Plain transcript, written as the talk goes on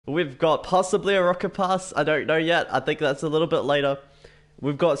We've got possibly a rocket pass. I don't know yet. I think that's a little bit later.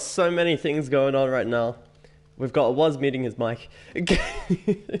 We've got so many things going on right now. We've got Woz meeting his mic.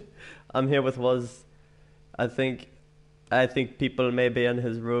 I'm here with Woz. I think people may be in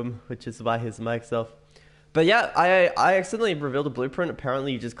his room, which is why his mic's off. But yeah, I accidentally revealed a blueprint.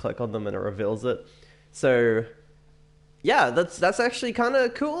 Apparently, you just click on them and it reveals it. So yeah, that's actually kind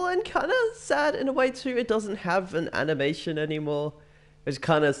of cool and kind of sad in a way too. It doesn't have an animation anymore, which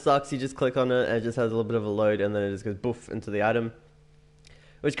kind of sucks. You just click on it and it just has a little bit of a load, and then it just goes boof into the item,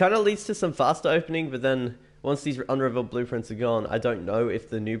 which kind of leads to some faster opening. But then once these unrevealed blueprints are gone, I don't know if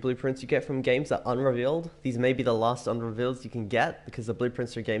the new blueprints you get from games are unrevealed. These may be the last unreveals you can get, because the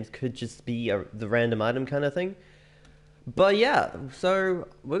blueprints for games could just be the random item kind of thing. But yeah, so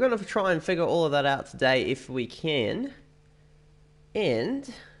we're going to try and figure all of that out today if we can. And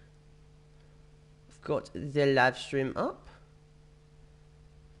I've got the live stream up.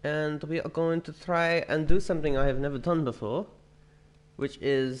 And we are going to try and do something I have never done before, which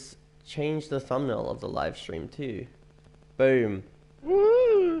is change the thumbnail of the live stream too. Boom.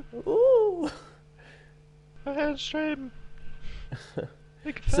 Woo! Ooh. I had stream.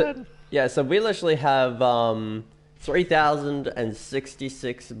 Big fan. So, yeah, so we literally have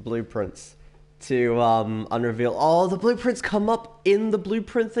 3,066 blueprints to unreveal. Oh, the blueprints come up in the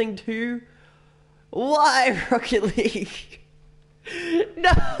blueprint thing too? Why, Rocket League?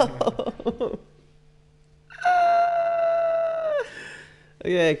 No!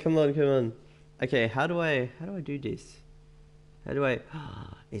 Okay, come on. Okay, how do I do this? How do I...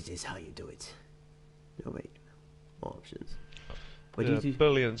 Is this how you do it? No, wait. More options. What do you do?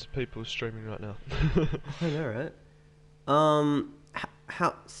 Billions of people streaming right now. I know, right?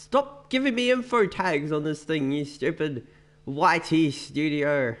 How... Stop giving me info tags on this thing, you stupid YT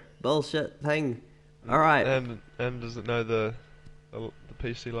studio bullshit thing. Alright. And does it know the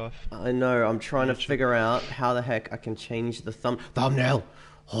PC life? I know, I'm trying to figure out how the heck I can change the thumbnail.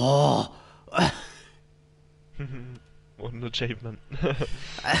 Oh! What an achievement.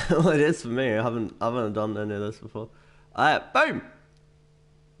 Well, it is for me. I haven't done any of this before. Alright, boom!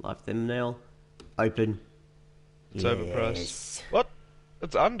 Live thumbnail. Open. It's overpriced. What?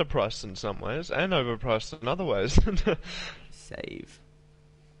 It's underpriced in some ways, and overpriced in other ways. Save.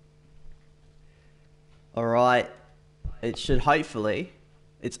 Alright. It should hopefully...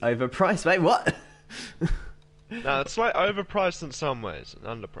 It's overpriced. Wait, what? No, it's like overpriced in some ways,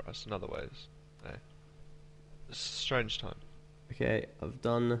 and underpriced in other ways. Hey. It's a strange time. Okay, I've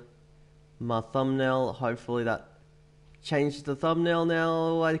done my thumbnail. Hopefully that changed the thumbnail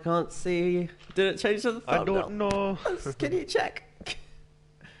now. I can't see. Did it change the thumbnail? I don't know. Can you check?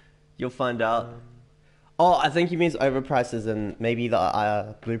 You'll find out. Oh, I think he means overpriced as in maybe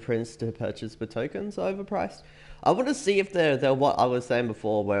the blueprints to purchase with tokens are overpriced. I want to see if they're what I was saying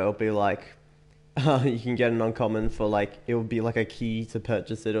before, where it'll be like, you can get an uncommon for like, it will be like a key to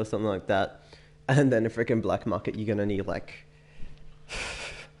purchase it or something like that. And then a freaking black market, you're going to need like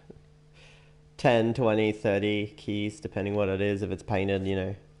 10, 20, 30 keys, depending what it is. If it's painted, you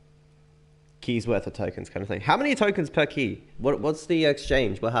know, keys worth of tokens kind of thing. How many tokens per key? What's the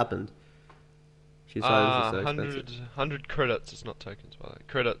exchange? What happened? 100 credits. It's not tokens, by the way.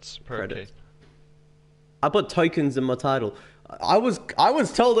 Credits per key. I put tokens in my title. I was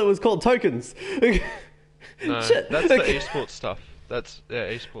told it was called tokens. No, Shit. That's the esports stuff. That's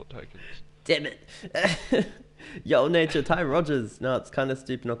esport tokens. Damn it. Yo, nature, Ty Rogers. No, it's kind of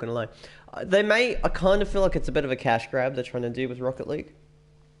stupid, not gonna lie. I kind of feel like it's a bit of a cash grab they're trying to do with Rocket League.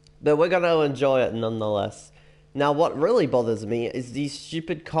 But we're gonna enjoy it nonetheless. Now, what really bothers me is these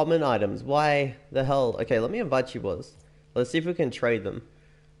stupid common items. Why the hell? Okay, let me invite you, Woz. Let's see if we can trade them.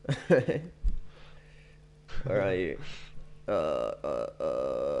 Where are you?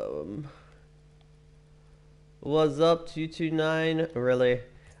 What's up, 229? Really?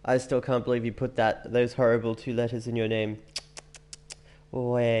 I still can't believe you put those horrible 2 letters in your name.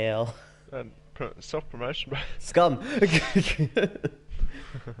 Well. Self-promotion, bro. Scum!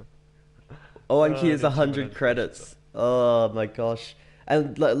 One key is 100 credits. Oh my gosh.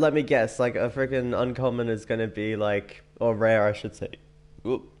 And let me guess, like a freaking uncommon is gonna be like, or rare I should say.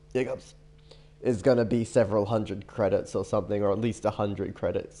 Oop, here comes. Is gonna be several hundred credits or something, or at least 100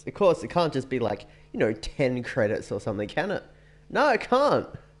 credits. Of course, it can't just be like, 10 credits or something, can it? No, it can't.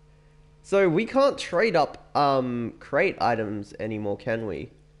 So we can't trade up crate items anymore, can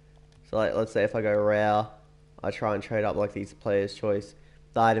we? So like, let's say if I go rare, I try and trade up like these player's choice.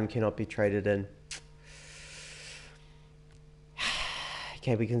 The item cannot be traded in.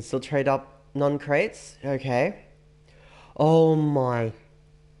 Okay, we can still trade up non-crates. Okay. Oh my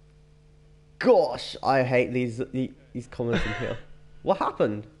gosh, I hate these comments in here. What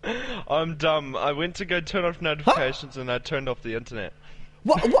happened? I'm dumb. I went to go turn off notifications and I turned off the internet.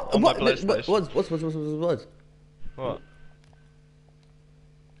 What? On my What? PlayStation. What? What?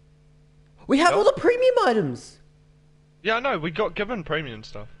 We have Yup. all the premium items. Yeah, I know. We got given premium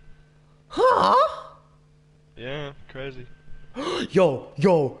stuff. Huh? Yeah, crazy. Yo.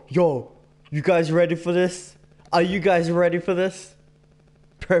 You guys ready for this? Are you guys ready for this?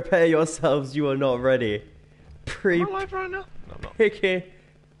 Prepare yourselves. You are not ready. Am I live right now? No, I'm not. Prepare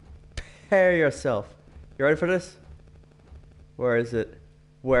yourself. You ready for this? Where is it?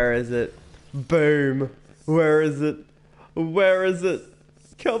 Where is it? Boom. Where is it? Where is it?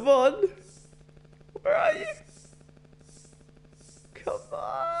 Come on. Where are you? Come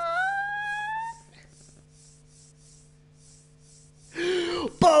on.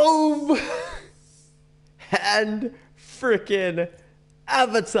 Boom. And freaking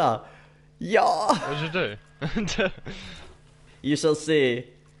Avatar. Yeah. What'd you do? You shall see.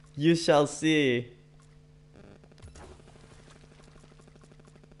 You shall see.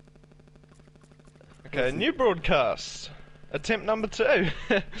 Okay, new broadcast. Attempt number 2.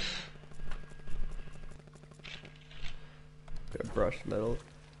 Bit of brush metal.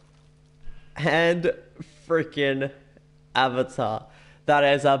 And freaking Avatar. That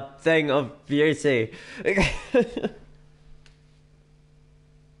is a thing of beauty.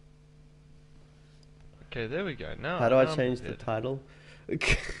 Okay, there we go. Now, How do I now I'm change the prepared. title?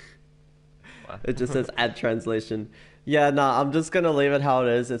 Wow. It just says add translation. Yeah, nah, I'm just gonna leave it how it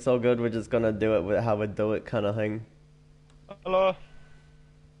is. It's all good. We're just gonna do it with how we do it kind of thing. Hello.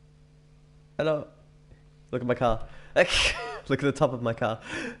 Hello. Look at my car. Look at the top of my car.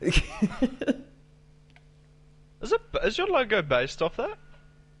 Is your logo based off that?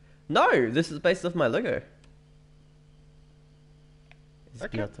 No, this is based off my logo. It's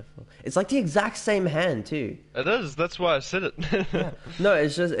Okay. beautiful. It's like the exact same hand too. It is. That's why I said it. No,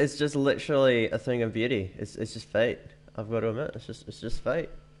 it's just literally a thing of beauty. It's just fate. I've got to admit, it's just fate.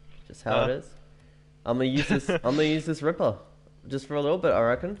 Just how it is. I'm gonna use this. I'm gonna use this Ripper, just for a little bit, I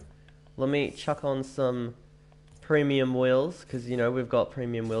reckon. Let me chuck on some premium wheels, because you know we've got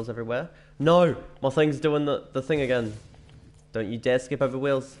premium wheels everywhere. No, my thing's doing the thing again. Don't you dare skip over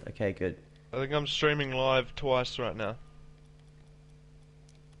wheels. Okay, good. I think I'm streaming live twice right now.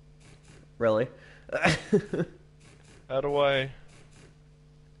 Really? How do I...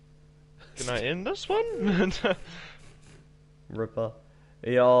 Can I end this one? Ripper.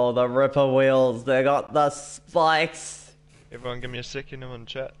 Yo, the Ripper wheels. They got the spikes. Everyone give me a second, I'm in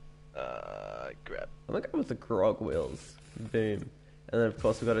chat. Grab. I'm gonna go with the Grog wheels. Boom. And then of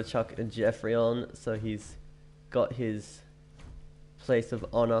course we've got to chuck Jeffrey on, so he's got his place of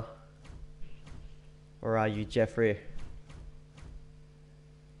honor. Where are you, Jeffrey?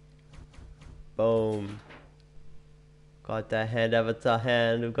 Boom. Got that hand, Avatar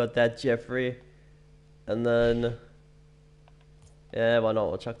hand. We've got that Jeffrey. And then... yeah, why not?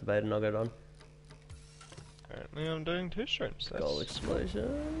 We'll chuck the bait and I'll get it on. Apparently I'm doing 2 streams. That's Goal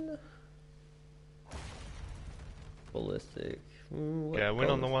explosion. Ballistic. What Okay, I went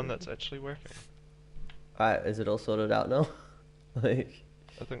goal on the one that's explosion? actually working. Alright, is it all sorted out now? Like,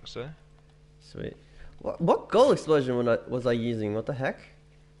 I think so. sweet. What goal explosion was I using? What the heck?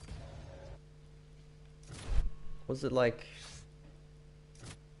 Was it like...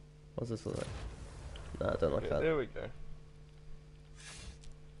 what's this look like? Nah, I don't like Yeah, that. there we go.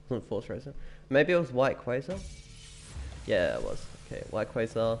 Wasn't Force Racer? Maybe it was White Quasar? Yeah, it was. Okay, White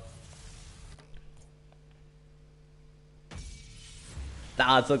Quasar.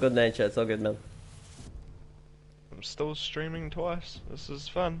 Nah, it's all good nature. It's all good, man. I'm still streaming twice. This is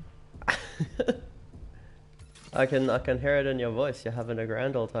fun. I can hear it in your voice. You're having a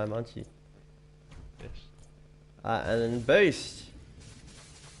grand old time, aren't you? Yes. And then boost.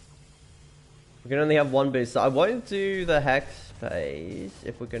 We can only have one boost. So I won't do the hex phase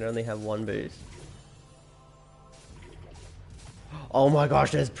if we can only have one boost. Oh my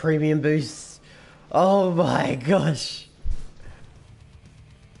gosh, there's premium boosts. Oh my gosh.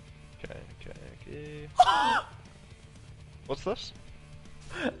 Okay. What's this?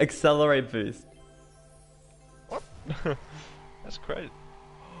 Accelerate boost. What? That's great.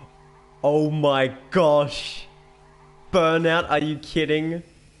 Oh my gosh. Burnout, are you kidding?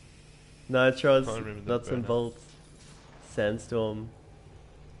 Nitros, Can't remember the nuts and burnout. bolts. Sandstorm.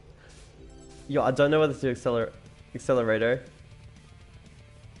 Yo, I don't know whether to accelerator.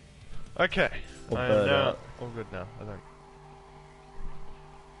 Okay. Or I am burn now out. all good now, I think.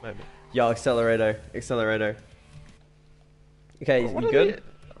 Maybe. Yo, accelerator. Okay, What you are good?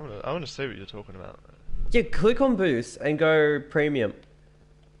 I want to see what you're talking about. Yeah, click on boost and go premium.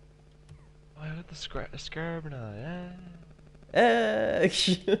 Oh, I got the Scarabina, yeah. Eh.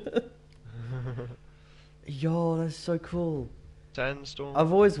 Yo, that's so cool. Sandstorm.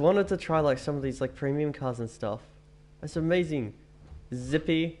 I've always wanted to try like some of these like premium cars and stuff. That's amazing.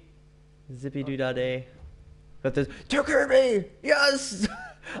 Zippy doo da day. Got this Takumi! Yes!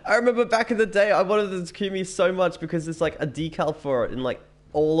 I remember back in the day I wanted the Takumi so much because there's like a decal for it in like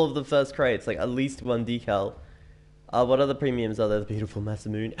all of the first crates, like at least one decal. What other premiums are there? The beautiful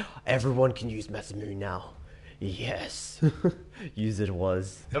Masamune. Everyone can use Masamune now. Yes. Use it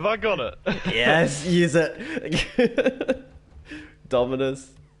was. Have I got it? Yes, use it.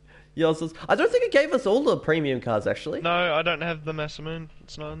 Dominus. Yosos. I don't think it gave us all the premium cards actually. No, I don't have the Masamune.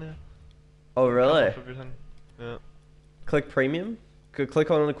 It's not in there. Oh really? Off everything. Yeah. Click premium. Could click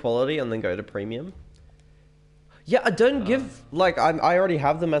on equality and then go to premium. Yeah, I don't give like I already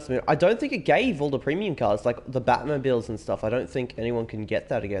have the Masamune. I don't think it gave all the premium cards like the Batmobiles and stuff. I don't think anyone can get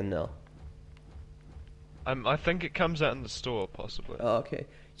that again now. I think it comes out in the store possibly. Oh, okay.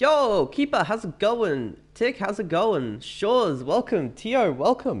 Yo, Keeper, how's it going? Tick, how's it going? Shores, welcome. Tio,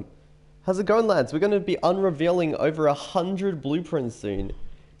 welcome. How's it going, lads? We're going to be unrevealing over 100 blueprints soon.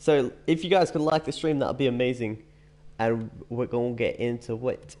 So if you guys could like the stream, that would be amazing. And we're going to get into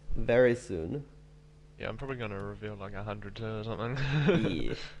it very soon. Yeah, I'm probably going to reveal like 100 too or something.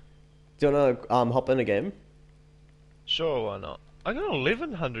 Yeah. Do you want to hop in a game? Sure, why not? I got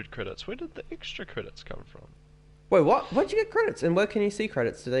 1100 credits. Where did the extra credits come from? Wait, what? Where'd you get credits? And where can you see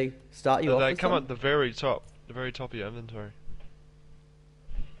credits? Do they start you off They with come some? at the very top of your inventory.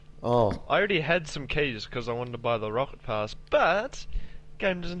 Oh. I already had some keys because I wanted to buy the Rocket Pass, but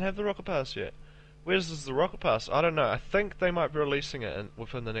game doesn't have the Rocket Pass yet. Where's the Rocket Pass? I don't know. I think they might be releasing it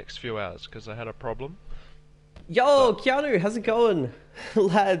within the next few hours because I had a problem. Yo, Keanu, how's it going?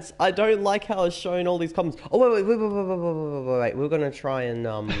 Lads, I don't like how it's showing all these comments. Oh, wait. We're going to try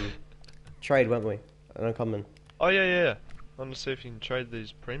and trade, weren't we? An uncommon. Oh, yeah. I want to see if you can trade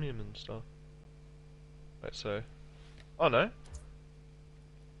these premium and stuff. Wait, so... Oh, no.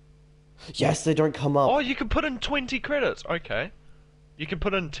 Yes, they don't come up. Oh, you can put in 20 credits. Okay. You can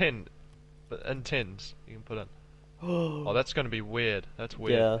put in 10. But in 10s, you can put in. Oh, that's going to be weird. That's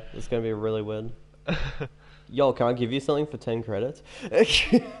weird. Yeah, it's going to be really weird. Yo, can I give you something for 10 credits?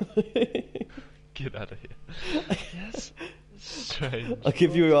 Get out of here. Yes. Strange. I'll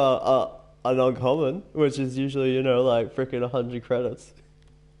give you an uncommon, which is usually, you know, like freaking 100 credits.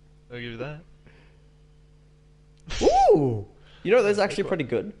 I'll give you that. Ooh! You know, those are actually pretty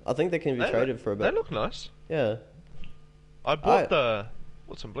good. I think they can be traded for a bit. They look nice. Yeah. I bought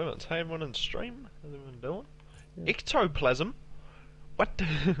what's some blueprints? Hey, everyone in stream? How's everyone doing? Yeah. Ectoplasm? What?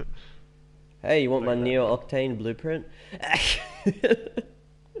 Hey, you want my Neo Octane blueprint?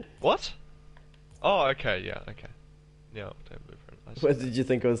 What? Oh, okay, yeah, okay. Neo Octane blueprint. What did you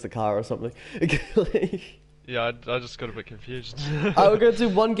think it was the car or something? Yeah, I just got a bit confused. We're going to do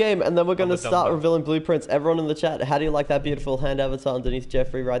one game and then we're going to start revealing blueprints. Everyone in the chat, how do you like that beautiful hand avatar underneath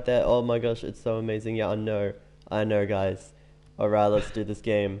Jeffrey right there? Oh my gosh, it's so amazing. Yeah, I know, guys. Alright, let's do this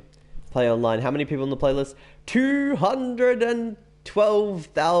game. Play online. How many people on the playlist?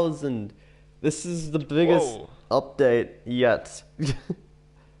 212,000. This is the biggest update yet.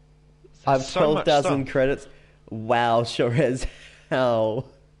 I have 12,000 credits. Wow, sure is. How?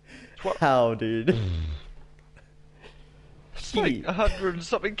 How, dude? It's like 100 and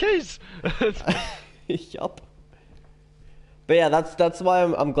something keys. Yup. But yeah, that's why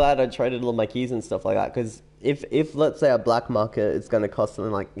I'm glad I traded all my keys and stuff like that. Because if let's say a black market, it's going to cost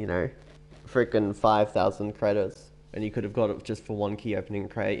something like, you know, freaking 5,000 credits, and you could have got it just for one key opening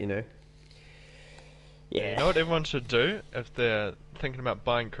crate, you know. Yeah. You know what everyone should do if they're thinking about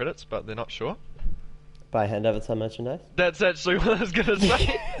buying credits but they're not sure? Buy hand avatar merchandise. That's actually what I was gonna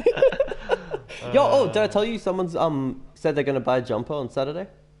say. Yo, did I tell you someone's said they're gonna buy a jumper on Saturday?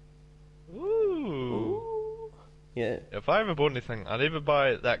 Ooh. Yeah. If I ever bought anything, I'd either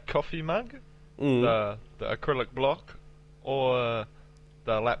buy that coffee mug, the acrylic block, or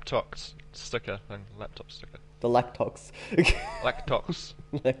the laptop sticker thing. Laptop sticker. The Lactox. Lactox.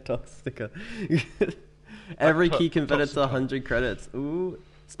 Lactox sticker. Every key converted to 100 credits. Ooh.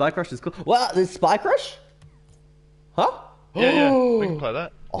 Spike Rush is cool. Wow, there's Spike Rush? Huh? Yeah, we can play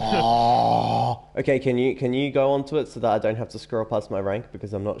that. Oh. Okay, can you go onto it so that I don't have to scroll past my rank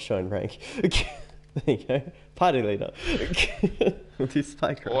because I'm not showing rank. There you go. Party leader. We'll do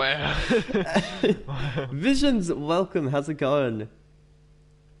Spike Rush. Wow. Visions, welcome. How's it going?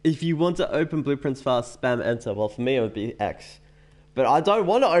 If you want to open blueprints fast, spam enter. Well, for me, it would be X. But I don't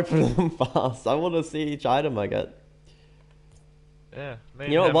want to open them fast. I want to see each item I get. Yeah.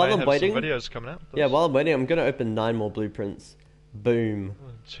 You know what, while I'm waiting... videos coming out. Yeah, while I'm waiting, I'm going to open 9 more blueprints. Boom.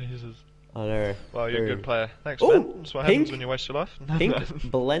 Oh, Jesus. I know. Well, you're a good player. Thanks, Ooh, man. That's what happens pink- when you waste your life. Pink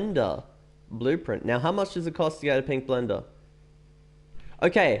blender blueprint. Now, how much does it cost to get a pink blender?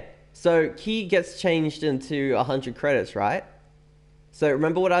 Okay, so key gets changed into 100 credits, right? So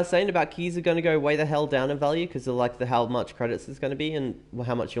remember what I was saying about keys are going to go way the hell down in value because of like how much credits it's going to be and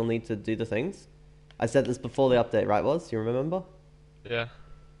how much you'll need to do the things. I said this before the update, right, Was? You remember? Yeah.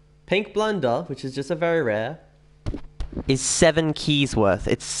 Pink blender, which is just a very rare, is 7 keys worth.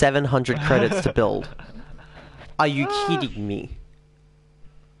 It's 700 credits to build. Are you kidding me?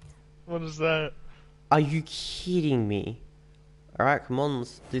 What is that? Are you kidding me? Alright, come on,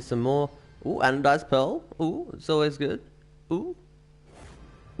 let's do some more. Ooh, anodized pearl. Ooh, it's always good. Ooh.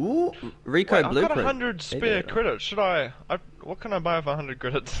 Ooh, Rico Wait, blueprint. I've got 100 spare credits. Should I... What can I buy with 100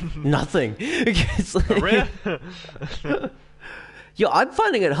 credits? Nothing. It's like- A rare? Yo, I'm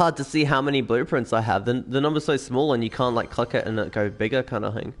finding it hard to see how many blueprints I have. The number's so small and you can't like click it and it go bigger kind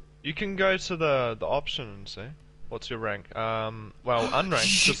of thing. You can go to the option and see. What's your rank? Well,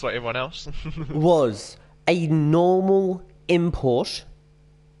 unranked, just like everyone else. Was a normal import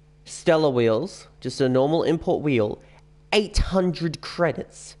Stellar wheels, just a normal import wheel, 800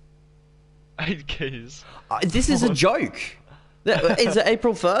 credits. 8 keys. This is a joke. Is it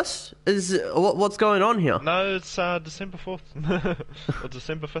April 1st? What's going on here? No, it's December 4th. Or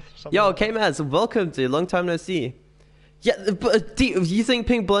December 5th, something. Yo, like that. K-Maz, welcome to long time no see. Yeah, but you think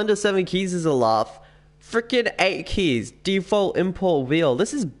Pink Blender 7 keys is a laugh? Freaking 8 keys, default import wheel.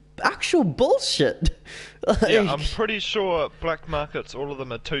 This is actual bullshit. Yeah, I'm pretty sure black markets, all of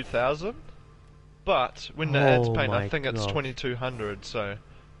them are 2,000. But when the ads Oh paint, my I think it's God. 2,200. So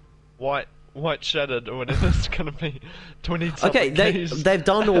white shattered or whatever it's gonna be 20. Okay, they've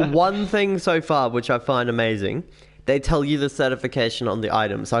done one thing so far, which I find amazing. They tell you the certification on the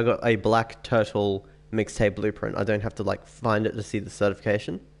item. So I got a black turtle mixtape blueprint. I don't have to like find it to see the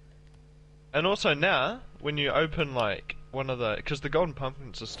certification. And also now, when you open like one of the, because the golden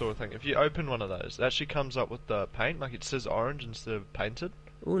pumpkin's a store thing. If you open one of those, it actually comes up with the paint, like it says orange instead of painted.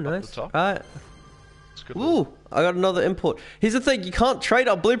 Ooh, up nice. the top. Alright. It's good. Ooh, I got another import. Here's the thing, you can't trade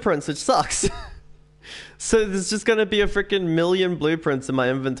up blueprints, which sucks. So there's just gonna be a freaking million blueprints in my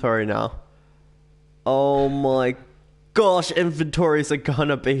inventory now. Oh my gosh, inventories are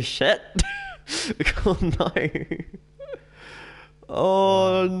gonna be shit. Oh no.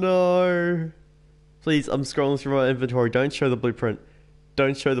 Oh no. Please, I'm scrolling through my inventory. Don't show the blueprint.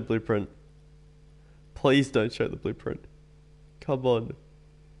 Don't show the blueprint. Please don't show the blueprint. Come on.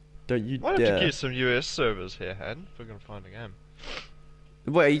 Don't you Why don't dare. you get some US servers here, Han? If we're gonna find a game.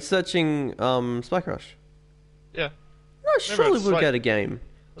 Wait, are you searching Spike Rush? Yeah. No, surely it's we'll like- get a game.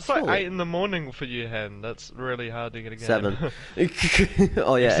 It's like Surely. 8 in the morning for you, Han. That's really hard to get a game. 7.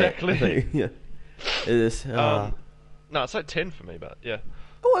 Oh yeah, Exactly. 8, I think, yeah. It is. No, it's like 10 for me, but yeah.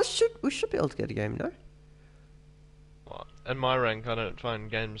 Oh, we should be able to get a game, no? Well, in my rank, I don't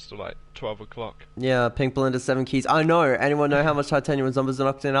find games till like 12 o'clock. Yeah, Pink Blender 7 keys. I know. Anyone know how much Titanium Zombies and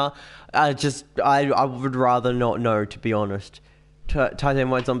Octane are? I would rather not know, to be honest. Titanium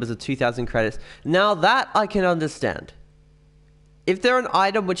White Zombies are 2,000 credits. Now that I can understand. If they're an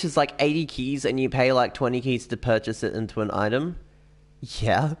item which is like 80 keys and you pay like 20 keys to purchase it into an item,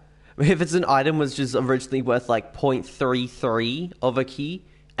 yeah. If it's an item which is originally worth like 0.33 of a key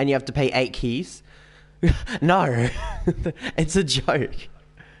and you have to pay 8 keys, no. It's a joke.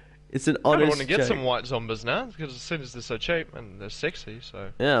 It's an I honest want to get joke. some white zombies now, because as soon as they're so cheap and they're sexy,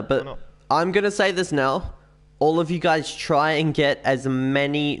 so... Yeah, why but not? I'm going to say this now. All of you guys try and get as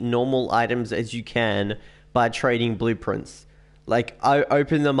many normal items as you can by trading blueprints. Like, I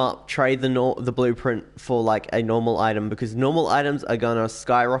open them up, trade the blueprint for like a normal item, because normal items are going to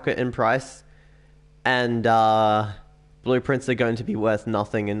skyrocket in price, and blueprints are going to be worth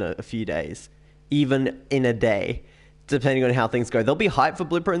nothing in a few days, even in a day, depending on how things go. They'll be hyped for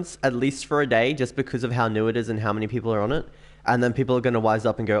blueprints at least for a day, just because of how new it is and how many people are on it, and then people are going to wise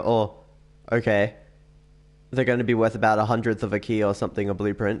up and go, oh, okay, they're going to be worth about 1/100th of a key or something, a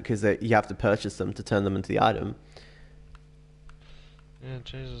blueprint, because you have to purchase them to turn them into the item. Yeah,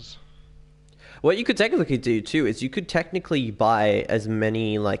 Jesus. What you could technically do too is you could technically buy as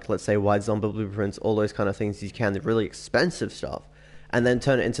many, like, let's say white zombie blueprints, all those kind of things as you can, the really expensive stuff, and then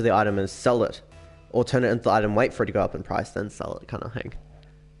turn it into the item and sell it, or turn it into the item, wait for it to go up in price, then sell it, kind of thing.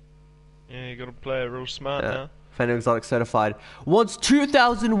 Yeah, you gotta play it real smart now. Fan Exotic certified wants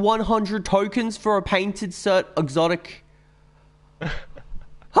 2,100 tokens for a painted cert exotic.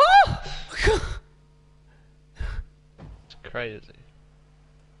 Huh? It's crazy.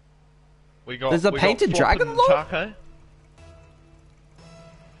 We got There's a we painted got dragon Floppin' lord? Taco.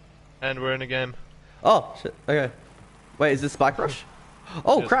 And we're in a game. Oh, shit. Okay. Wait, is this Spike Rush?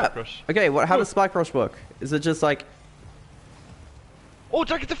 Oh Yeah, crap! Spike Rush. Okay, how does Spike Rush work? Is it just like... Oh,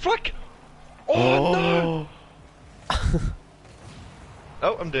 did I get the flick? Oh, no!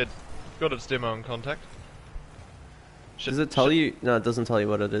 Oh, I'm dead. Got its demo on contact. Shit, Does it tell you? No, it doesn't tell you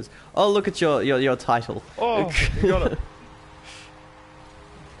what it is. Oh, look at your title. Oh, you got it.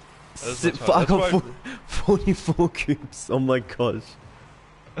 That is my title. I got That's why- 44 cubes. Oh my gosh.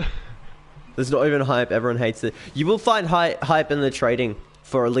 There's not even hype. Everyone hates it. You will find hype in the trading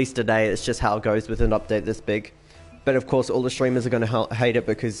for at least a day. It's just how it goes with an update this big. But of course, all the streamers are going to hate it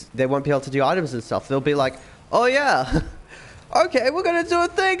because they won't be able to do items and stuff. They'll be like, oh yeah, okay, we're going to do a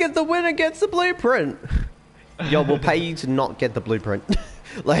thing if the winner gets the blueprint. Yo, we'll pay you to not get the blueprint.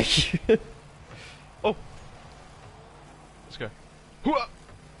 Like... Oh. Let's go.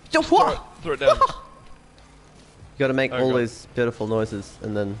 Throw it down. You gotta make all God. those beautiful noises,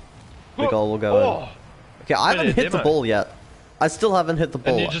 and then the goal will go Oh. in. Okay, I haven't hit the demo. ball yet. I still haven't hit the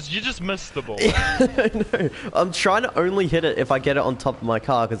ball. And you just missed the ball. I know. I'm trying to only hit it if I get it on top of my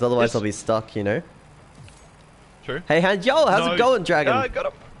car, because otherwise Yes. I'll be stuck, you know? True. Hey, yo, how's No. it going, Dragon? I got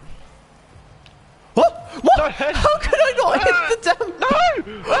him. What? What? No, Hand. How could I not hit the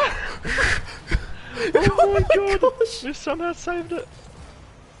damn... No! Oh my god! gosh. We somehow saved it.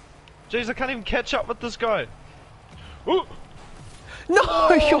 Jeez, I can't even catch up with this guy. Ooh. No,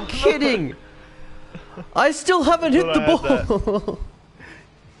 you're no. kidding! I still haven't hit Thought the I had ball!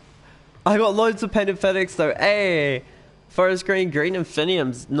 I got loads of painted FedEx though. Hey! Forest Green, Green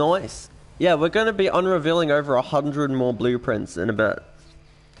Infiniums. Nice. Yeah, we're going to be unrevealing over 100 more blueprints in a bit.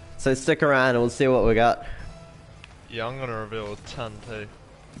 So stick around and we'll see what we got. Yeah, I'm gonna reveal a ton too.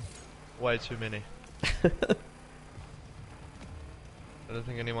 Way too many. I don't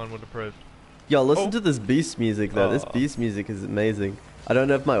think anyone would approve. Yo, listen Oh. to this beast music though. This Oh. beast music is amazing. I don't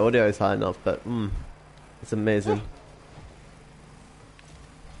know if my audio is high enough, but it's amazing.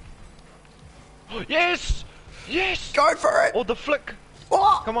 Yes! Yes! Go for it! Oh, the flick!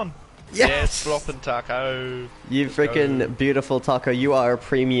 Oh! Come on! Yes! flopping taco. You freaking beautiful taco. You are a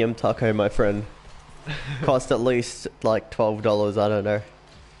premium taco, my friend. Cost at least like $12, I don't know.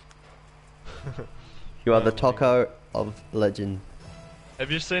 You are the taco of legend. Have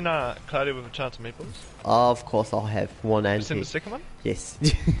you seen Cloudy with a Chance of Meatballs? Of course I'll have one Have and you seen two. the second one? Yes.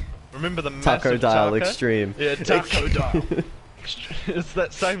 Remember the Taco massive Dial taco? Extreme. Yeah, Taco Dial. It's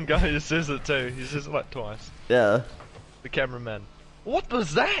that same guy who says it too. He says it like twice. Yeah. The cameraman. What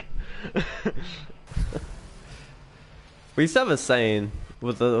was that? We used to have a saying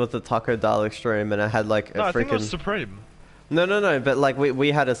with the Taco Dial Extreme, and I had like a No, I think it was freaking... Supreme. No, but like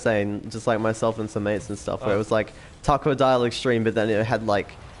we had a saying, just like myself and some mates and stuff, where it was like Taco Dial Extreme, but then it had like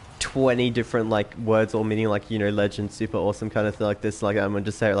 20 different like words all meaning like, you know, legend, super awesome kind of thing like this. Like I'm gonna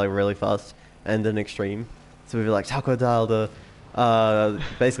just say it like really fast and then extreme. So we'd be like Taco Dial, the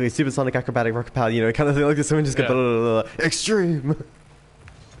basically supersonic acrobatic rocket power, you know, kind of thing like this. So we just go Yeah. blah, blah, blah, extreme.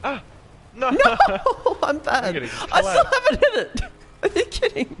 Ah! No! No, I'm bad. getting I still clapped. haven't hit it. Are you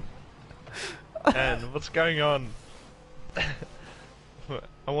kidding? And what's going on?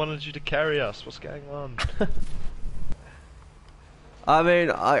 I wanted you to carry us. What's going on? I mean,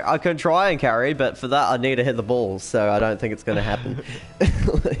 I can try and carry, but for that I need to hit the balls, so I don't think it's going to happen.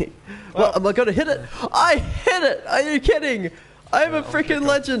 Like, well, am I going to hit it? I hit it! Are you kidding? I'm a I'll check freaking on-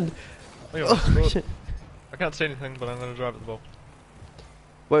 legend! Hang on, Oh, scored. shit. I can't see anything, but I'm gonna drive at the ball.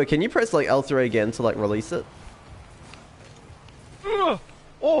 Wait, can you press like L3 again to like release it? Ugh!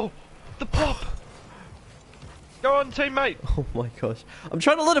 Oh! The pop! Go on, teammate! Oh my gosh. I'm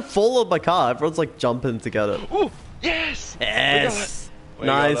trying to let it fall on my car. Everyone's like jumping to get it. Oh! Yes! Yes! We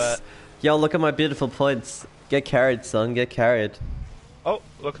got Nice. that. Yo, look at my beautiful points. Get carried, son. Get carried. Oh,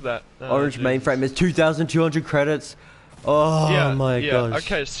 look at that. Orange Jesus. mainframe is 2,200 credits. Oh Yeah, my yeah. gosh.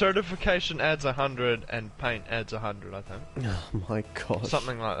 Okay, certification adds 100 and paint adds 100, I think. Oh my gosh.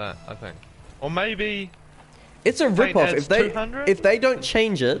 Something like that, I think. Or maybe... It's a Paint ripoff. adds 200? If they don't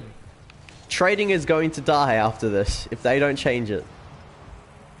change it, trading is going to die after this. If they don't change it,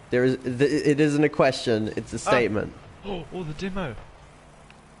 it isn't a question. It's a statement. Oh, the demo.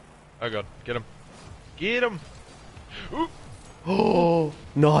 Oh god, get him. Get him! Ooh, Oh,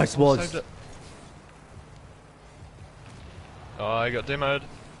 nice saved was. it. Oh, I got demoed.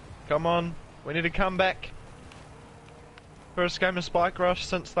 Come on, we need to come back. First game of Spike Rush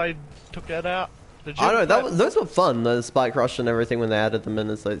since they took that out. Did you I know ever that play it? those were fun. The Spike Rush and everything when they added them in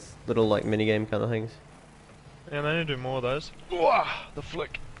as those little like mini game kind of things. Yeah, they need to do more of those. Ooh, the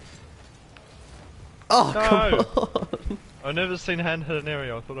flick. Oh No. come on! I've never seen hand hit an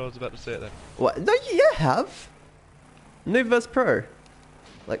area. I thought I was about to see it then. What? No, you have. New vs Pro,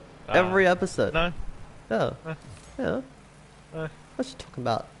 like every episode. No. Yeah, Eh. yeah. No. What you talking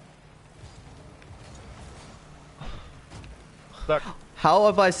about? Look, How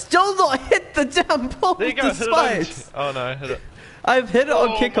have I still not hit the damn ball there you with go. the Hit it on. spikes? Oh no, hit it. I've hit it on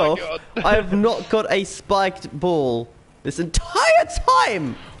Oh my kickoff. God. I have not got a spiked ball this entire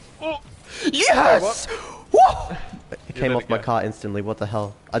time. Oh, Yes! Woo! It came let off it my go. car instantly. What the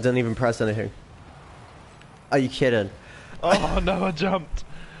hell? I didn't even press anything. Are you kidding? oh no, I jumped.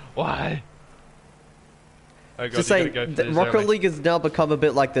 Why? Oh god, Just you say, gotta go for these Rocket early. League has now become a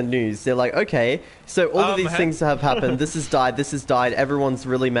bit like the news. They're like, okay, so all of these things have happened. This has died. Everyone's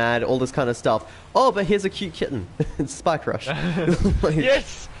really mad. All this kind of stuff. Oh, but here's a cute kitten. It's Spike Rush. Like,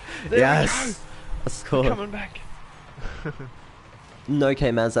 Yes! There yes. we go. That's We're cool. coming back. No,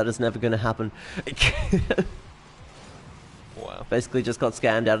 K-Mans, that is never going to happen. Wow. Basically just got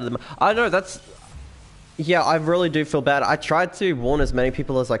scammed out of them. I know, that's... Yeah, I really do feel bad. I tried to warn as many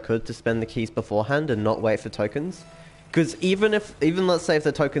people as I could to spend the keys beforehand and not wait for tokens. Because even let's say if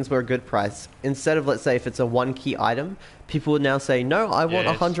the tokens were a good price, instead of let's say if it's a 1 key item, people would now say, no, I want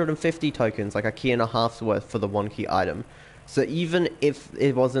Yes. 150 tokens, like a key and a half's worth for the 1 key item. So even if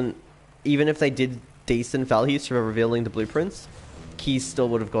they did decent values for revealing the blueprints, keys still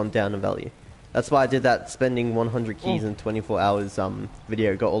would have gone down in value. That's why I did that spending 100 keys in 24 hours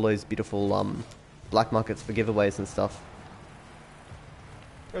video. Got all those beautiful black markets for giveaways and stuff.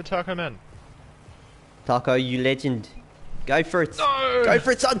 Go Taco Man. Taco, you legend. Go for it. No! Go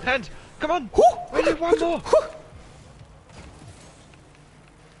for it, son. Hand! Come on! Whoo! We need one more!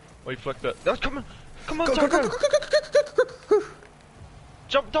 We flicked it. Oh, come on! Come on, Go, go, Taco! go, go, go, go, go, go, go.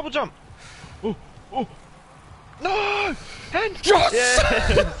 Jump! Double jump! Oh! Oh! No! Hand! Yes!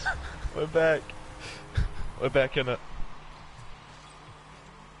 Yes! We're back. We're back in it.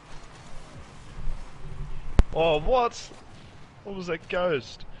 Oh, what? What was that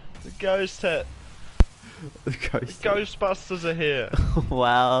ghost? The ghost hit. The ghost. The Ghostbusters are here.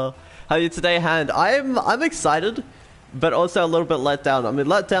 Wow. How are you today, Hand? I'm excited, but also a little bit let down. I mean,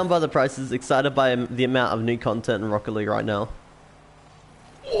 let down by the prices, excited by the amount of new content in Rocket League right now.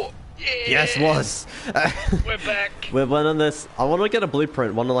 Oh, yeah. Yes, was. We're back. We're winning this. I want to get a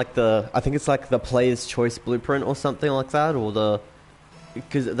blueprint. One of like I think it's like the player's choice blueprint or something like that, or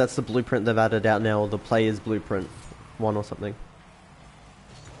because that's the blueprint they've added out now, or the player's blueprint one or something.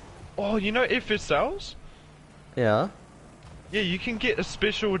 Oh, you know FSLs? Yeah. Yeah, you can get a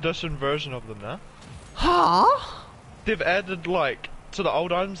special edition version of them now. Huh? They've added like to the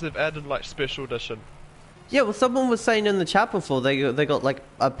old items. They've added like special edition. Yeah, well, someone was saying in the chat before they got like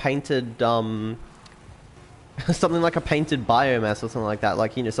a painted something like a painted biomass or something like that.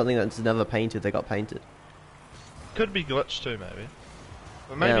 Like, you know, something that's never painted. They got painted. Could be glitched too, maybe.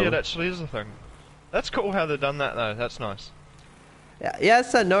 But maybe Yeah. it actually is a thing. That's cool how they've done that though. That's nice. Yeah,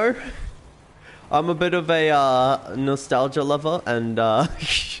 yes and no. I'm a bit of a nostalgia lover, and Wow.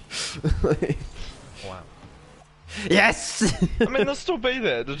 yes. I mean, they'll still be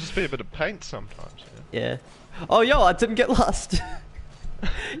there. There'll just be a bit of paint sometimes. Yeah? Yeah. Oh, yo, I didn't get lost.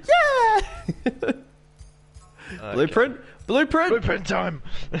 Yeah. Okay. Blueprint. Blueprint time.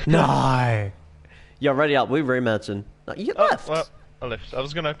 No. You're ready up. We're rematching. No, you Oh, left. well, I left. I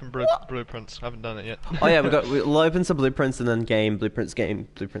was gonna open blueprints. I haven't done it yet. Oh yeah, we'll open some blueprints and then blueprints game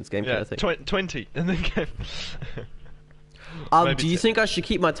kind Yeah, of thing. 20 and then game. Do Maybe you 10. think I should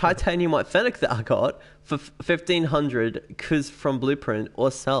keep my titanium white fennec that I got for 1,500 cause from blueprint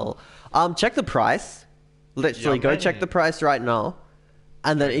or sell? Check the price. Literally, Yeah, go man. check the price right now.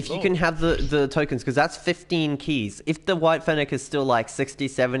 And then if you Cool. can have the tokens, because that's 15 keys. If the white fennec is still like 60,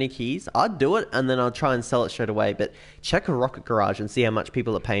 70 keys, I'd do it and then I'll try and sell it straight away. But check a Rocket Garage and see how much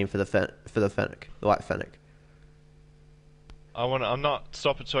people are paying for the fennec, the white fennec. I'm not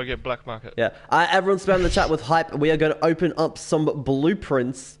stopping till I get black market. Yeah. Everyone spam the chat with hype. We are going to open up some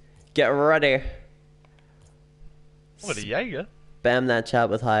blueprints. Get ready. What a Jaeger? Spam that chat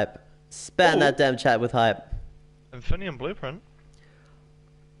with hype. Spam Ooh. that damn chat with hype. Infinium blueprint.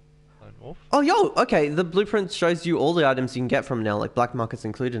 Lone Wolf. Oh, yo, okay. The blueprint shows you all the items you can get from now, like black markets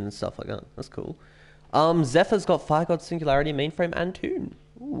included and stuff like that. That's cool. Zephyr's got Fire God Singularity, Mainframe, and Toon.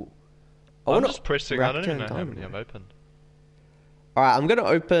 Ooh. I'm just pressing. I don't even know how many I've opened. Alright, I'm gonna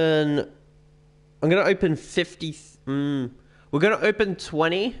open 50. We're gonna open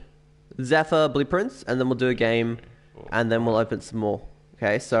 20 Zephyr blueprints, and then we'll do a game, and then we'll open some more.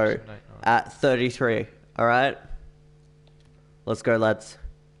 Okay, so at 33. Alright? Let's go, lads.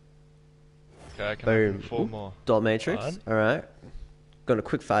 Okay, I can Boom. open 4 more. Dot Matrix. One. Alright. Gonna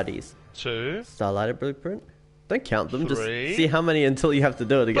quick fire these. 2. Starlighter blueprint. Don't count them, 3. just see how many until you have to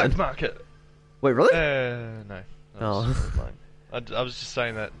do it again. Black market. Wait, really? No. That was Oh. lying. I was just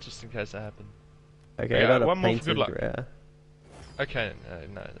saying that just in case that happened. Okay, Okay, I got a one more for good painted luck. rare. Okay,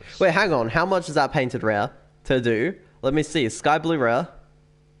 no. That's... Wait, hang on. How much is that painted rare to do? Let me see. Sky blue rare.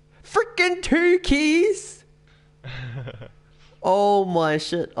 Freaking 2 keys! Oh my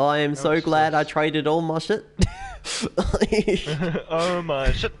shit. I am so glad I traded all my shit. Oh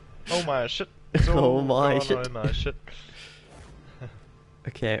my shit. Oh my shit. Oh my shit. Oh my shit.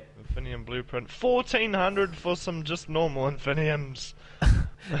 Okay. Infinium blueprint. 1400 for some just normal infiniums.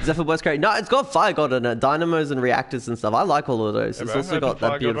 Is that for West Korea? No, it's got fire god in it. Dynamos and reactors and stuff. I like all of those. Yeah, It's bro, also open got that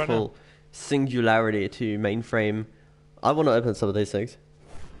fire god right beautiful singularity to mainframe. I want to open some of these things.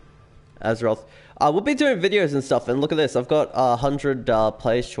 Azeroth. We'll be doing videos and stuff, and look at this. I've got 100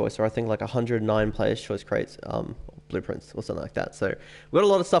 player's choice, or I think like 109 player's choice crates, blueprints, or something like that. So we've got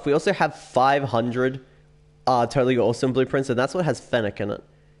a lot of stuff. We also have 500 totally awesome blueprints, and that's what has Fennec in it.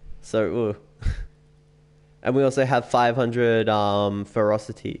 So, ooh. And we also have 500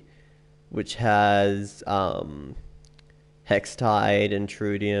 ferocity, which has Hextide,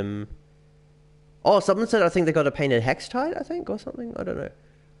 Intrudium. Oh, someone said I think they got a painted Hextide, I think, or something. I don't know.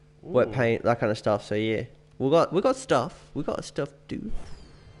 Ooh. Wet paint, that kind of stuff. So yeah, we got stuff. We got stuff, dude.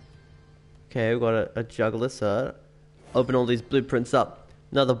 Okay, we got a juggler set. Open all these blueprints up.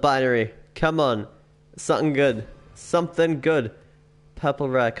 Another binary. Come on, something good. Something good. Purple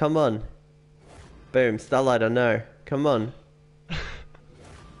rare. Come on. Boom. Starlight. I know. Come on.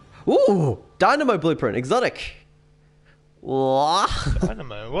 Ooh, Dynamo blueprint. Exotic.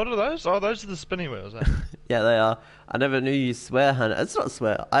 Dynamo. What are those? Oh, those are the spinny wheels. Eh? Yeah, they are. I never knew you swear, Hannah. It's not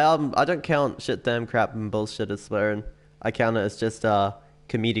swear. I don't count shit, damn, crap, and bullshit as swearing. I count it as just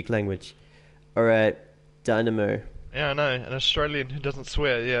comedic language. All right, Dynamo. Yeah, I know. An Australian who doesn't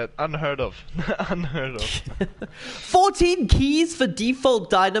swear. Yeah, unheard of. Unheard of. 14 keys for default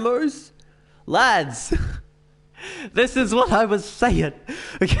dynamos, lads. This is what I was saying.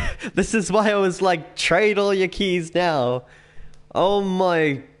 Okay, this is why I was like, trade all your keys now. Oh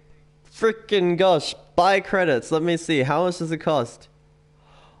my freaking gosh. Buy credits. Let me see. How much does it cost?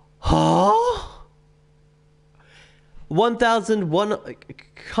 Huh?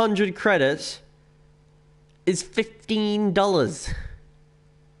 1,100 credits is $15.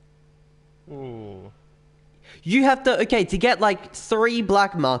 Ooh. You have to, okay, to get like 3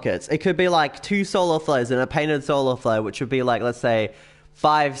 black markets, it could be like 2 solar flares and a painted solar flare, which would be like, let's say,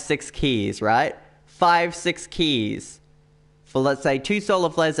 5-6 keys, right? 5-6 keys for, let's say, 2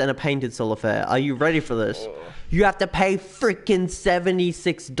 solar flares and a painted solar flare. Are you ready for this? You have to pay freaking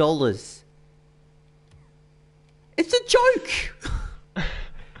 $76. It's a joke.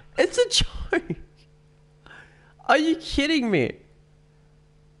 It's a joke. Are you kidding me?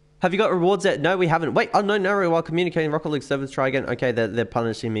 Have you got rewards yet? No, we haven't. Wait, oh no, while communicating Rocket League servers, try again. Okay, they're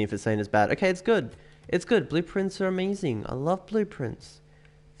punishing me for saying it's bad. Okay, it's good. It's good. Blueprints are amazing. I love blueprints.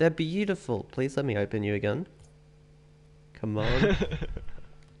 They're beautiful. Please let me open you again. Come on.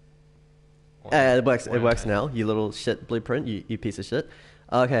 It works. It works now. You little shit blueprint. You piece of shit.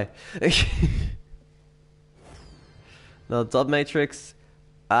 Okay. Now dot matrix.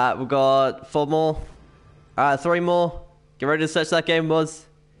 We've got 4 more. 3 more. Get ready to search that game was.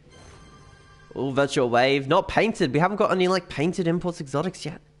 Oh, virtual wave. Not painted. We haven't got any like painted imports exotics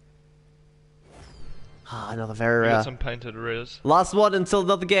yet. Another very rare. Got some painted rares. Last one until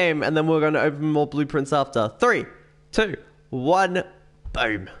another game, and then we're going to open more blueprints after. 3, 2, 1.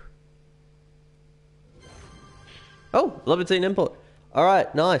 Boom. Oh, Levantine import. All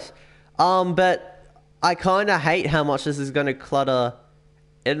right, nice. But I kind of hate how much this is going to clutter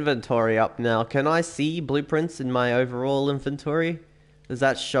inventory up now. Can I see blueprints in my overall inventory? Does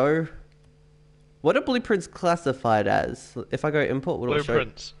that show? What are blueprints classified as? If I go import, what will it show?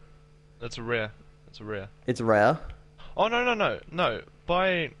 Blueprints. That's a rare. It's a rare. It's rare? Oh, no.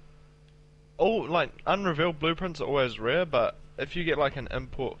 By all, like, unrevealed blueprints are always rare, but if you get, like, an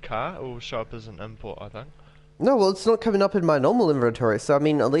import car, it will show up as an import, I think. No, well, it's not coming up in my normal inventory, so I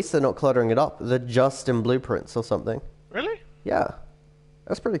mean, at least they're not cluttering it up. They're just in blueprints or something. Really? Yeah.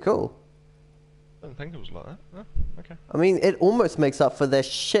 That's pretty cool. I didn't think it was like that. Oh, okay. I mean, it almost makes up for their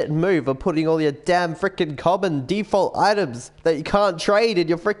shit move of putting all your damn freaking common default items that you can't trade in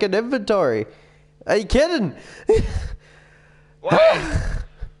your freaking inventory. Are you kidding?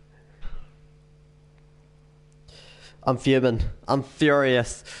 I'm fuming. I'm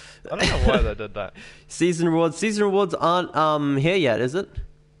furious. I don't know why they did that. Season rewards. Season rewards aren't here yet, is it?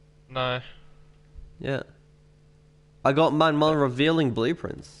 No. Yeah. I got mine while revealing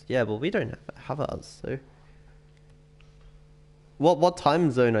blueprints. Yeah, but we don't have ours, so. What time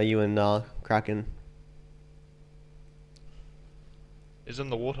zone are you in, Kraken? It's in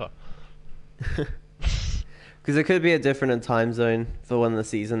the water. Because it could be a different time zone for when the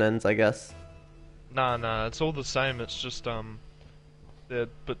season ends, I guess. Nah, it's all the same. It's just they're a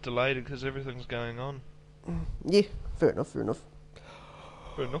bit delayed because everything's going on. Yeah, fair enough, fair enough.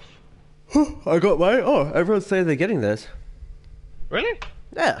 Fair enough. I got my... Oh, everyone's saying they're getting this. Really?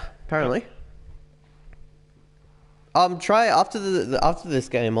 Yeah, apparently. Try after after this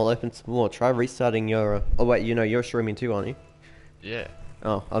game, I'll open some more. Try restarting your... Oh wait, you know, you're streaming too, aren't you? Yeah.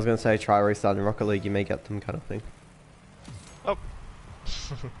 Oh, I was gonna say try restarting Rocket League, you may get them kind of thing. Oh.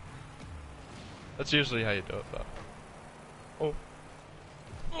 That's usually how you do it, but... Oh.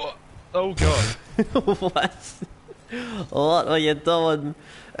 Oh, oh god. What? What are you doing?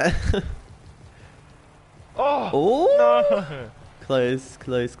 Oh! Oh! No! Close,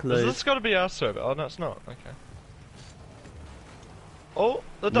 close, Has close. this got to be our server? Oh, no, it's not. Okay. Oh,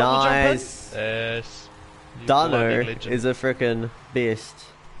 the double Nice. jump in. Yes. You Dano bloody legend. is a frickin' beast.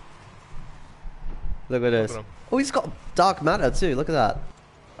 Look at this. at him. Oh, he's got dark matter too. Look at that.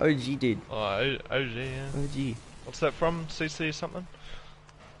 OG dude. Oh, OG, yeah. OG. What's that from? CC something?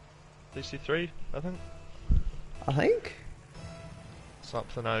 CC3, I think? I think.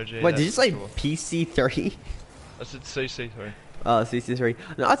 Something OG. Wait, did you that's say sure. PC3? I said CC3. Oh, CC3.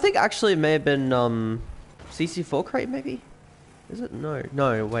 No, I think actually it may have been CC4 crate maybe. Is it? No,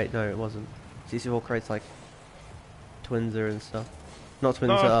 no. Wait, no, it wasn't. CC4 crate's like Twinzer and stuff. Not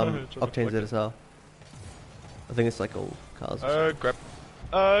Twinzer. it's Octane reflected. ZSL. I think it's like all cars. Oh crap.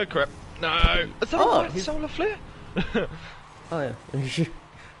 Oh crap. No. Is that a Oh, white he's- solar flare? Oh yeah.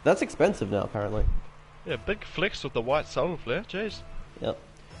 That's expensive now apparently. Yeah, big flex with the white solar flare. Jeez. Yep.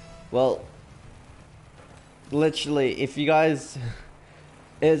 Well, literally, if you guys...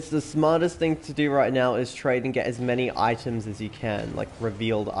 It's the smartest thing to do right now is trade and get as many items as you can, like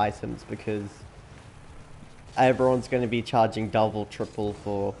revealed items, because everyone's going to be charging double, triple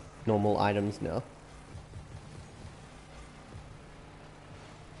for normal items now.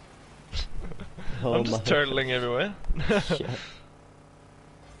 Oh I'm just my turtling everywhere. shit.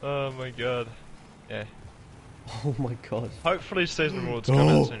 Oh my god. Yeah. Oh my god. Hopefully season rewards come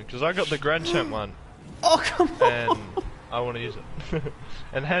in soon, because I got the Grand Champ one, Oh come on! and I want to use it.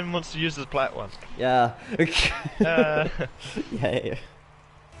 And Han wants to use his plat one. Yeah. Uh, Yeah.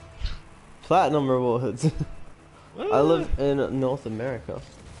 Platinum rewards. I live in North America.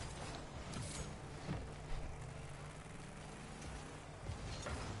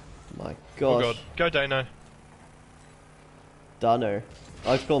 My Oh gosh. god, go Dano. Dano. I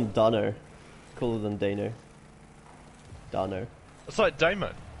like to call him Dano. Cooler than Dano. Dano. It's like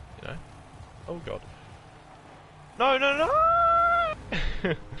Damo, you know? Oh god. No, no, no!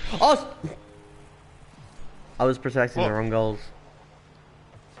 Oh! I was protecting What? the wrong goals.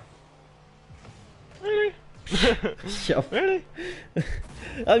 Really? Yup. Really?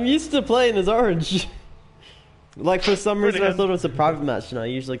 I'm used to playing as orange. Like for some reason I Brilliant. thought it was a private match and I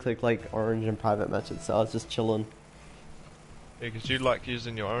usually click like orange in private matches, so I was just chilling. Yeah, because you like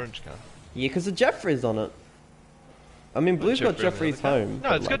using your orange car. Yeah, because the Jeffrey's on it. I mean, Blue's got Jeffrey on the Jeffrey's other car. home. No,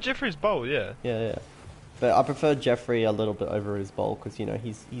 but, it's got like, Jeffrey's bowl, yeah. Yeah, yeah. But I prefer Jeffrey a little bit over his bowl because you know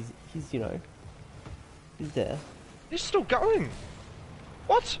he's you know he's there. He's still going!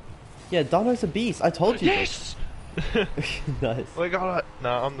 What? Yeah, Dano's a beast. I told you. Yes! This. Nice. We got it! No,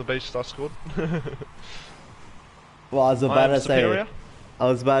 I'm the beast, I scored. Well, I was I about am to say. superior. I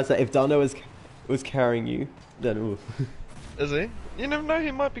was about to say if Dano was carrying you, then ooh. Is he? You never know,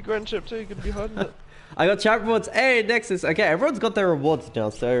 he might be Grand Chip too, he could be hiding it. I got chat rewards. Hey, Nexus. Okay, everyone's got their rewards now,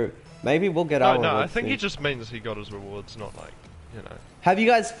 so maybe we'll get our Oh no, I rewards think he soon. just means he got his rewards, not like, you know. Have you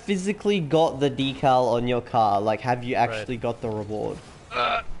guys physically got the decal on your car? Like, have you actually got the reward?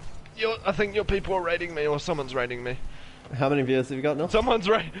 I think your people are rating me, or someone's rating me. How many viewers have you got now? Someone's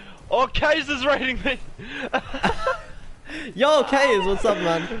rating. Oh, Kays is rating me! Yo, Kayes, what's up,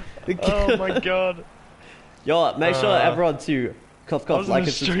 man? Oh my god. Yo, make sure everyone to cough I cough, was like in and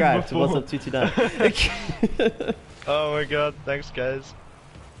the stream subscribe to What's before. Up 229. Oh my god, thanks guys.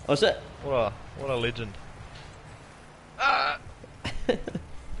 Oh shit. What a legend.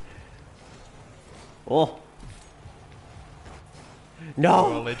 Oh. Oh, a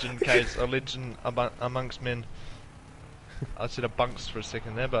No. legend, Kays, a legend amongst men. I said a bunks for a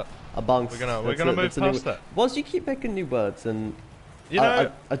second there, but A bunks. we're gonna That's move that's a new past word. that. Whilst you keep making new words, and You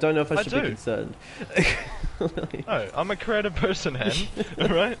know, I don't know if I I should be do. concerned. no, I'm a creative person, Han.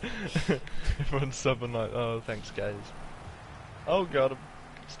 Right? Everyone's subbing like, oh, thanks guys. Oh god, I'm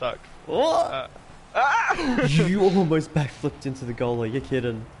stuck. Oh. You almost backflipped into the goal. Are you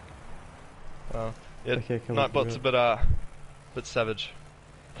kidding? Oh, yeah, Okay, come on, Nightbot's come a bit savage.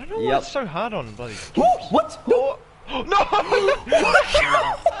 I don't know why Yep. it's so hard on bloody. Oh, what? No. Oh, no!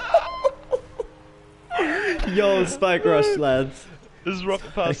 Yo, Spike Rush, lads. Is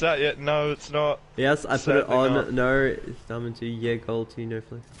Rocket Pass out yet? No, it's not. Yes, I put it Sadly on. not. No, it's Diamond 2. Yeah, Gold 2, no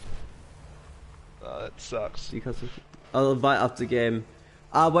flex. That sucks. I'll invite after game.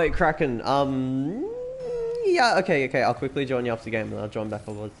 Wait, Kraken. Yeah, okay. I'll quickly join you after game and I'll join back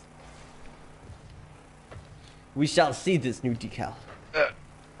onwards. We shall see this new decal.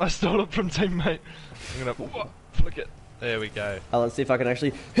 I stole it from teammate. I'm gonna flick it. There we go. Let's see if I can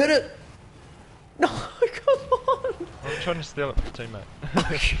actually hit it. No, come on. I'm trying to steal it from teammate.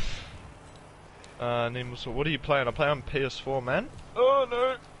 What are you playing? I play on PS4, man. Oh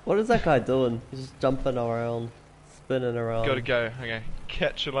no. What is that guy doing? He's just jumping around, spinning around. Gotta go. Okay.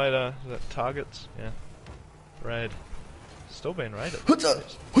 Catch you later. Is that targets? Yeah. Raid. Still being raided. Hutcha!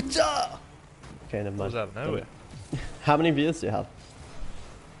 Hutcha! Okay, never mind. Was out of nowhere. How many viewers do you have?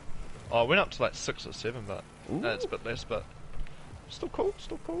 Oh, I went up to like 6 or 7, but Ooh. it's a bit less, but still cool,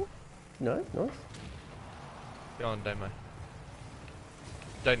 still cool. No, nice. Go on, Damo.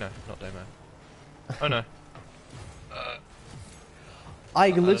 Dano, not Damo. Oh no.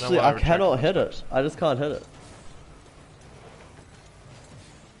 I don't literally, know why I I cannot retracted hit my it. I just can't hit it.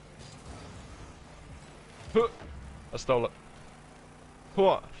 I stole it.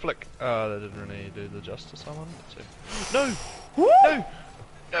 What? Flick. That didn't really do the justice I wanted it to. No! No!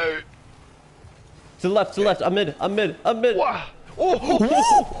 No! To the left, to the left. I'm mid. Wow!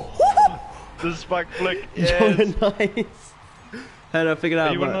 Oh! The spike flick. Yes. Nice. How do I figure it out?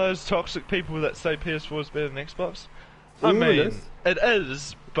 Are you one of mate? those toxic people that say PS4 is better than Xbox? Ooh, I it mean, is. it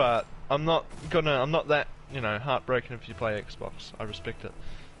is, but I'm not that, heartbroken if you play Xbox. I respect it.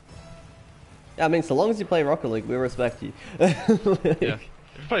 Yeah, I mean, so long as you play Rocket League, we respect you. Yeah. If you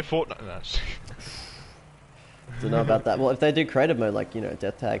play Fortnite, no. Don't know about that. Well, if they do creative mode, like,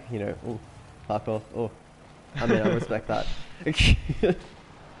 death tag, ooh, fuck off. Oh, I mean, I respect that.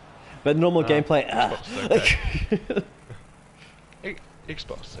 But normal gameplay, Xbox is okay.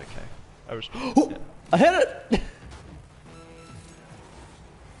 Xbox is okay. I respect. Oh, I hit it!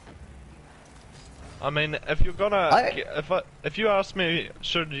 I mean, if you're gonna, if you ask me,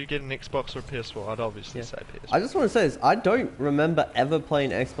 should you get an Xbox or a PS4, I'd obviously say PS4. I just want to say this, I don't remember ever playing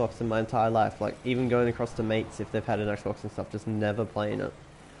Xbox in my entire life, like, even going across to mates if they've had an Xbox and stuff, just never playing it.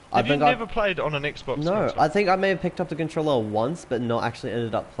 Have you never played on an Xbox? No, I think I may have picked up the controller once, but not actually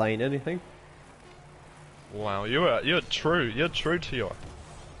ended up playing anything. Wow, you're true to your...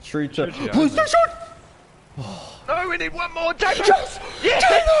 True to... PlayStation! No, we need one more! Dano! Yes! Yes!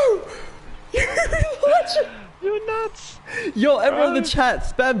 Dano! You're legend! You're nuts! Yo, everyone in the chat,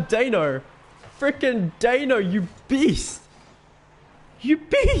 spam Dano. Frickin' Dano, you beast! You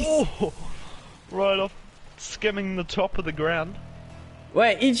beast! Oh, right off, skimming the top of the ground.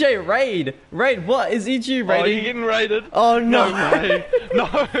 Wait, EJ, raid! Raid, what? Is EG raiding? Oh, you're getting raided? Oh, no! No way!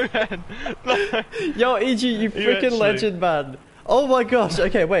 No, man! No! Yo, EG, you freaking actually... legend, man! Oh my gosh,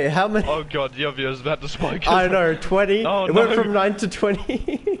 okay, wait, how many? Oh god, your viewers about to spike. I know, 20? Oh, it no. went from 9 to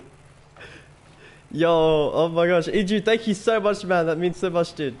 20. Yo, oh my gosh, EG, thank you so much, man, that means so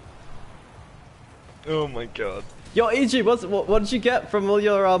much, dude. Oh my god. Yo, EG, what did you get from all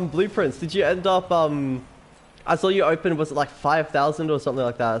your blueprints? Did you end up, I saw you open, was it like 5,000 or something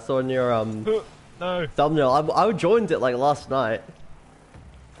like that? I saw in your No. thumbnail. I joined it like last night.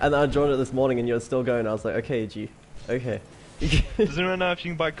 And then I joined it this morning and you're still going. I was like, okay, G. Okay. Does anyone know if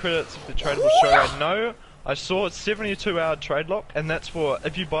you can buy credits if the tradable show rate? No. I saw it's 72-hour trade lock, and that's for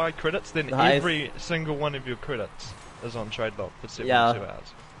if you buy credits, then Nice. every single one of your credits is on trade lock for 72 Yeah.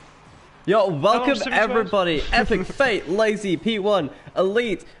 hours. Yo, welcome 72 everybody. Epic Fate, Lazy, P1,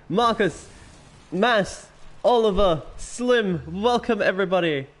 Elite, Marcus, Mass, Oliver, Slim. Welcome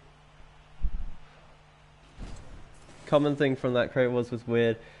everybody. Common thing from that crate was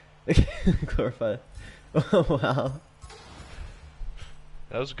weird. Glorified. Oh, wow.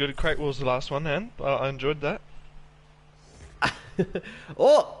 That was a good crate wars the last one, man. I enjoyed that.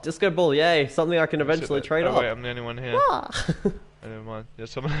 Oh, Disco Ball, yay. Something I can eventually trade oh, up. wait, I'm the only one here. Ah. Oh, never mind. Yeah,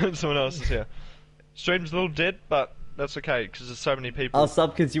 someone else is here. Stream's a little dead, but that's okay, because there's so many people. I'll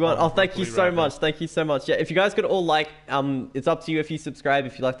sub because you want. Oh, thank you so much. Thank you so much. Yeah, if you guys could all like, it's up to you if you subscribe,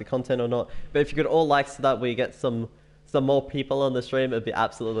 if you like the content or not. But if you could all like so that we get some more people on the stream, it'd be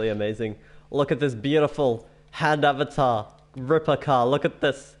absolutely amazing. Look at this beautiful hand avatar. Ripper car. Look at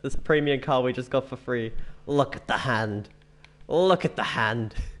this premium car we just got for free. Look at the hand. Look at the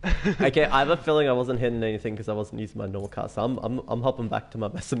hand. Okay, I have a feeling I wasn't hitting anything because I wasn't using my normal car, so I'm hopping back to my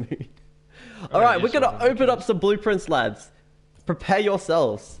Messamune. All right, we're gonna open up some blueprints, lads. Prepare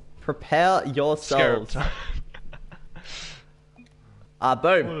yourselves. Prepare yourselves. Scarab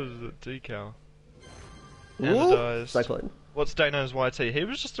Boom. What is it? Decal. Ooh, Anodized. Cyclone. What's Dano's YT? He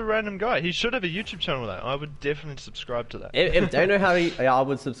was just a random guy. He should have a YouTube channel though. I would definitely subscribe to that. If Dano had, yeah, I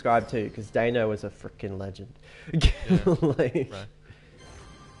would subscribe too, because Dano is a freaking legend. Yeah, Like, right.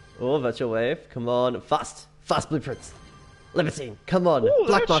 oh, virtual wave, come on, fast blueprints, Libertine, come on, Ooh,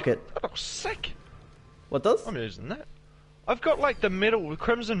 black market. That looks sick. What does? I'm using that. I've got like the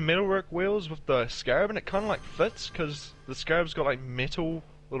crimson metalwork wheels with the scarab, and it kind of like fits because the scarab's got like metal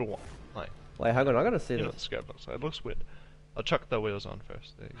little like. Wait, hang on, I gotta see You know what the this. scarab looks like. It looks weird. I'll chuck the wheels on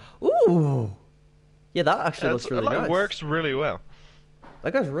first. There you go. Ooh, yeah, that actually looks really it like nice. works really well.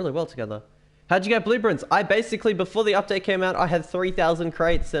 That goes really well together. How'd you get blueprints? I basically, before the update came out, I had 3,000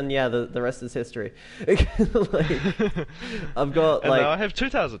 crates, and yeah, the rest is history. Like, I've got And like, now I have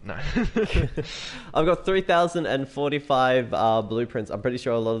 2,000. No. I've got 3,045 blueprints. I'm pretty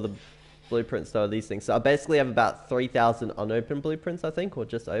sure a lot of the blueprints though are these things. So I basically have about 3,000 unopened blueprints, I think, or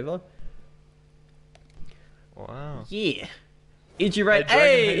just over. Wow. Yeah. EG raid. Hey, Dragon,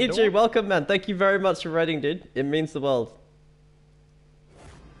 Hey, how you EG, doing? welcome, man. Thank you very much for raiding, dude. It means the world.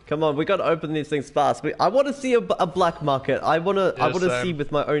 Come on, we gotta open these things fast. I want to see a black market. I wanna Yeah, see same. with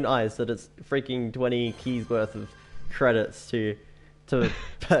my own eyes that it's freaking 20 keys worth of credits to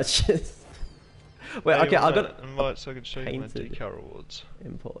purchase. Wait, Hey, okay, you I wanna got invite so I can show you my painted. decal rewards.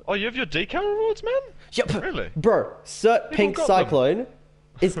 import. Oh, you have your decal rewards, man? Yep. Really? Bro, Cert People Pink got them. Cyclone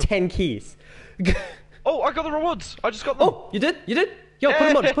is 10 keys. Oh, I got the rewards. I just got them. Oh, you did? You did? Yo, put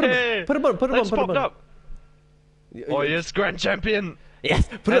them on, put them Hey! on, put them on, put them They on, just put them popped on. up. Oh yes, grand champion. Yes,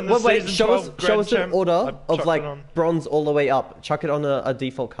 put And it. the Wait, season show us 12 an Grand order Champ, I of chucked like it on. bronze all the way up. Chuck it on a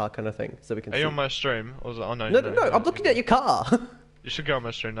default car kind of thing, so we can Are see. you on my stream? Or was it? Oh no. No, I'm looking at your car. You should go on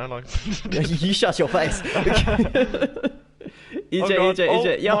my stream. No, like. You shut your face. EJ, Oh, God.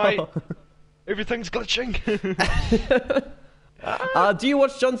 EJ, yo. my- Everything's glitching. Do you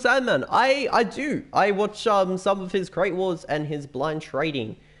watch John Sandman? I do. I watch some of his Crate Wars and his blind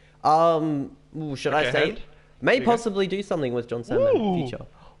trading. Should I Okay, say? hand. May There you go. possibly do something with John Sandman in Ooh. the future.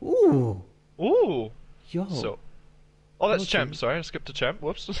 Ooh, Ooh. yo. So. Oh, that's Okay. champ. Sorry, I skipped to champ.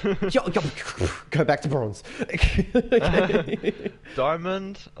 Whoops. Yo, go back to bronze. Okay.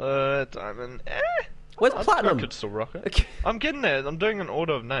 Diamond. Diamond. Where's I platinum? could still rock it. Okay. I'm getting there. I'm doing an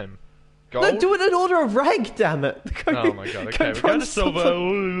order of name. Gold. No, do it in order of rank, damn it. Oh my god. Okay, we're going to bronze,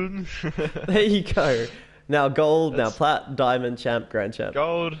 silver. There you go. Now gold, now That's- plat, diamond, champ, grand champ.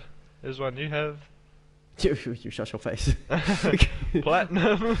 Gold is one you have. You shut your face.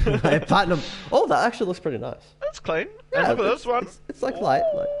 Platinum. Hey, platinum. Oh, that actually looks pretty nice. That's clean. Yeah, And look at it's- this one. It's like light.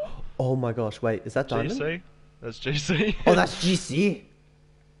 Like, oh my gosh, wait, is that diamond? GC. That's GC. Oh, that's GC.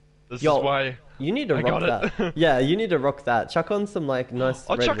 This Yo, is why. You need to I rock got it. that. Yeah, you need to rock that. Chuck on some like nice.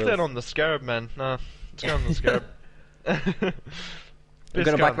 I'll red chuck wheels. that on the scarab, man. Nah, let's go on the scarab. We're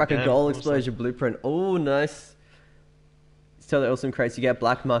gonna backpack a gold explosion blueprint. Oh, nice. It's totally awesome crates. You get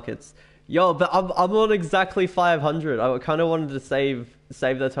black markets. Yo, but I'm on exactly 500. I kind of wanted to save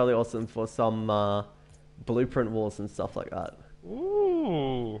the totally awesome for some blueprint wars and stuff like that.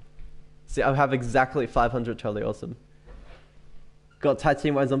 Ooh. See, I have exactly 500 totally awesome. Got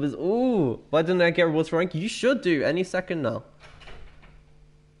titanium white zombies. Ooh, why didn't I get rewards for rank? You should do any second now.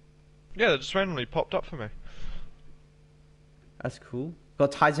 Yeah, they just randomly popped up for me. That's cool.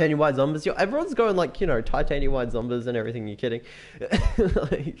 Got titanium white zombies. Yo, everyone's going like, you know, titanium white zombies and everything. You're kidding.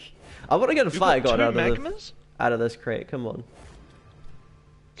 Like, I want to get a You've fire got god two out of magmas? out of this crate. Come on.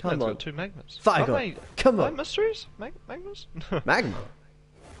 Come Man's on. got two magmas. Fire Aren't god. they- Come are on. they mysteries? Magmas? Magma.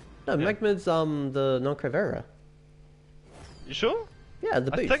 No, Yeah. magma's the non-crevera. You sure? Yeah,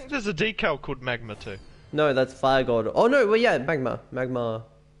 the I boost. think there's a decal called magma too. No, that's fire god. Oh no, well yeah, magma.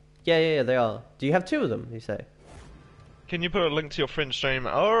 Yeah, they are. Do you have two of them? You say. Can you put a link to your friend's stream?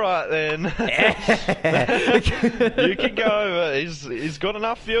 Alright then. You can go. He's got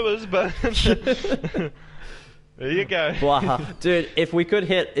enough viewers, but there you go. Wow, dude, if we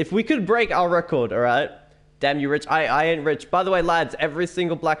could break our record, all right? Damn you, Rich. I ain't rich. By the way, lads, every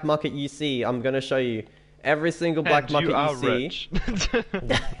single black market you see, I'm gonna show you. Every single black And market you are see. rich.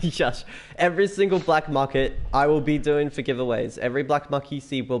 Shush. Every single black market I will be doing for giveaways. Every black market you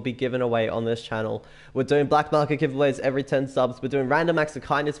see will be given away on this channel. We're doing black market giveaways every 10 subs. We're doing random acts of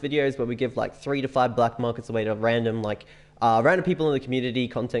kindness videos where we give like 3 to 5 black markets away to random people in the community,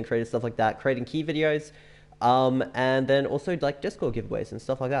 content creators, stuff like that, creating key videos. And then also like Discord giveaways and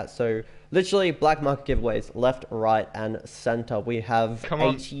stuff like that. So literally black market giveaways left, right, and center. We have Come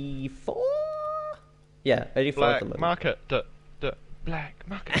on. 84. Yeah, 84 at the Black moment. market. The black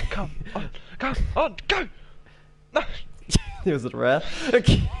market. Come on, go! No! Was it rare?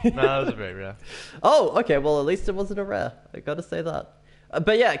 Okay. No, that was very rare. Oh, okay. Well, at least it wasn't a rare. I gotta say that.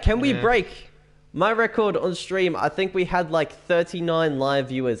 But yeah, can we Yeah. break My record on stream, I think we had like 39 live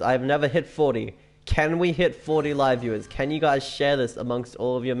viewers. I've never hit 40. Can we hit 40 live viewers? Can you guys share this amongst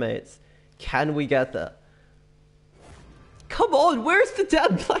all of your mates? Can we get there? Come on, where's the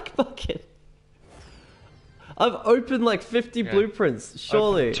damn black bucket? I've opened like 50 blueprints,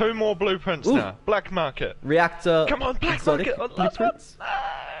 surely. Open 2 more blueprints now. Black market. Reactor. Come on, black exotic market. blueprints.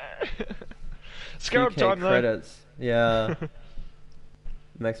 Scarab 2K time though. credits. Yeah.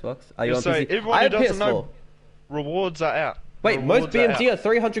 Xbox. Are you on So PC? everyone I who have doesn't PS4. know, rewards are out. Wait, most Rewards are BMT out. are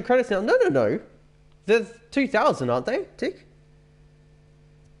 300 credits now. No. There's 2,000, aren't they, Tick?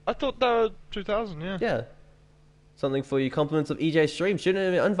 I thought they were 2,000, yeah. Yeah. Something for you. Compliments of EJ stream.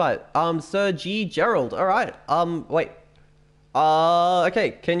 Shouldn't even invite. Sir G. Gerald. Alright. Wait.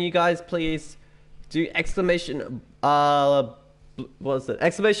 Okay. Can you guys please do exclamation, what was it?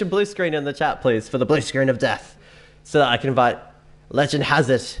 Exclamation blue screen in the chat, please, for the blue screen of death. So that I can invite Legend has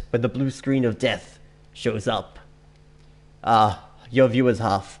it when the blue screen of death shows up. Your viewer's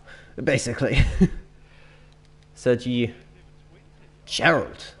half, basically. Sir G.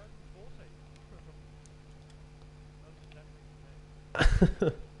 Gerald.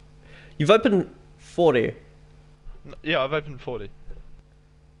 You've opened 40. Yeah, I've opened 40.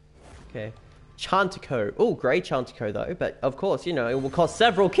 Okay. Chantico. Oh, grey Chantico though, but of course, you know, it will cost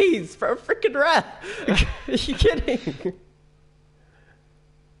several keys for a freaking rare. Are you kidding?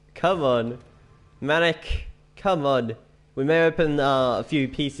 Come on. Manic. Come on. We may open a few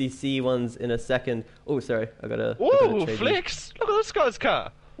PCC ones in a second. Oh, sorry. I gotta Ooh, trade flex! Look at this guy's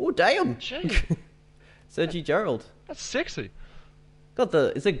car. Oh, damn. Gee. Sergi Gerald. That's sexy. Got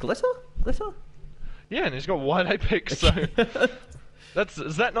the... Is it glitter? Glitter? Yeah, and he's got white apex, so...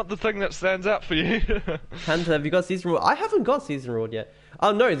 Is that not the thing that stands out for you? Hunter, have you got season reward? I haven't got season reward yet.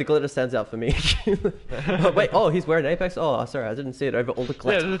 Oh no, the glitter stands out for me. Oh, wait, he's wearing Apex? Oh, sorry, I didn't see it over all the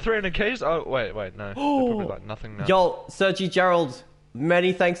glitter. Yeah, the 300 keys? Oh, wait, no. They're probably like nothing now. Yo, Sergi Gerald,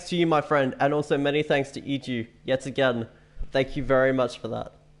 many thanks to you, my friend, and also many thanks to Iju. Yet again, thank you very much for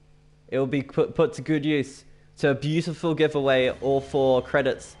that. It will be put to good use to a beautiful giveaway, all for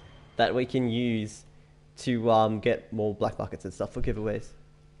credits that we can use to get more black markets and stuff for giveaways.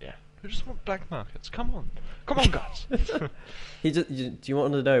 Yeah. Who just want black markets? Come on, guys. Do you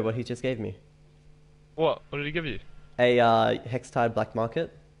want to know what he just gave me? What? What did he give you? A hex-tied black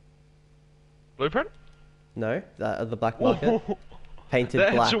market. Blueprint? No, the black market. Whoa. Painted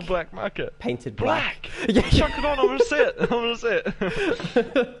The black. actual black market. Painted black. Yeah. Chuck it on, I'm gonna see it. I'm gonna see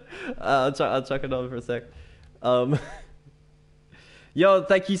it. I'll chuck it on for a sec. Yo,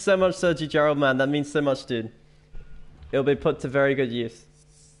 thank you so much, Sergi Gerald, man. That means so much, dude. It'll be put to very good use.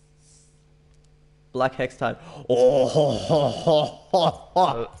 Black hex time. Oh,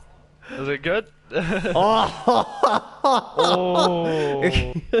 Is it good? oh.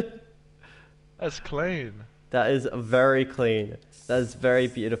 That's clean. That is very clean. That is very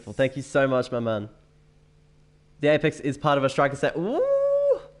beautiful. Thank you so much, my man. The Apex is part of a striker set.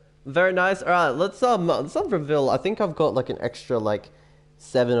 Ooh, very nice. All right, let's reveal. I think I've got like an extra like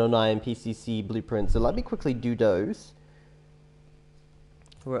 7 or 9 PCC blueprints. So let me quickly do those.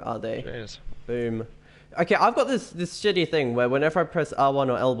 Where are they? Jeez. Boom. Okay, I've got this shitty thing where whenever I press R1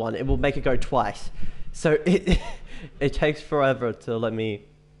 or L1, it will make it go twice. So it takes forever to let me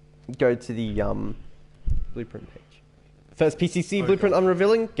go to the blueprint page. First PCC blueprint I'm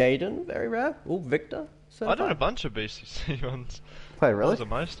revealing. Gaiden, very rare. Oh, Victor. So I done a bunch of BCC ones. Wait, really? Those are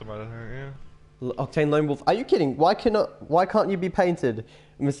most of them, I think, yeah. Octane Lone Wolf. Are you kidding? Why can't you be painted,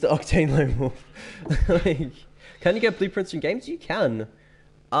 Mr. Octane Lone Wolf? Like, can you get blueprints in games? You can.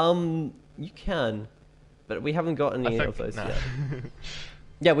 You can. But we haven't got any of those yet.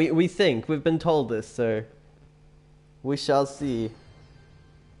 Yeah, we think. We've been told this, so we shall see.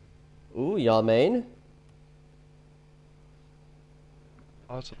 Ooh, Yarmain.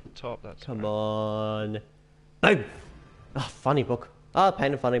 Oh, it's at the top, that's Come right. on. Boom! Oh, funny book.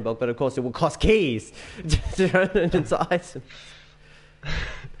 Paint a funny book, but of course it will cost keys to turn it into items.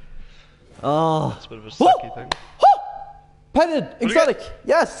 Oh. It's a bit of a sucky thing. Painted! Exotic!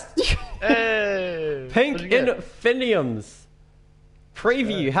 Yes! Hey! Pink What'd you get? Infiniums.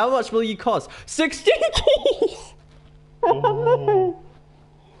 Preview. How much will you cost? 16 keys! Oh.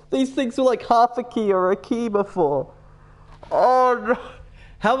 These things were like half a key or a key before. Oh no.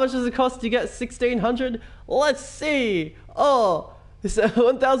 How much does it cost to get 1600? Let's see. Oh, so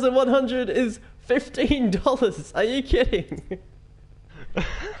 1100 is $15. Are you kidding?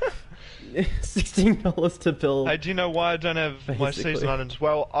 $16 to build. Hey, do you know why I don't have my Basically. season items?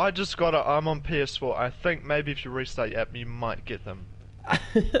 Well, I just got it. I'm on PS4. I think maybe if you restart your app, you might get them.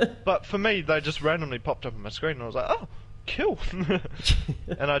 But for me, they just randomly popped up on my screen, and I was like, oh, kill.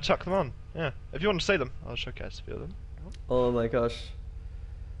 And I chuck them on. Yeah. If you want to see them, I'll showcase a few of them. Oh my gosh.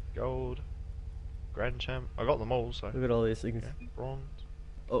 Gold. Grand Champ. I got them all, so. Look at all these things. Yeah. Bronze.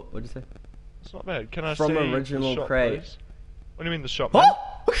 Oh, what'd you say? It's not bad. Can I From see original the shop, crate. please? What do you mean the shop, man?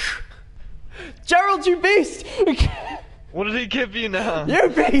 Oh! Gerald, you beast! What did he give you now? You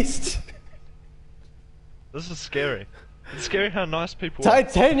beast! This is scary. It's scary how nice people are.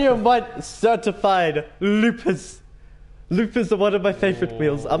 Titanium white certified loopers. Loopers are one of my favorite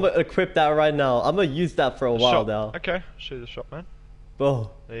wheels. I'm gonna equip that right now. I'm gonna use that for a while Shop. now. Okay, show you the shop, man. Oh.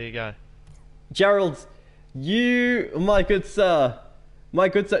 There you go. Gerald, my good sir,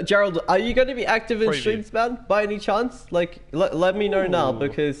 Gerald, are you going to be active in Preview. streams, man, by any chance? Like, let me know now, Ooh.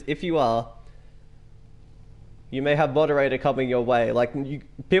 because if you are, you may have moderator coming your way. Like,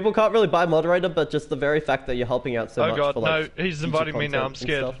 people can't really buy moderator, but just the very fact that you're helping out so Oh much god, for, like, no, he's future inviting me now, I'm content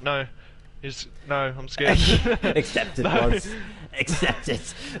and scared. stuff. No, I'm scared. Accept it, No. Roz. Accept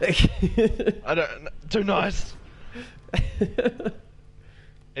it. I don't, too nice.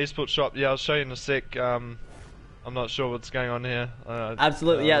 Esports shop, yeah, I'll show you in a sec. I'm not sure what's going on here.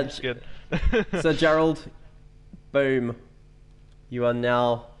 Absolutely, yeah. I'm scared. So, Gerald, boom. You are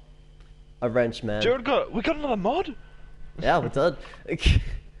now a wrench man. Jared we got another mod? Yeah, we're done.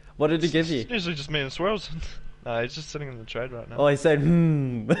 What did he give you? It's usually just me and Swirls. No, he's just sitting in the trade right now. Oh, he said,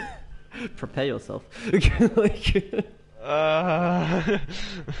 prepare yourself. Like,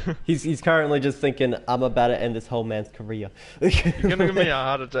 he's currently just thinking, I'm about to end this whole man's career. You're gonna give me a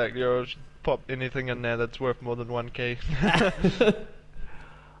heart attack. You'll pop anything in there that's worth more than 1k.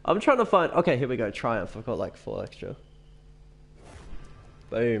 I'm trying to find... Okay, here we go. Triumph. I've got like 4 extra.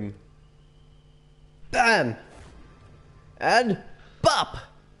 Boom. Bam! And... Bop!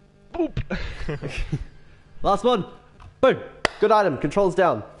 Boop! Last one. Boom. Good item. Controls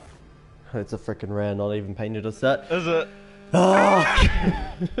down. It's a freaking rare, not even painted or set. Is it? Oh,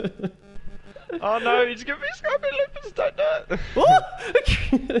 Oh no, he's giving me Scorpion Loopers, don't do it!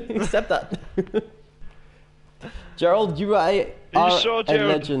 what? Accept that. Gerald, you are sure, a Gerald?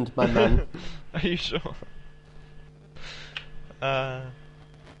 legend, my man. Are you sure? I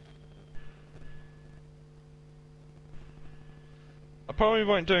probably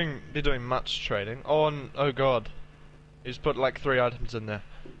won't be doing much trading. Oh god. He's put like 3 items in there.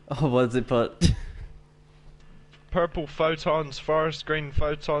 Oh, what does it put? Purple photons, forest green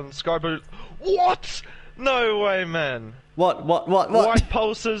photons, sky blue... What?! No way, man! What? White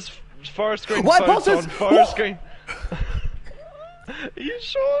pulses, forest green White photon, pulses! forest What? green... Are you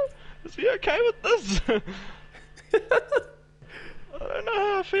sure? Is he okay with this? I don't know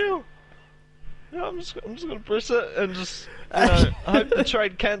how I feel. Yeah, I'm just gonna press it and just, I hope the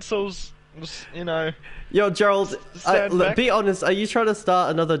trade cancels. Just, Yo, Gerald, stand back. be honest, are you trying to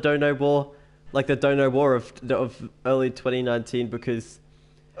start another Dono War? Like the Dono War of early 2019, because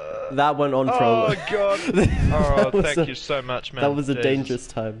that went on for Oh god! Oh, was thank you so much, man. That was a Jesus. dangerous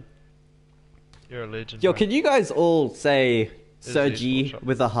time. You're a legend. Yo, man. can you guys all say Sir the G esports shop.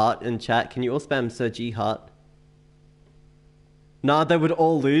 with a heart in chat? Can you all spam Sir G heart? Nah, they would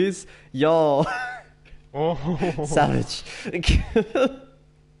all lose. Yo, Oh. savage.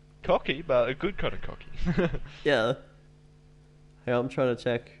 Cocky, but a good kind of cocky. Yeah. Hey, I'm trying to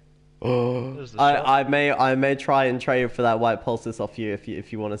check. There's the shop. I may try and trade for that white pulses off you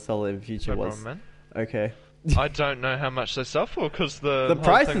if you want to sell it in future No ones. problem, Okay. man. I don't know how much they sell for because the The whole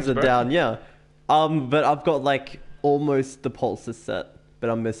prices thing's are broken. down, yeah. But I've got like almost the pulses set,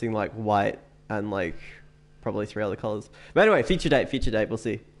 but I'm missing like white and like probably 3 other colors. But anyway, feature date, we'll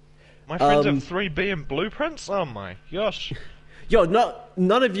see. My friends have 3B and blueprints. Oh my gosh. Yo,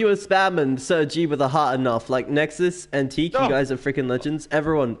 none of you are spamming Sir G with a heart enough. Like Nexus and Teak, Oh. you guys are freaking legends.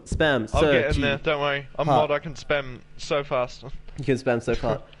 Everyone, spam I'll Sir get in G. there. Don't worry. I'm Heart. mod. I can spam so fast. You can spam so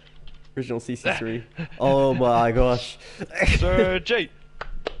far. Original CC3. Oh my gosh. Sir G.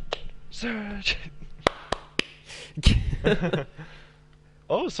 Sir G.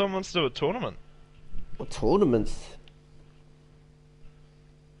 Oh, someone wants to do a tournament. What tournaments?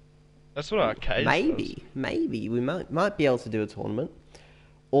 That's what arcade does. Maybe we might be able to do a tournament.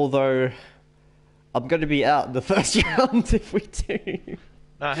 Although I'm going to be out in the first round if we do.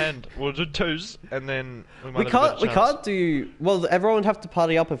 Nah, we'll do 2s and then we might We have a bit of can't do. Well, everyone would have to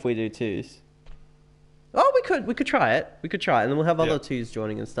party up if we do 2s. Oh, we could try it. We could try it, and then we'll have Yeah. other 2s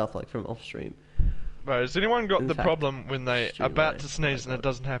joining and stuff like from off stream. Bro, has anyone got In the fact, problem when they stream about away. to sneeze and it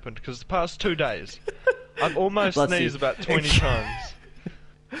doesn't happen? Because the past 2 days, I've almost Bless you. sneezed about 20 times.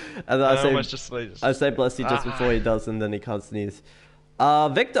 And I I say, almost just sneezed. I say bless you just before he does, and then he can't sneeze.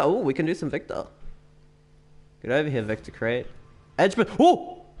 Victor. Oh, we can do some Victor. Get over here, Victor. Create. Edgeburst.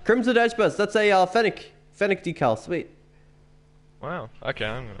 Oh, Crimson Edgeburst. That's a Fennec decal. Sweet. Wow. Okay,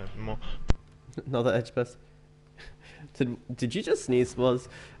 I'm gonna have more. Another edge best. Did you just sneeze, Was?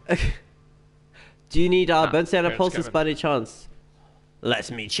 Do you need burnt sienna parents pulses coming. by any chance?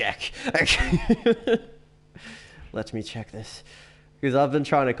 Let me check. Let me check this. Because I've been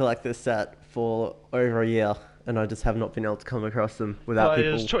trying to collect this set for over a year, and I just have not been able to come across them without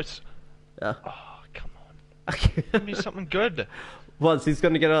people. Player's choice. Yeah. Oh, come on. Give me something good. Once he's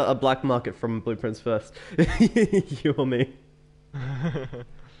gonna get a black market from Blueprints first. You or me.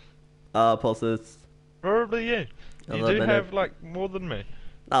 Pulses. Probably you. You do have like more than me.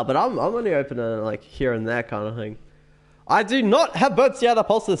 No, but I'm only opening like here and there kind of thing. I do not have burnt sienna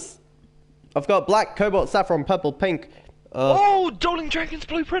pulses. I've got black, cobalt, saffron, purple, pink. Oh, Dueling Dragons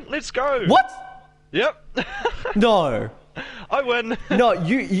Blueprint. Let's go. What? Yep. No. I win. No,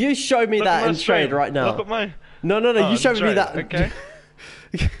 you show me Look that at my in trade stream. right now. Look at my. No, Oh, you showed me trade. that. Okay.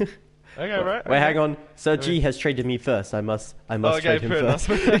 Okay, right. Wait, hang on. Sir G has traded me first. I must Okay, trade him fair first.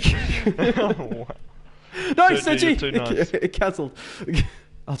 enough. Oh, wow. No, Sir Sir G, G. you're too nice. Cancelled.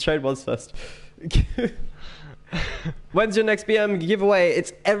 I'll trade ones first. When's your next BM giveaway?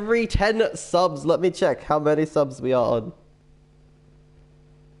 It's every 10 subs. Let me check how many subs we are on.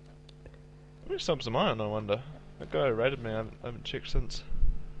 How many subs am I on, I wonder? That guy who rated me, I haven't checked since.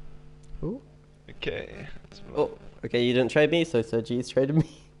 Ooh. Okay. Oh, okay, you didn't trade me, so Sir G's traded me.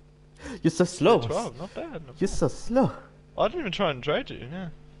 You're so slow. 12, not bad. You're so slow. I didn't even try and trade you, yeah.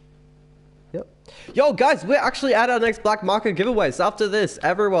 Yep. Yo, guys, we're actually at our next black market giveaways. After this,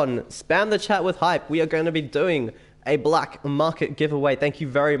 everyone, spam the chat with hype. We are going to be doing a black market giveaway. Thank you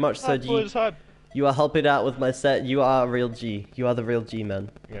very much, Sir G. Boys, hype. You are helping out with my set. You are a real G. You are the real G, man.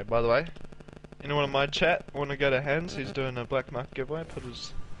 Okay, by the way, anyone in my chat want to go to Hans? He's doing a black market giveaway. Put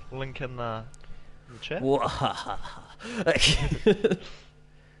his link in the chat.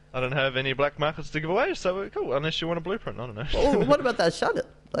 I don't have any black markets to give away, so we're cool. Unless you want a blueprint, I don't know. Oh, what about that shut it?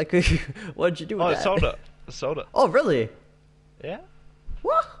 Like, what did you do with Oh, I that? sold it. I sold it. Oh, really? Yeah.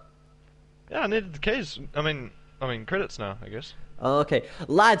 What? Yeah, I needed the keys. I mean credits now, I guess. Okay,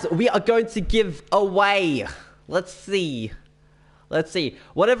 lads, we are going to give away. Let's see.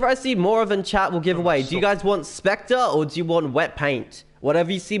 Whatever I see more of in chat, we'll give away. Do you guys want Spectre or do you want wet paint?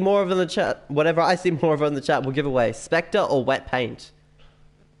 Whatever you see more of in the chat, whatever I see more of in the chat, we'll give away. Spectre or wet paint?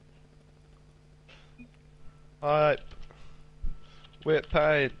 Hype. Wet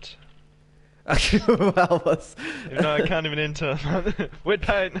paint. Well, what's... Even though I can't even enter. Wet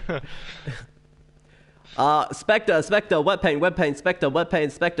paint. Spectre, wet paint, Spectre, wet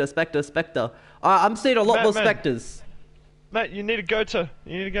paint, Spectre. I'm seeing a lot more Spectres. Mate, you need to go to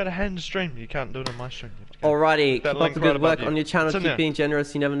Hans' stream. You can't do it on my stream. Alrighty, keep That up link the right good work above you. on your channel. It's in Keep there. being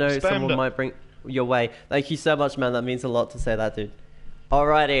generous. You never know, Spammed someone it. might bring your way. Thank you so much, man. That means a lot to say that, dude.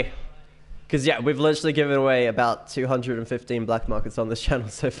 Alrighty. Because, yeah, we've literally given away about 215 black markets on this channel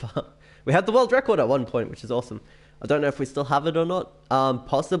so far. We had the world record at one point, which is awesome. I don't know if we still have it or not.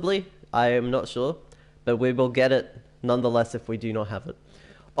 Possibly. I am not sure. But we will get it nonetheless if we do not have it.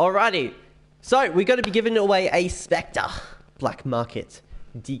 Alrighty. So, we're going to be giving away a Spectre black market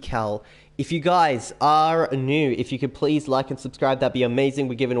decal. If you guys are new, if you could please like and subscribe, that'd be amazing.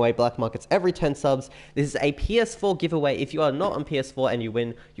 We're giving away black markets every 10 subs. This is a PS4 giveaway. If you are not on PS4 and you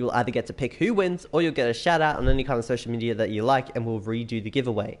win, you'll either get to pick who wins or you'll get a shout out on any kind of social media that you like and we'll redo the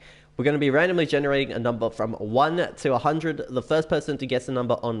giveaway. We're going to be randomly generating a number from 1 to 100. The first person to guess the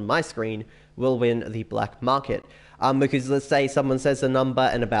number on my screen will win the black market. Because let's say someone says a number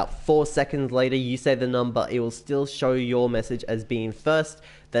and about 4 seconds later you say the number, it will still show your message as being first.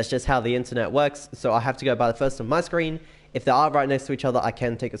 That's just how the internet works. So I have to go by the first on my screen. If they are right next to each other, I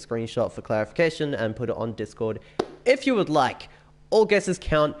can take a screenshot for clarification and put it on Discord if you would like. All guesses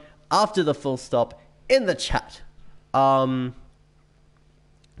count after the full stop in the chat.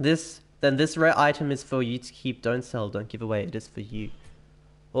 This rare item is for you to keep. Don't sell, don't give away. It is for you.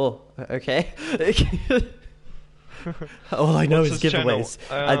 Oh, okay. All I know is giveaways.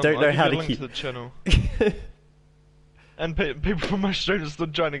 I don't know how to keep. The channel. And people from my stream are still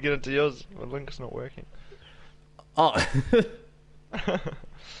trying to get into yours. My link's not working. Oh. Yeah,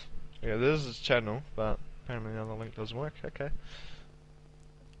 this is his channel, but apparently the other link doesn't work. Okay.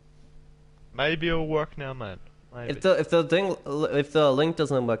 Maybe it'll work now, man. Maybe. If the link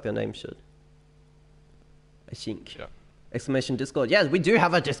doesn't work, the name should. I think. Yeah. Exclamation Discord. Yes, we do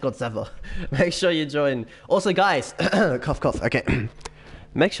have a Discord server. Make sure you join. Also, guys, cough. Okay.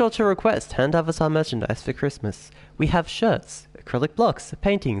 Make sure to request Hand Avatar merchandise for Christmas. We have shirts, acrylic blocks,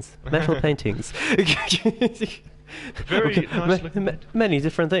 paintings, metal paintings. Very nice looking. Many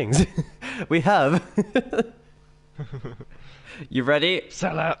different things. We have. You ready?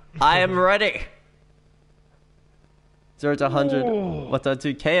 Sell out. I am ready. 0 to 100. Ooh. What do I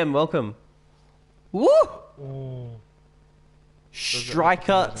do? KM, welcome. Woo! Ooh.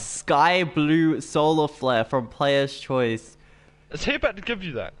 Striker Sky Blue Solar Flare from Player's Choice. Is he about to give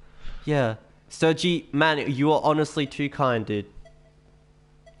you that? Yeah. Sergi, man, you are honestly too kind, dude.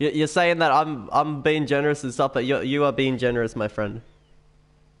 You're saying that I'm being generous and stuff, but you are being generous, my friend.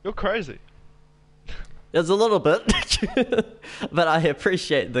 You're crazy. There's a little bit, but I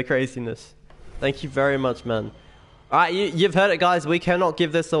appreciate the craziness. Thank you very much, man. All right, you've heard it, guys. We cannot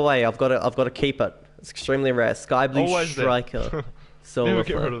give this away. I've got to keep it. It's extremely rare. Sky Blue Always Striker. Never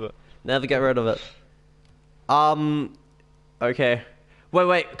get rid of it. Never get rid of it. Okay.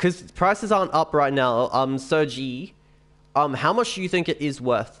 Wait, because prices aren't up right now. Sergi, how much do you think it is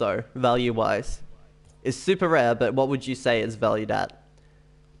worth, though, value-wise? It's super rare, but what would you say it's valued at?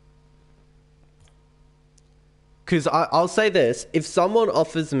 Because I'll say this, if someone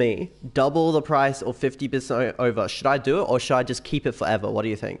offers me double the price or 50% over, should I do it or should I just keep it forever? What do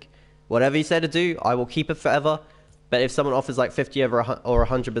you think? Whatever you say to do, I will keep it forever. But if someone offers like 50 over or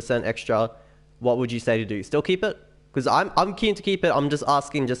 100% extra, what would you say to do? Still keep it? Because I'm keen to keep it. I'm just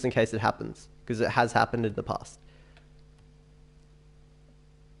asking just in case it happens. Because it has happened in the past.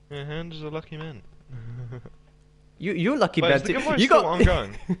 Yeah, Hand is a lucky man. You're lucky, Wait, man. is the giveaway You still got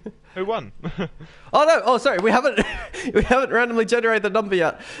ongoing? Who won? Oh no! Oh sorry, we haven't randomly generated the number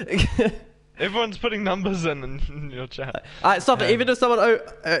yet. Everyone's putting numbers in your chat. Alright, stop it. Even if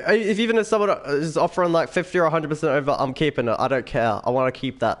someone is offering like 50 or 100% over, I'm keeping it. I don't care. I want to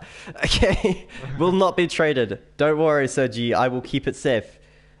keep that. Okay, will not be traded. Don't worry, Sergi. I will keep it safe.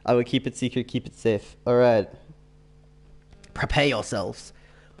 I will keep it secret. Keep it safe. All right. Prepare yourselves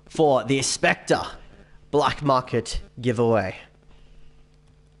for the Spectre Black Market giveaway.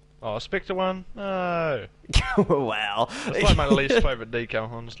 Oh, Spectre one? No. Wow. It's like my least favourite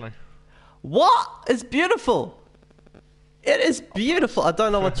decal, honestly. What? It's beautiful. It is beautiful. I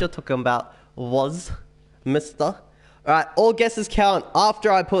don't know what you're talking about, mister. Alright, all guesses count after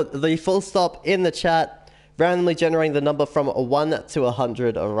I put the full stop in the chat. Randomly generating the number from 1 to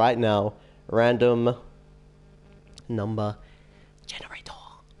 100 right now. Random number generator.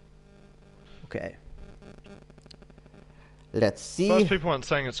 Okay. Let's see. Most people aren't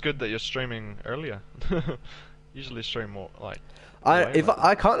saying it's good that you're streaming earlier. Usually stream more, like...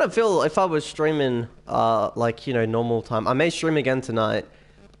 I kind of feel if I was streaming, like, you know, normal time, I may stream again tonight.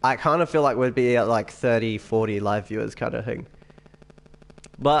 I kind of feel like we'd be at like 30, 40 live viewers kind of thing.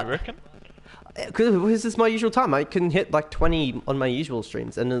 But, You reckon? because this is my usual time. I can hit like 20 on my usual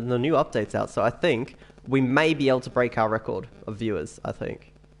streams and then the new update's out. So I think we may be able to break our record of viewers, I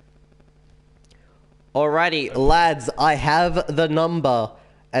think. Alrighty, lads, I have the number.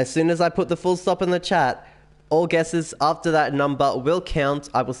 As soon as I put the full stop in the chat, all guesses after that number will count.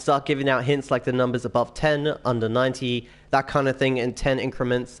 I will start giving out hints like the numbers above 10, under 90, that kind of thing in 10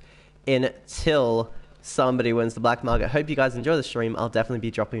 increments until somebody wins the black market. Hope you guys enjoy the stream. I'll definitely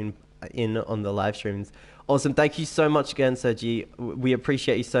be dropping in on the live streams. Awesome. Thank you so much again, Sergi. We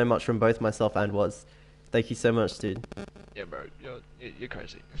appreciate you so much from both myself and Woz. Thank you so much, dude. Yeah, bro, you're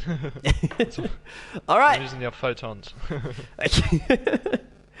crazy. All right. I'm using your photons.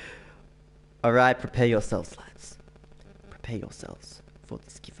 All right, prepare yourselves, lads. Prepare yourselves for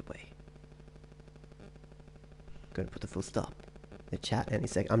this giveaway. Going to put the full stop in the chat any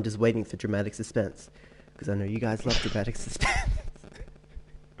second. I'm just waiting for dramatic suspense because I know you guys love dramatic suspense.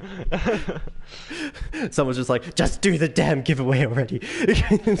 Someone's just like, just do the damn giveaway already.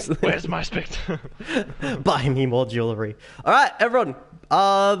 Where's my Spectre? Buy me more jewelry. All right, everyone.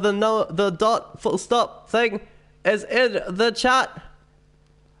 The dot full stop thing is in the chat.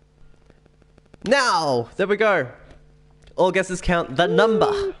 Now, there we go. All guesses count. The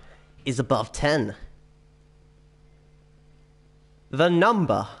number is above 10. The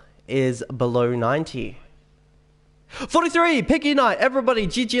number is below 90. 43! Piggy Knight! Everybody,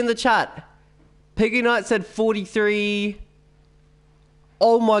 GG in the chat. Piggy Knight said 43.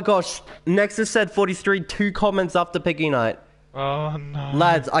 Oh my gosh. Nexus said 43. 2 comments after Piggy Knight. Oh no.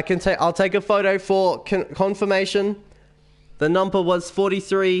 Lads, I'll take a photo for confirmation. The number was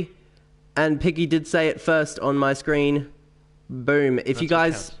 43. And Piggy did say it first on my screen. Boom. If you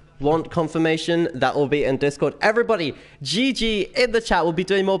guys want confirmation, that will be in Discord. Everybody, GG in the chat. We'll be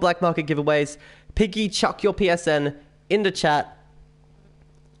doing more black market giveaways. Piggy, chuck your PSN in the chat.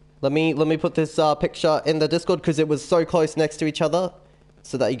 Let me put this picture in the Discord because it was so close next to each other,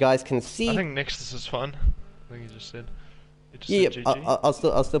 so that you guys can see. I think Nexus is fine. I think you just said. You just Yeah, said GG.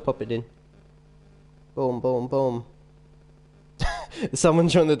 I'll still pop it in. Boom, boom, boom. Someone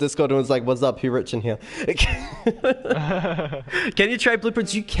joined the Discord and was like, what's up, who rich in here? Can you trade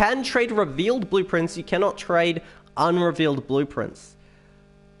blueprints? You can trade revealed blueprints. You cannot trade Unrevealed blueprints.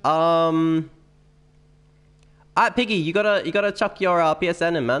 Alright, Piggy, you gotta chuck your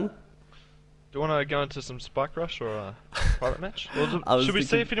PSN in, man. Do you want to go into some Spike Rush or a private match? I was Should we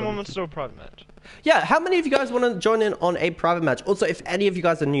see if thinking anyone wants to do a private match? Yeah, how many of you guys want to join in on a private match? Also, if any of you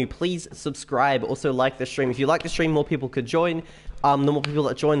guys are new, please subscribe. Also, like the stream. If you like the stream, more people could join. The more people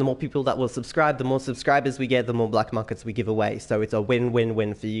that join, the more people that will subscribe. The more subscribers we get, the more black markets we give away. So it's a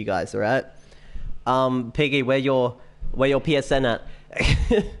win-win-win for you guys, all right? Piggy, where your PSN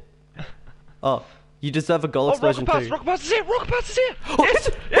at? Oh, you deserve a goal explosion too. Rocket Pass is here! Rocket Pass is here! Oh, Yes!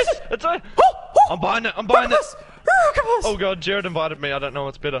 Yes! It's on! I'm buying it! I'm buying it! Rocket Pass! Oh god, Jared invited me. I don't know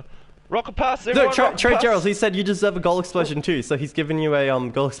what's better. Rocket Pass, everyone! No, Rocket Trey Pass! Gerald, he said you deserve a goal explosion too, so he's giving you a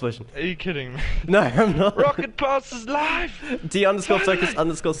goal explosion. Are you kidding me? No, I'm not. Rocket Pass is live!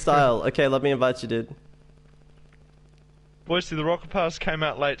 D_focus_style. Okay, let me invite you, dude. Boise, the Rocket Pass came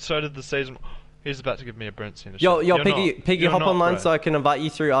out late, so did the season. He's about to give me a Brent in a Yo, shot. Piggy, You're hop not, online bro. so I can invite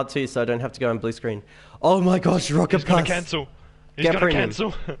you through R2 so I don't have to go on blue screen. Oh my gosh, Rocket He's gonna Pass. cancel. He's Get gonna premium.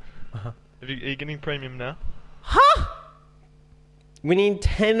 cancel. Are you getting premium now? Huh? We need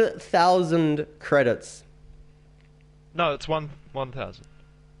 10,000 credits. No, it's 1,000.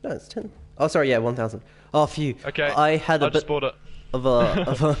 No, it's 10. Oh, sorry, yeah, 1,000. Oh, phew. Okay, I had a just bit bought it. of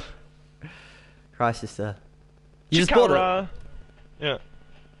a crisis there. You just bought it. Chikara. Yeah.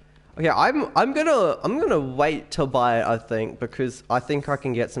 Okay, I'm gonna wait to buy it, I think, because I think I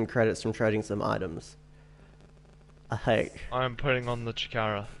can get some credits from trading some items. I think. I'm putting on the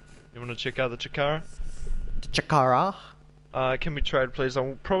Chikara. You want to check out the Chikara? Chakara. Can we trade, please?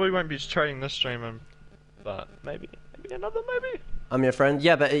 I probably won't be trading this stream, but maybe another, maybe. I'm your friend.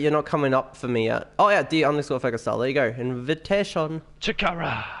 Yeah, but you're not coming up for me yet. Oh yeah, D_focus_style. There you go. Invitation.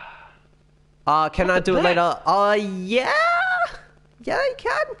 Chikara. Can I do it later? Yeah. Yeah, you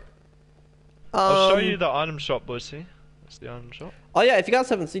can. I'll show you the item shop, Boise. That's the item shop. Oh yeah, if you guys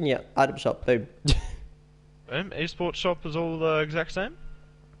haven't seen yet, item shop. Boom. Esports shop is all the exact same.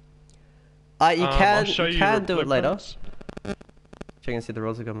 You I'll show you you can the do it later. blueprints. Check and see the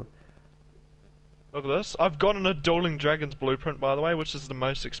rules are coming. Look at this. I've gotten a Dueling Dragons blueprint, by the way, which is the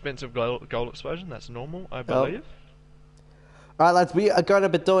most expensive goal explosion. That's normal, I believe. Alright lads, we are going to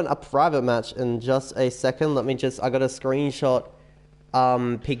be doing a private match in just a second. I got a screenshot.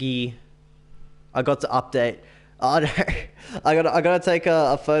 Piggy, I got to update. Oh no, I gotta take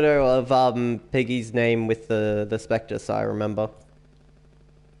a photo of Piggy's name with the spectre so I remember.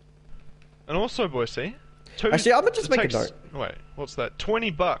 And also, Boise. Actually, I'm gonna just make a note. Wait, what's that?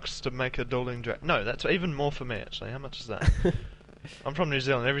 $20 to make a Dueling Dragon. No, that's even more for me, actually. How much is that? I'm from New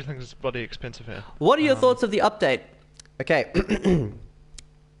Zealand. Everything's bloody expensive here. What are your thoughts of the update? Okay.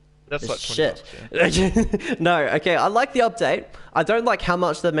 That's like Shit. $20, yeah. No, okay, I like the update. I don't like how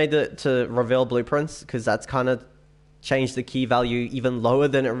much they made it to reveal blueprints, because that's kind of changed the key value even lower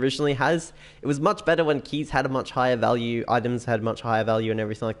than it originally has. It was much better when keys had a much higher value, items had much higher value and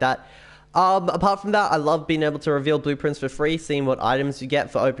everything like that. Apart from that, I love being able to reveal blueprints for free, seeing what items you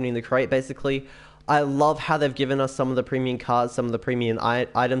get for opening the crate, basically. I love how they've given us some of the premium cards, some of the premium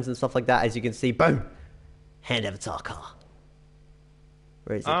items and stuff like that. As you can see, boom! Hand avatar car.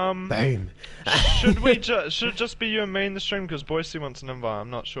 Where is it? Boom. Should it just be you and me in the stream? Because Boise wants an invite.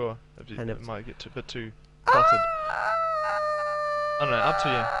 I'm not sure. If you, it might get a bit too cluttered. I don't know. Up to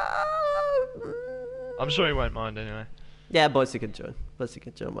you. I'm sure you won't mind anyway. Yeah, Boise can join. Boise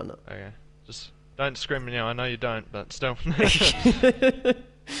can join, why not? Okay. Just don't scream now. I know you don't, but still.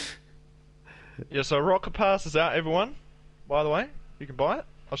 Yeah, so Rocket Pass is out, everyone. By the way, you can buy it.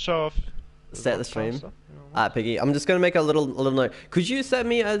 I'll show off. Stay at the stream. Alright, Piggy. I'm just gonna make a little note. Could you set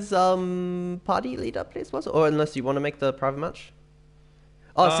me as party leader, please, boss? Or unless you want to make the private match?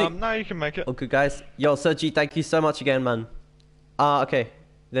 Oh, see. No, you can make it. Oh, good guys. Yo, Sergi, thank you so much again, man. Okay.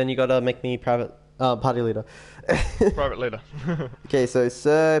 Then you gotta make me private party leader. Private leader. Okay, so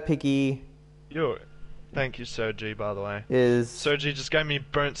Sir Piggy. Yo, thank you, Sergi. By the way, is Sergi just gave me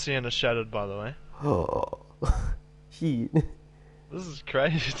burnt sienna shattered. By the way. Oh, shit. This is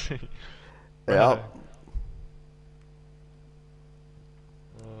crazy. Yeah.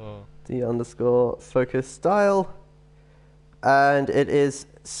 Oh. D_focus_style, and it is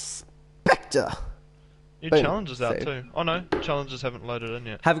Spectre. New Boom. challenges out Save. too. Oh no, challenges haven't loaded in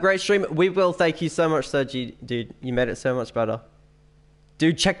yet. Have a great stream. We will. Thank you so much, Sergi. Dude, you made it so much better.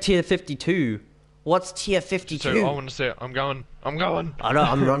 Dude, check tier 52. What's tier 52? I want to see it. I'm going. I'm going. I know,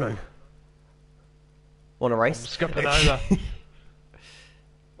 I'm running. Want to I'm race? skipping over.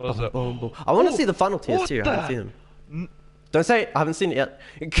 What is it? I want to see the final tiers what too. I haven't seen them. N- Don't say it. I haven't seen it yet.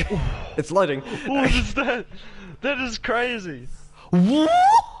 It's loading. What is that? That is crazy.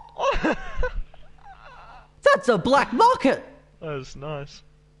 What? That's a black market! That is nice.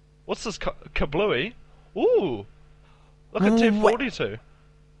 What's this kablooey? Ooh! Look at tier 42.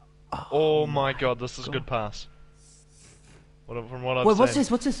 Oh my god, this is good pass. From what I've Wait, seen. what's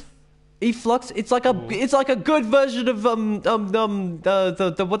this? What's this? E-flux? It's like a good version of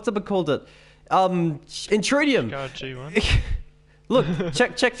the what's it called it? Intrinium. G1. Look,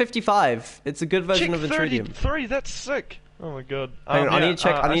 check 55. It's a good version Check of Intrinium. 33, that's sick. Oh my god. Hang on, I need to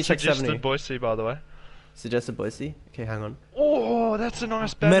check. I need to check suggested 70. Boise, by the way. Suggested Boise. Okay, hang on. Oh, that's a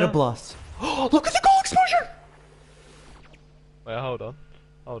nice banner. Meta Blast. Look at the goal exposure. Wait, hold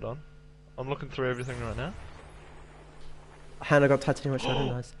on. I'm looking through everything right now. Hannah got titanium shadow,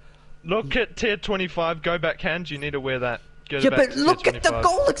 nice. Look at tier 25. Go back hands. You need to wear that. Go Yeah, back but to tier look at the 25.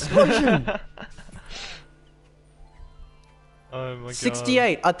 goal explosion. Oh my god.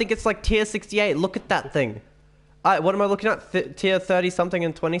 68. I think it's like tier 68. Look at that thing. Alright, what am I looking at? Tier 30 something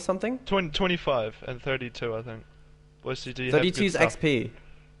and 20 something? 25 and 32, I think. Boise, do you have 32 is good stuff? XP.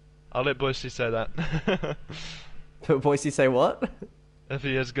 I'll let Boise say that. Boise say what? If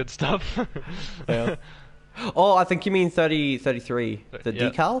he has good stuff. Yeah. Oh, I think you mean 33. The Yeah.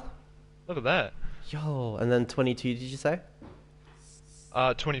 decal? Look at that. Yo, and then 22, did you say?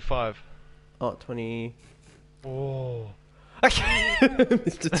 25. Oh, 20. Oh.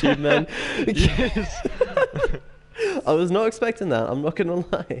 Mr. Tube Man. Yes. I was not expecting that, I'm not gonna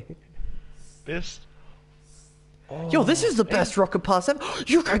lie. Best. Oh, Yo, this is the best rocket pass ever.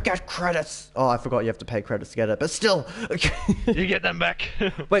 You can get credits. Oh, I forgot you have to pay credits to get it, but still. You get them back.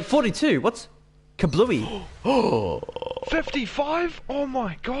 Wait, 42. What's kablooey? 55? Oh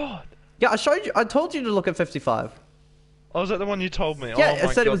my god. Yeah, I showed you. I told you to look at 55. Oh, was that the one you told me? Yeah, oh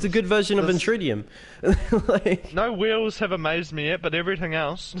I said it was a good version of This- Intrinium. Like, No wheels have amazed me yet, but everything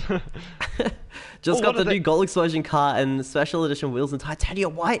else. just Oh, got what the are they- new gold explosion car and special edition wheels in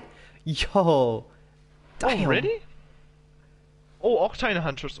titanium white. Yo. Damn. Already? Oh, Octane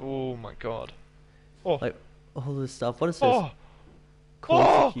Huntress. Oh my god. Oh. Like, all this stuff. What is this? Oh. Call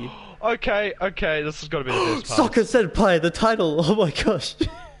of Duty. Okay, this has got to be the best part. Soccer said play the title. Oh my gosh.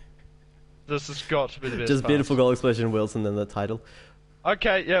 This has got to be the best Just pass. beautiful gold explosion wheels and then the title.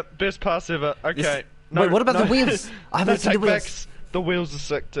 Okay, yep, best pass ever. Okay. This- No, Wait, what about no. the wheels? I haven't seen the take wheels. backs. The wheels are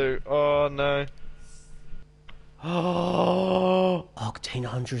sick too. Oh no. Oh, Octane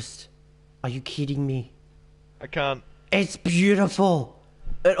 100. Are you kidding me? I can't. It's beautiful.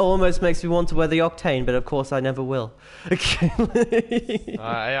 It almost makes me want to wear the Octane, but of course I never will.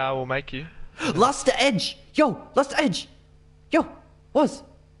 AI will make you. Luster Edge. Yo, Luster Edge. Yo, was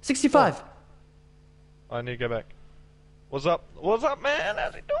 65. I need to go back. What's up? What's up, man?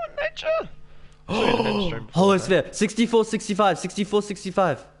 How's he doing, nature? Holosphere. 64, 65. 64,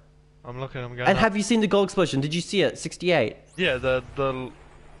 65. I'm looking. I'm going. And up. have you seen the gold explosion? Did you see it? 68. Yeah,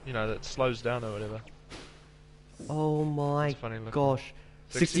 you know, that slows down or whatever. Oh my It's funny looking. gosh.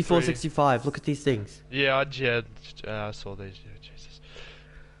 64, 63. 65. Look at these things. Yeah, I saw these. Yeah, Jesus.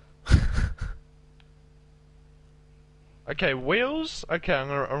 Okay, wheels. Okay, I'm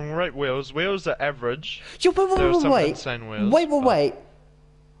gonna rate wheels. Wheels are average. Yo, There are some wait. insane wheels. Wait.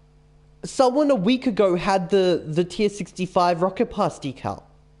 Someone a week ago had the tier 65 rocket pass decal.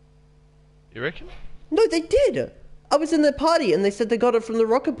 You reckon? No, they did. I was in their party and they said they got it from the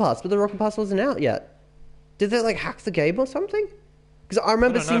rocket pass, but the rocket pass wasn't out yet. Did they like hack the game or something? Because I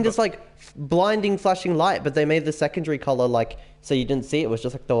remember I don't know, seeing this but- like blinding flashing light, but they made the secondary color like so you didn't see it. It was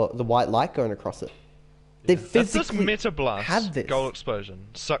just like the white light going across it. They That's this physically Meta Blast had this. goal explosion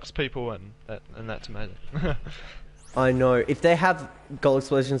sucks people in, and that's amazing. I know. If they have goal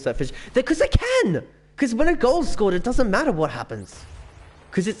explosions that fish, because they can. Because when a goal's scored, it doesn't matter what happens.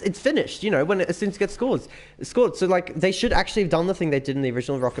 Because it's finished, you know, as soon as it gets scored. So like they should actually have done the thing they did in the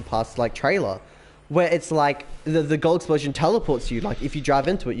original Rocket Pass like trailer, where it's like the goal explosion teleports you. Like if you drive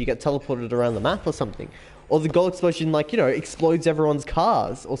into it, you get teleported around the map or something. Or the goal explosion, like, you know, explodes everyone's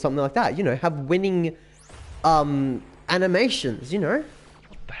cars or something like that. You know, have winning animations, you know.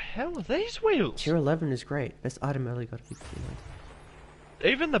 What the hell are these wheels? Tier 11 is great. Best item early got to be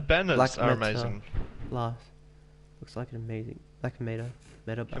Even the banners Black are Meta amazing. Blast. Looks like an amazing Black Meta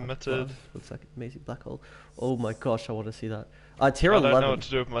Blast. Committed. Looks like an amazing black hole. Oh my gosh, I want to see that. Tier I 11. don't know what to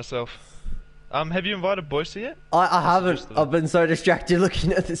do with myself. Have you invited Boise yet? I haven't. suggested it. I've been so distracted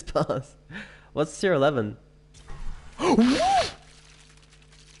looking at this pass. What's tier 11?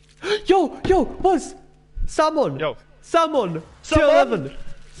 Yo, was someone? Yo. Someone. Tier Someone? 11.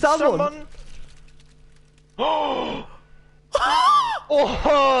 Someone.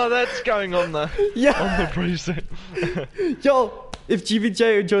 Oh, that's going on the Yeah. preset. Yo, if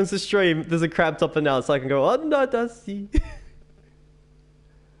GBJ joins the stream, there's a crab topper now, so I can go under the sea.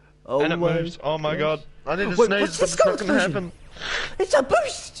 Oh And it my moves. Oh my gosh. god. I need to Wait, sneeze, what's but this it's not gonna explosion? happen. It's a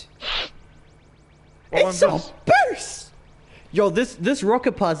boost! What It's a one's boost! Yo, this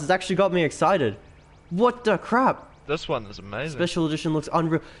rocket pass has actually got me excited. What the crap? This one is amazing. Special edition looks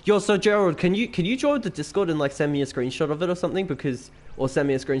unreal. Yo, so Gerald, can you join the Discord and like send me a screenshot of it or something? Or send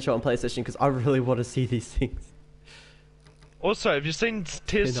me a screenshot on PlayStation because I really want to see these things. Also, have you seen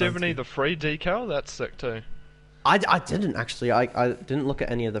Tier 70, the free decal? That's sick too. I didn't actually. I didn't look at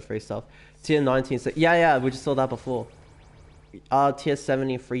any of the free stuff. Tier 19. So yeah, we just saw that before. Tier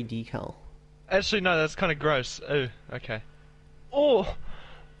 70 free decal. Actually, no, that's kind of gross. Oh, okay. Oh,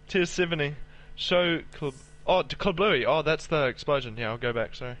 Tier 70. Show Club. Oh, Club Bluey. Oh, that's the explosion. Yeah, I'll go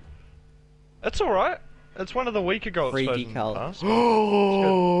back. Sorry. It's all right. It's one of the weaker gold Free explosions. decal. Past,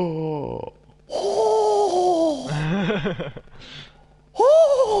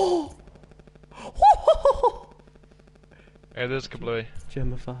 yeah, there's Kablooey.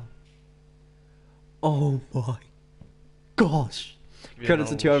 Gemify. Oh my gosh. Yeah,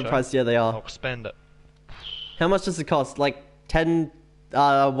 Credits are too I'll overpriced. Yeah, they I'll are. expand it. How much does it cost? Like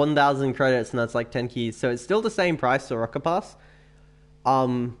 1,000 credits, and that's like 10 keys. So it's still the same price for Rocket Pass.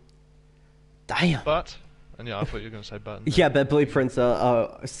 Damn. But, and yeah, I thought you were going to say button. Yeah, but blueprints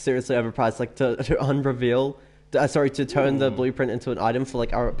are seriously overpriced. Like to unreveal, to turn the blueprint into an item for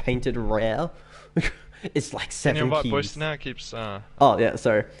like a painted rare. It's like 7 Can you invite keys. Boyce now? Keeps. Oh yeah,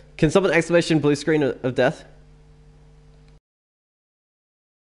 sorry. Can someone exclamation blue screen of death?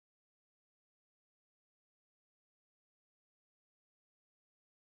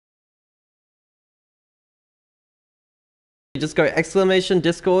 Just go exclamation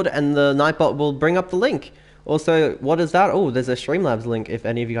Discord and the Nightbot will bring up the link. Also, what is that? Oh, there's a Streamlabs link if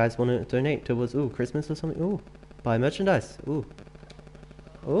any of you guys want to donate towards Christmas or something. Ooh, buy merchandise. Ooh,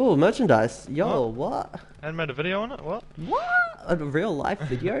 merchandise. Yo, what? And made a video on it? What? What? A real life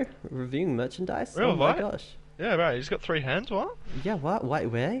video reviewing merchandise? Real oh my life? gosh. Yeah, right. He's got 3 hands. What? Yeah, what? Wait,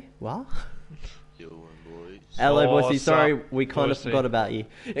 where? What? Yo, boys. Hello, Oh, Boise. sup, Sorry, we kind of Boise? forgot about you.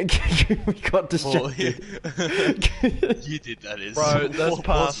 We got distracted. You did that, is. Bro, this What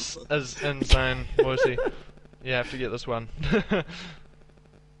pass was- is insane, Boise. You have to get this one.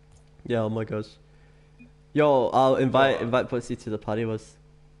 Yeah, oh my gosh. Yo, I'll invite Pussy to the party.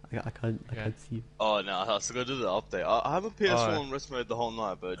 I can't see you. Oh no, I still gotta do the update. I have a PS4 Oh. on rest mode the whole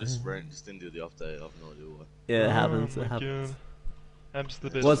night, but it just didn't do the update. I have no idea why. Yeah, it happens. Oh It my happens. God. Happens to the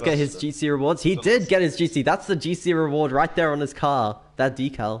best Let's of get us. his GC rewards. He did get his GC. That's the GC reward right there on his car. That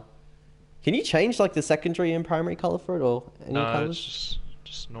decal. Can you change like the secondary and primary color for it or any No, colors? it's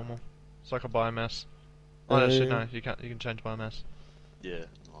just normal. It's like a biomass. Oh, actually, no, you can't. You can change biomass. Yeah.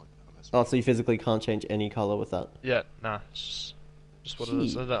 No, I messed Oh, so you physically can't change any color with that. Yeah, nah, it's just what it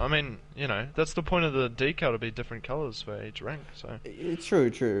is. Gee. I mean, you know, that's the point of the decal to be different colors for each rank. So,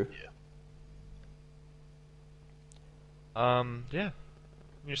 True. yeah,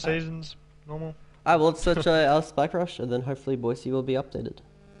 new seasons, normal. Alright, well let's search our Spike Rush and then hopefully Boise will be updated.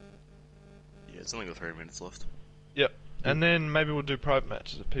 Yeah, it's only got 3 minutes left. Yep, and then maybe we'll do private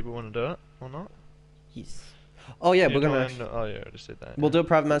matches if people want to do it or not. Yes. Oh yeah, New we're gonna. time- Oh yeah, I already said that. We'll yeah. do a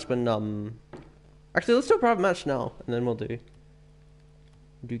private match when Actually, let's do a private match now, and then we'll do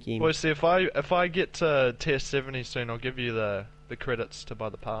game. Boys, see if I get to tier 70 soon, I'll give you the credits to buy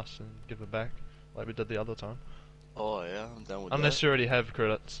the pass and give it back, like we did the other time. Oh yeah, I'm down with Unless that. you already have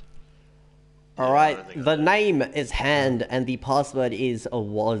credits. Yeah, I Alright, don't think the I do. name is Hand, and the password is a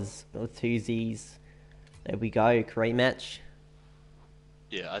was with 2 Z's. There we go. Create match.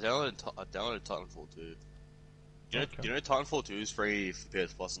 Yeah, I downloaded Titanfall 2. Okay. Do you know Titanfall 2 is free for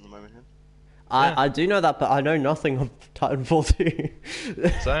PS Plus at the moment, man? Yeah. I do know that, but I know nothing of Titanfall 2.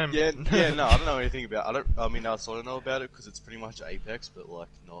 Same. Yeah, no, I don't know anything about. I mean, I sort of know about it because it's pretty much Apex, but like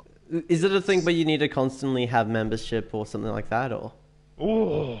not. Is it a thing where you need to constantly have membership or something like that, or?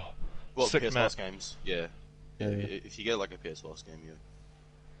 Ooh. Well, Sick PS map. Plus games, yeah. Yeah, yeah. If you get like a PS Plus game, yeah.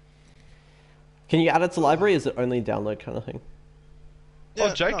 Can you add it to library? Or is it only download kind of thing? Oh,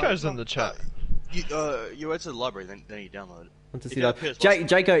 Yeah, Jaco's in the chat. You add to the library, then you download it. Want to If see you have that? PS Plus-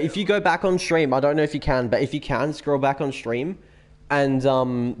 Jaco, if you go back on stream, I don't know if you can, but if you can, scroll back on stream, and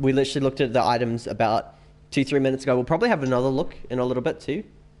we literally looked at the items about 2-3 minutes ago. We'll probably have another look in a little bit too.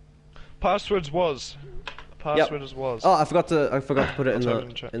 Passwords was. Password is was. Oh, I forgot to put it I'll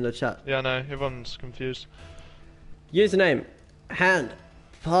type it in the chat. Yeah, no, everyone's confused. Username, Hand,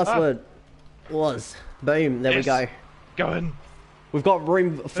 password was. Boom. There we Yes. go. Go in. We've got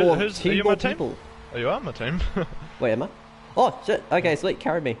room for Are two you more my team? people. Oh, you are my team. Wait, am I? Oh shit. Okay, sweet.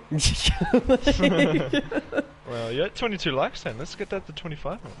 Carry me. Well, you're at 22 likes then. Let's get that to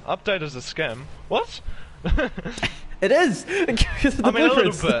 25. Update is a scam. What? It is! Because of the I mean, a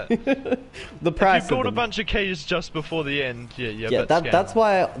little blueprints. bit. The price If you of bought a them. bunch of keys just before the end, yeah, Yeah, but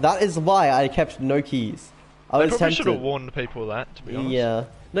that is why I kept no keys. I They was probably should have tempted. warned people that, to be honest. Yeah.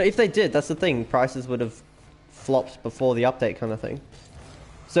 No, if they did, that's the thing. Prices would have flopped before the update kind of thing.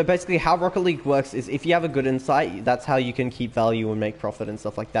 So basically how Rocket League works is if you have a good insight, that's how you can keep value and make profit and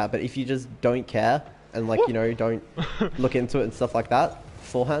stuff like that. But if you just don't care and like, you know, don't look into it and stuff like that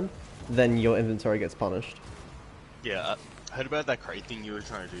beforehand, then your inventory gets punished. Yeah, I heard about that crate thing you were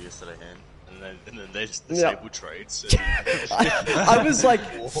trying to do yesterday, and then they just disabled trades. I was like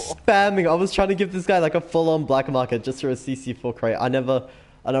spamming. I was trying to give this guy like a full-on black market just for a CC4 crate. I never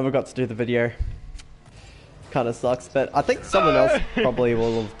got to do the video. Kind of sucks, but I think someone else probably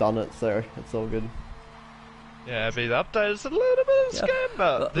will have done it, so it's all good. Yeah, the update is a little bit of a scam,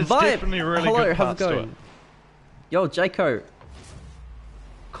 but there's Vibe, definitely really hello, good how's parts it to going? it. Yo, Jaco.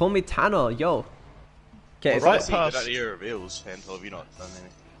 Call me Tanner, yo. Okay, Well, right I see past- that ear reveals, and have you not done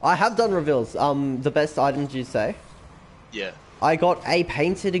anything? I have done reveals. The best items you say? Yeah. I got a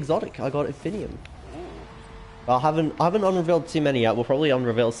painted exotic. I got Infinium. I haven't unrevealed too many yet. We'll probably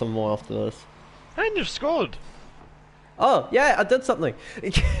unreveal some more after this. And you've scored! Oh, yeah, I did something.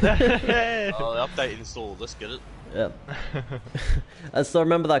 Yeah. Oh, the update installed. Let's get it. Yeah. I still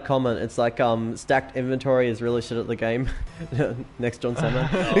remember that comment. It's like, stacked inventory is really shit at the game. Next John Salmon.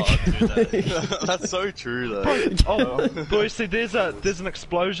 Oh, dude, that's so true, though. Oh, boys, see, there's an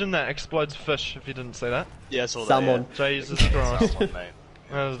explosion that explodes fish, if you didn't see that. Yeah, I saw that. Salmon. Jesus Christ. Salmon, mate.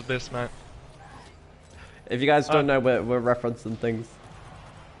 That was the best, mate. If you guys don't know, we're referencing things.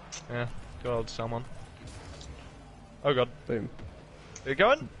 Yeah, good old salmon. Oh god. Boom. Are you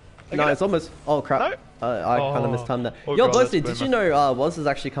going? No, it's almost. Oh crap! No? I kind of Oh. mistimed that. Oh Yo, God, Blissy, that's did you know Woz has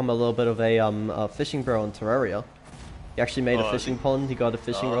actually come a little bit of a fishing bro on Terraria? He actually made a Oh, fishing pond. He got a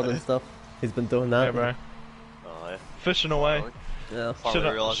fishing Oh, rod yeah. and stuff. He's been doing Yeah, that. bro. Oh, yeah. Fishing away. Yeah. Finally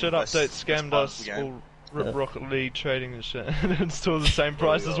realising Should best- update best scammed part of us. the game. All Rip Yeah. Rocket League trading and shit. It's still the same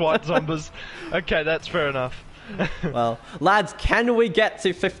price as God. White Zombers. Okay, that's fair enough. Well, lads, can we get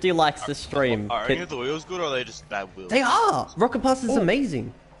to 50 likes this stream? Are Can- any of the wheels good, or are they just bad wheels? They are. Rocket Pass is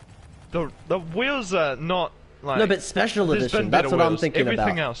amazing. The wheels are not like. No, but special there's edition. been better That's what I'm wheels. thinking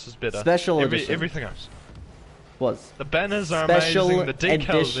Everything about. else is better. Special edition. Everything else. Was The banners are special amazing. The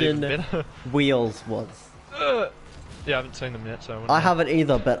decals are even edition better. wheels was. Yeah, I haven't seen them yet, so. wouldn't I know. haven't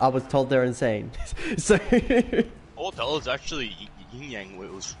either, but I was told they're insane. So All tell is actually yin yang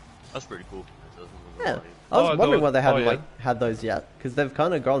wheels. That's pretty cool. yeah, I was Oh, wondering God. why they hadn't Oh, yeah. like had those yet, because they've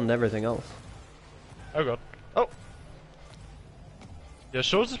kind of gone everything else. Oh god. Oh. Yeah,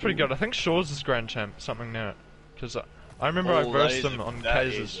 Shaw's is pretty good. I think Shaw's is Grand Champ, something now. Because I remember I Oh, that versed is him a- on that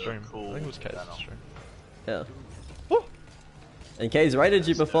Kay's is a stream. cool I think it was Kay's banner. stream. Yeah. Woo! And Kay's rated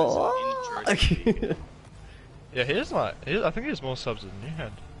you before. That's interesting. Yeah, he is like. I think he has more subs than you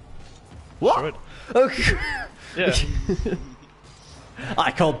had. What? Should. Okay. Yeah.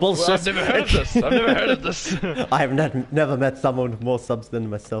 I call bullshit. Well, I've never heard of this. I've never heard of this. I have never met someone with more subs than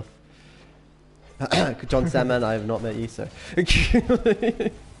myself. John Salmon, I have not met you, so.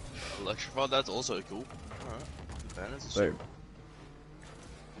 Electrified, that's also cool. Alright. Banners are Boom.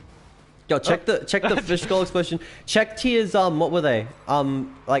 Yo, check the fish goal explosion. Check tiers. What were they?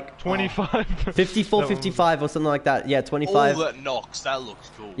 Like 25. 54, No. 55 or something like that. Yeah, Oh, 25. that knocks. That looks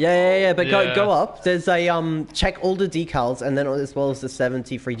cool. Yeah. But Yeah. go up. There's a check all the decals, and then as well as the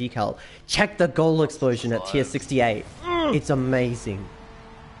 70 free decal. Check the goal explosion at tier 68. It's amazing.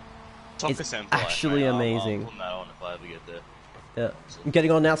 Taka It's Senpai, actually mate. amazing. I'll put that on if I ever get there. Yeah, I'm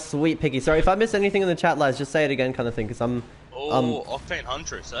getting on now. Sweet Piggy. Sorry if I miss anything in the chat, lads. Just say it again, kind of thing, because I'm Oh, Octane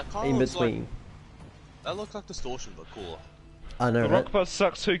Huntress. That kind in of looks between. like... That looks like Distortion, but cooler. I know, The right? Rock Bus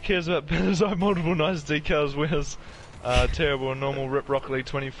sucks. Who cares about banners? I have multiple nice decals. Where's terrible normal Rip Rocket League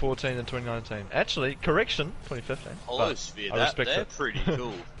 2014 and 2019? Actually, correction, 2015. but Holosphere, I respect they're it. pretty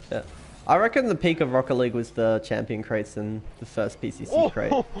cool. Yeah. I reckon the peak of Rocket League was the champion crates and the first PCC Oh.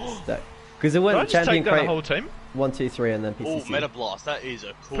 crate stack. Because it Did I went just champion take down a crate whole team? 1, 2, 3, and then Oh, PCC. Meta Blast, that is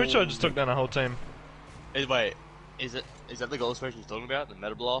a cool... Pretty sure I just took down a whole team. Wait, is that the goal expression you're talking about? The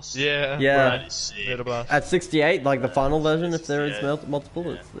Meta Blast? Yeah. Yeah. That is sick. Meta Blast. At 68, like the final version, if there is Yeah. multiple,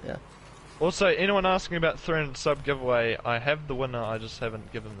 Yeah. it's, yeah. Also, anyone asking about 300 sub giveaway, I have the winner, I just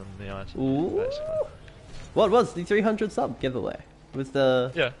haven't given them the item. Ooh. Basically. What was the 300 sub giveaway? Was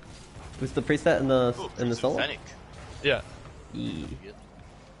the Yeah. preset in the Ooh, in the solo? Fennec. Yeah. Yeah.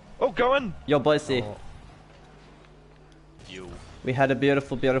 Oh, go in! Yo, boys, see, Oh. You. we had a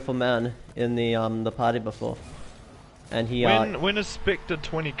beautiful man in the party before. And he when is Spectre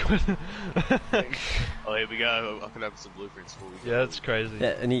 20 quid? Oh, here we go. I can have some blueprints for you. Yeah, that's crazy.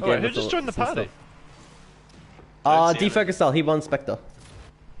 yeah, and he Oh, wait, gave who us just joined the some party? stuff. Defocus style. He won Spectre.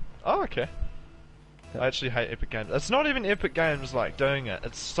 Oh, okay. I actually hate Epic Games. It's not even Epic Games like doing it.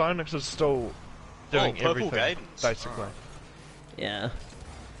 It's Psyonix is still doing Purple everything, Games. basically. Yeah.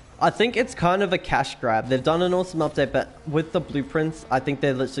 I think it's kind of a cash grab. They've done an awesome update, but with the blueprints, I think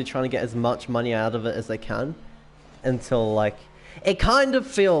they're literally trying to get as much money out of it as they can. Until, like... It kind of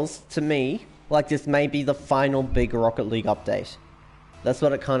feels, to me, like this may be the final big Rocket League update. That's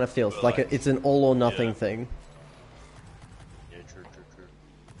what it kind of feels. Like it's an all or nothing thing. Yeah,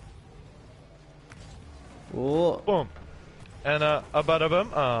 true. Ooh. Boom. And a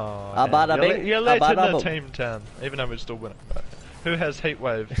bada-bum. Oh, A bada bing, you're a late in bada the boom. team town, even though we're still winning. But who has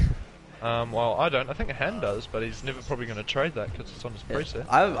Heatwave? Well, I don't. I think Han does, but he's never probably going to trade that because it's on his preset.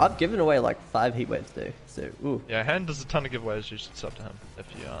 I've given away like 5 heat waves too. So ooh. Yeah, Han does a ton of giveaways. You should sub to him if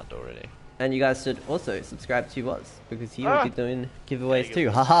you aren't already. And you guys should also subscribe to Woz because he will be doing giveaways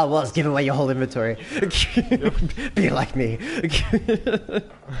too. Haha, Woz, give away your whole inventory. Be like me.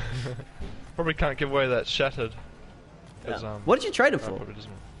 Probably can't give away that shattered. Yeah. What did you trade it for?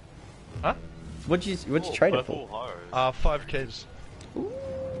 Huh? What'd you trade it for? 5 keys. Ooh.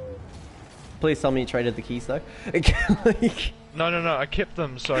 Please tell me you traded the keys though. No, I kept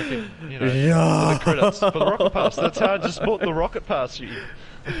them so I could, for the credits. For the Rocket Pass. That's how I just bought the Rocket Pass.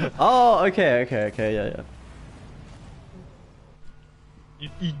 Oh, okay, yeah. You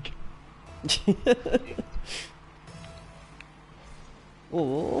eek.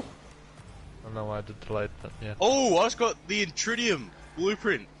 Ooh. I don't know why I did delayed, but yeah. Oh, I just got the Intridium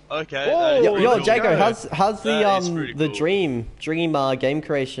blueprint. Okay. Oh, Yo, cool. Jago, how's That the is dream game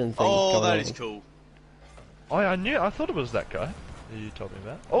creation thing? Oh, going that on? is cool. Oh, I thought it was that guy that you told me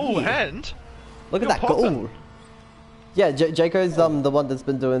about. Oh, Yeah. Hand! Look at You're that poppin'. goal. Yeah, Jaco's the one that's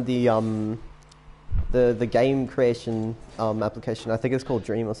been doing the game creation application. I think it's called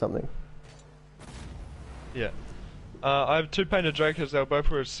Dream or something. Yeah. I have 2 painted Drakers, they were both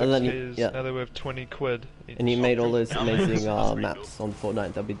worth 6 And then keys, yeah. now they're worth 20 quid. each. And he made all those Yeah, amazing that's pretty maps on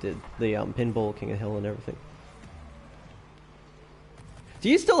Fortnite that we did. The pinball, King of Hill, and everything. Do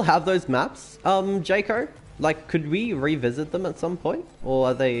you still have those maps, Jaco? Like, could we revisit them at some point, or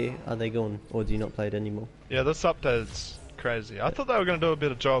are they gone, or do you not play it anymore? Yeah, this update's crazy. I thought they were going to do a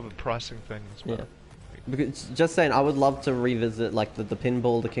better job of pricing things. But Yeah. Because, just saying, I would love to revisit like the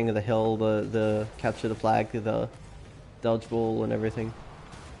pinball, the King of the Hill, the capture the flag, the dodgeball, and everything.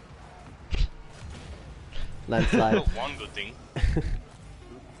 Landslide. One good thing.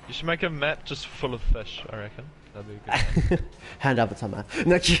 You should make a map just full of fish, I reckon. That'd be good. Hand avatar map.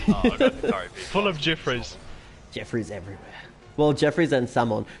 No, Oh, I got the curry fish. Full of Jeffreys. Jeffrey's everywhere. Well, Jeffrey's and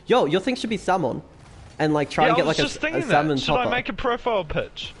salmon. Yo, your thing should be salmon, and like try Yeah, and get I was like just a thinking salmon that. Should I topper. make a profile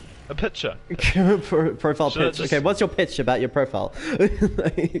pitch? A picture? Profile Should I pitch. just- Okay, what's your pitch about your profile?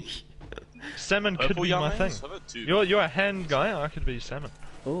 Salmon could Purple be young my thing. mans? I've had 2. You're a hand guy, I could be salmon.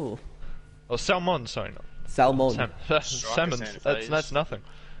 Ooh, Or salmon, sorry, not salmon. salmon. Striker Salmon, Santa that's Fe's. nothing.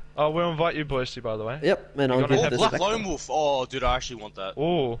 Oh, we'll invite you, Boise, by the way. Yep, and I'll gonna give have this Black back. Lone Wolf. Oh, dude, I actually want that.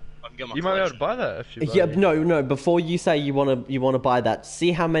 Oh, I can get my you might be able to collection. buy that if you buy Yeah, it. no. Before you say you wanna buy that,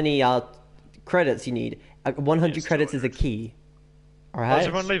 see how many credits you need. 100 Yes, credits is a 200. key. All Oh, right. is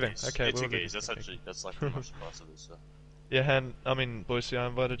everyone leaving? It's, Okay, it's we'll a leave. gaze. That's actually like pretty much the price of this. So. Yeah, Boise, I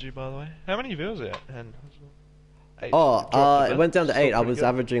invited you, by the way. How many viewers are you at? Han? 8. Oh, Dropped a bit. it went down to Still 8. I pretty was good.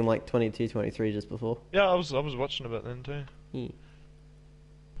 averaging like 22, 23 just before. Yeah, I was watching a bit then too. Hmm.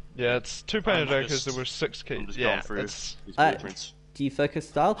 Yeah, it's 2 painted I'm Drakers, just- there were 6 keys. I'm just Yeah, going through it's... these Uh, blueprints. Defocus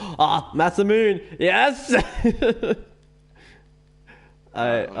style. Ah, Masamoon. Yes.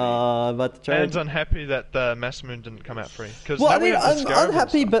 But the trade. Han's unhappy that Massimoon didn't come out free. Cause Well, now I we mean, have the I'm Scarab and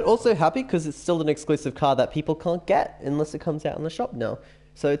unhappy, stuff. but also happy because it's still an exclusive car that people can't get unless it comes out in the shop now.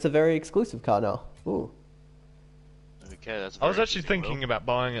 So it's a very exclusive car now. Ooh, Okay, that's. I was very actually interesting, thinking about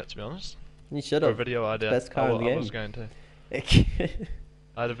buying it, to be honest. you should For a have. video idea. Best car in the I game. was going to. Wow.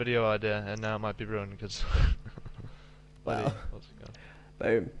 I had a video idea, and now it might be ruined because... Bloody, what's it called?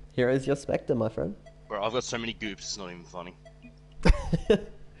 Boom. Here is your Spectre, my friend. Bro, I've got so many goops. It's not even funny.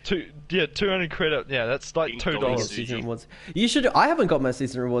 200 credit. Yeah, that's like Being Get Suji. $2. season rewards. You should. I haven't got my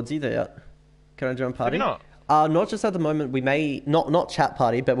season rewards either yet. Can I join party? not? Not just at the moment. We may not chat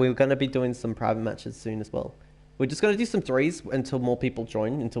party, but we're going to be doing some private matches soon as well. We're just going to do some threes until more people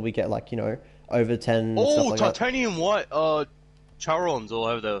join, until we get like over 10. Oh, stuff like that. titanium white. Charons, or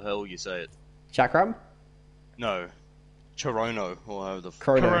however the hell you say it. Chakram. No. Chorono, or however the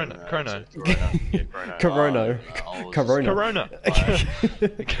Corona. Corona. Yeah, Corona. Corona.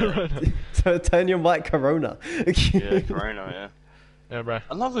 Corona. So turn your mic Corona. Yeah, Corona, yeah. Yeah, bro.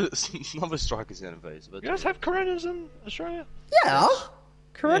 Another striker's gonna face. But You guys have Coronas in Australia? Yeah.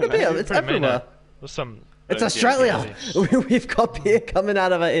 Corona Yeah, man. beer. It's Pretty mean, everywhere. With some. It's Yeah, Australia. We've got beer coming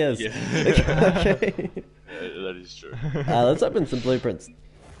out of our ears. Yeah. Okay. That is true. Let's open some blueprints.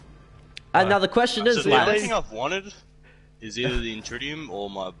 Now the question So is, the only lads. thing I've wanted is either the Intrudium or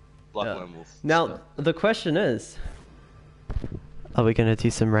my Black Lone Wolf. Now the question is, are we gonna do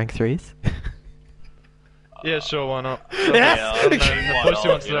some rank 3s? Yeah, sure, why not? Yeah, I don't know, why if Boise not,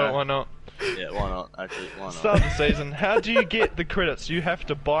 wants to you do it, know? why not? Yeah, why not? Actually, why not? Start of the season. How do you get the credits? You have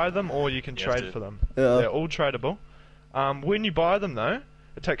to buy them or you can You have trade to. for them. Yeah. They're all tradable. When you buy them though,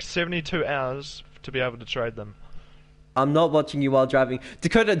 it takes 72 hours to be able to trade them. I'm not watching you while driving.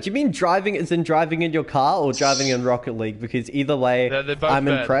 Dakota, do you mean driving as in driving in your car or driving in Rocket League? Because either way, They're both I'm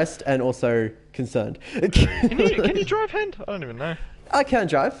bad. impressed and also concerned. Can you drive hand? I don't even know. I can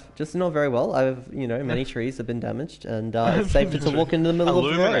drive, just not very well. I've, many trees have been damaged, and it's safer to walk in the middle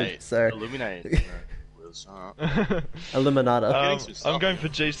of the road. So, Illuminate. Illuminata. getting some stuff I'm going here.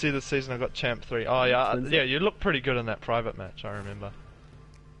 for GC this season. I got Champ 3. Oh yeah, yeah. You look pretty good in that private match. I remember.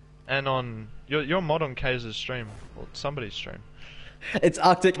 And on your mod on Kaz's stream or somebody's stream. It's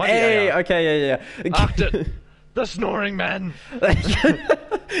Arctic. Might be Hey, AI. okay, yeah. Arctic, the snoring man.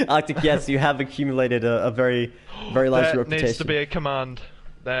 Arctic, yes, you have accumulated a very, very large That reputation. needs to be a command.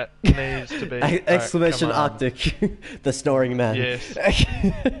 That needs to be a Exclamation command. Arctic, the snoring man. Yes.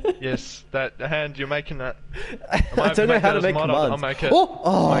 Yes, that hand you're making that. I don't know how to make commands. I'll make it. Oh,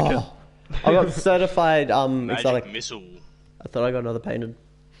 I'll make it. I got certified Magic exotic. missile. I thought I got another painted.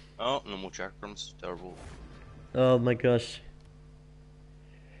 Oh, no more chakrams. Terrible. Oh my gosh.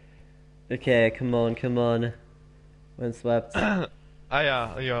 Okay, come on. When swept.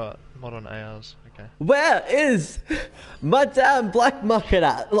 Your mod on ARs. Okay. Where is my damn black market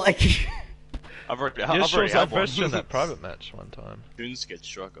at? Like, I've already, Yeah, I've sure. already I had one. versed you in that private match one time. Toon Sketch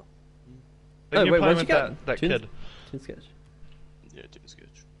Striker. Then you wait, play where'd with you get? that Toon- kid. Toon Sketch. Yeah, Toon Sketch.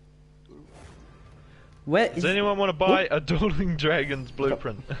 Where Does is? anyone want to buy a Dueling Dragons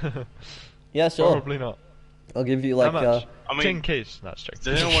blueprint? Yeah, sure. Probably not. I'll give you How like. much? I mean- 10 keys. No, it's Does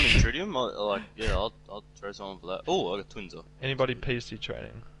anyone want Intrudium? I'll try someone for that. Oh, I got Twins though. Anybody PC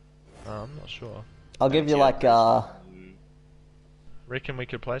trading? I'm not sure. I'll give you Yeah. like. Reckon we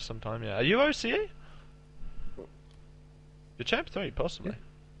could play sometime, yeah. Are you OCE? You're Champ 3, possibly.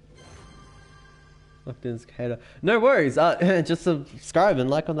 Locked in Cicada. No worries. Just subscribe and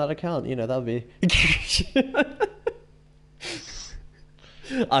like on that account. That would be.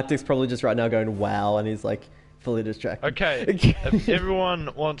 Arctic's probably just right now going wow, and he's like fully distracted. Okay, if everyone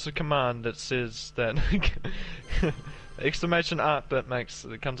wants a command that says that exclamation art bit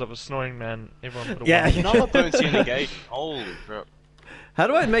it comes up with snoring man, everyone put a Yeah. one. No, I don't see any gate. Holy crap. How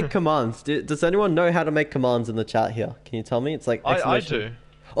do I make commands? Does anyone know how to make commands in the chat here? Can you tell me? It's like I exclamation. do.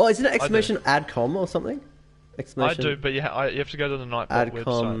 Oh, isn't it exclamation adcom or something? I Exclamation. do, but you have to go to the Nightbot Adcom.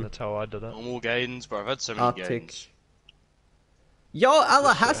 website, and that's how I did it. Normal Gaidens, bro. I've had so many Arctic. Gaidens. Yo,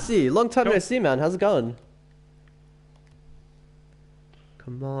 Alahassi! Long time no Cool. see, man. How's it going?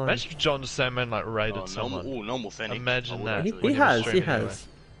 Come on. Imagine if John Salmon raided Oh, someone. normal Fennec. Imagine I would that. He, actually. he when he was has, he streaming anyway. has.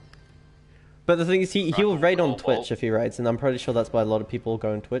 But the thing is, he will Right, raid on well, Twitch if he raids, and I'm pretty sure that's why a lot of people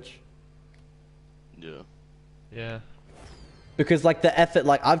go on Twitch. Yeah. Yeah. Because, like, the effort,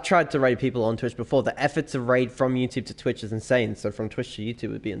 like, I've tried to raid people on Twitch before. The effort to raid from YouTube to Twitch is insane, so from Twitch to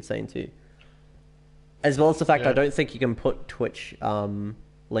YouTube would be insane too. As well as the fact Yeah. I don't think you can put Twitch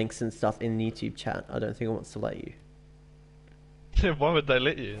links and stuff in YouTube chat. I don't think it wants to let you. Why would they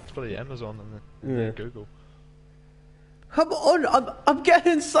let you? It's probably Amazon and then Yeah. Google. Come on, I'm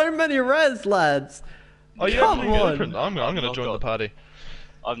getting so many res, lads. Oh, yeah, Come opening on. blueprint. I'm going to not join the got- party.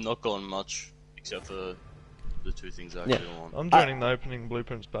 I've not gotten much except for the two things I Yeah. actually want. I'm joining the opening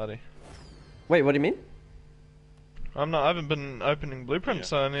blueprints party. Wait, what do you mean? I haven't been opening blueprints,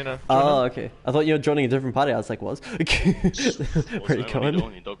 so join Oh, in. okay. I thought you were joining a different party. I was like, what? Where are you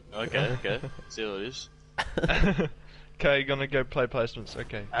going? Okay. See how it is. Okay, gonna go play placements.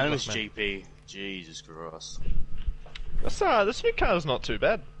 Okay. good Animus luck, man. GP. Jesus Christ. That's alright. This new car's not too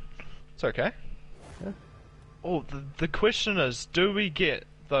bad. It's okay. Yeah. Oh, the question is, do we get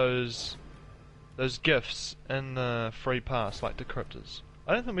those gifts in the free pass like decryptors?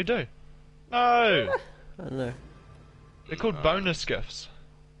 I don't think we do. No, I don't know. they're called bonus gifts.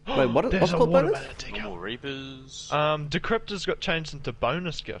 Wait, what's There's a called bonus? watermelon ticket. No more Reapers. Decryptors got changed into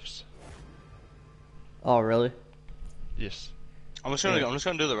bonus gifts. Oh, really? Yes. I'm just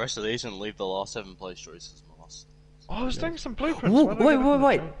gonna do the rest of these and leave the last 7 place choices last. Oh, I was doing some blueprints. Ooh, Why did I get up in the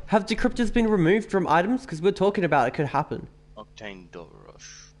wait. job? Have decryptors been removed from items? Because we're talking about it could happen. Octane Dot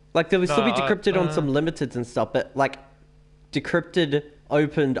Rush. Like, there will still be No, decrypted on some limiteds and stuff, but, like, decrypted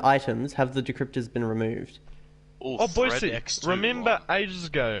opened items, have the decryptors been removed? Oh, Boise, X2 remember one. ages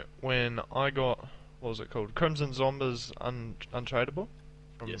ago when I got, what was it called? Crimson Zombies Untradeable?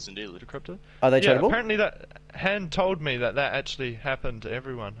 From Yes, indeed. Decrypted? Are they Yeah, tradable? apparently that, Han told me that actually happened to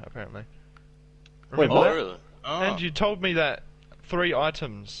everyone, apparently. Wait, Remember Oh, that? really? Oh. And you told me that 3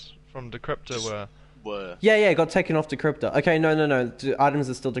 items from Decryptor were... Were. Yeah, it got taken off decryptor. Okay, no. Items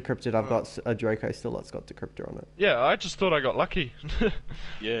are still decrypted. I've got a Draco still that's got decryptor on it. Yeah, I just thought I got lucky.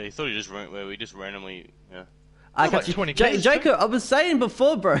 Yeah, he thought he just ran. Well, we just randomly. Yeah. I like 20 keys, Jacob, I was saying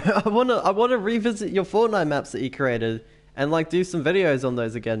before, bro. I wanna revisit your Fortnite maps that you created and like do some videos on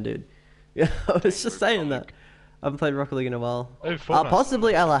those again, dude. Yeah, I was just saying that. I haven't played Rocket League in a while. Oh, Fortnite.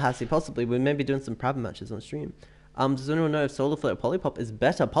 Possibly Alahassi, possibly. We may be doing some private matches on stream. Does anyone know if Solar Flare or Polypop is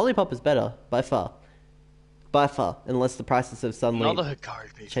better? Polypop is better, by far. By far, unless the prices have suddenly Another Hikari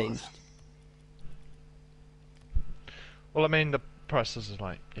P5. changed. Well, I mean, the prices are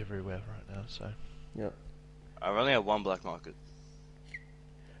like everywhere right now, so... Yeah. I've only had one black market.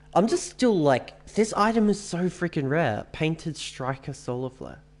 I'm just still like, this item is so freaking rare. Painted Striker Solar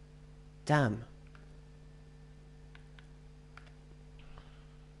Flare. Damn.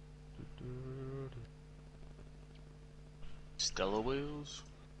 Stellar wheels.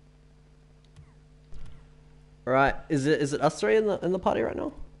 Alright, is it us three in the party right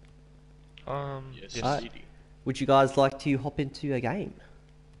now? Yes, Alright. indeed. Would you guys like to hop into a game?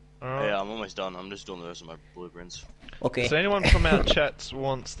 Alright. Yeah, I'm almost done. I'm just doing the rest of my blueprints. Okay. So anyone from our chats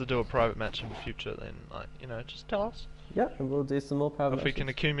wants to do a private match in the future, then, like, you know, just tell us. Yeah, and we'll do some more private If we can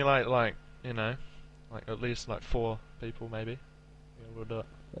matches. accumulate, like, you know, like at least like 4 people, maybe. Yeah, we'll do it.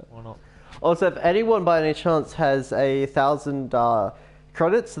 Yeah. Why not? Also, if anyone by any chance has 1,000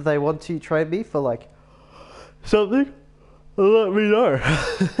 credits that they want to trade me for like something, let me know.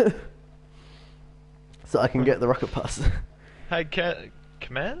 So I can get the rocket pass. Hey, Kamaz?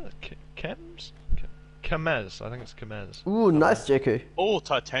 Kamaz, I think it's Kamaz. Ooh, nice, Jakku. Oh,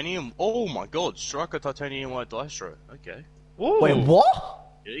 titanium. Oh my god, Striker titanium white dice throw. Okay. Ooh. Wait,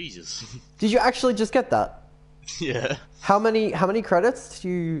 what? Jesus. Did you actually just get that? Yeah. How many credits do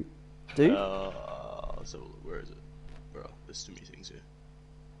you do? So where is it? Bro, there's too many things here.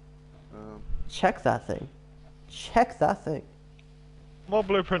 Check that thing. Check that thing. More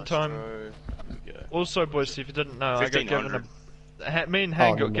blueprint time. There we go. Also, boys, if you didn't know, I got given 1500. me and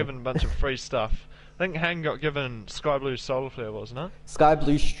Han Oh, got no. given a bunch of free stuff. I think Han got given Sky Blue Solar Flare, wasn't it? Sky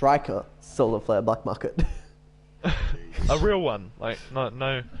Blue Striker Solar Flare Black Market. A real one, like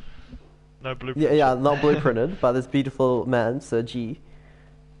no blueprint. Yeah, not blueprinted by this beautiful man, Sir G.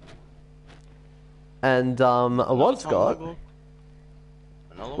 And what's got?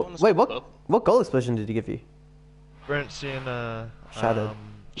 Another one. Wait, what goal explosion did he give you? Brentzian, Shattered.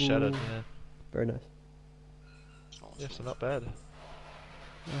 Shattered, Ooh. yeah. Very nice. Yeah, so not bad.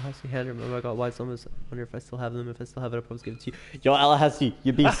 Oh, Hassi hand, remember I got white summers. I wonder if I still have them. If I still have it, I'll probably give it to you. Yo, Alahassi,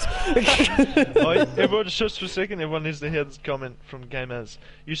 you beast. Oh, everyone, just for a second, everyone needs to hear this comment from Gamers.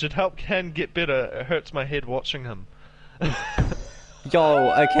 You should help Han get better. It hurts my head watching him.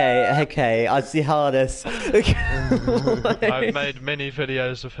 Yo, okay, I see how it is. I've made many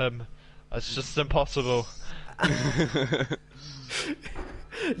videos of him. It's just impossible.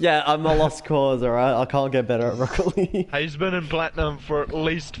 Yeah, I'm a lost cause, alright? I can't get better at Rocket League. He's been in Platinum for at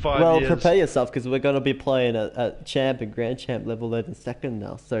least 5 Well, years. prepare yourself, because we're going to be playing at Champ and Grand Champ level 11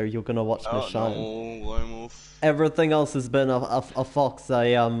 now, so you're going to watch me shine. No, Lone Wolf. Everything else has been a fox,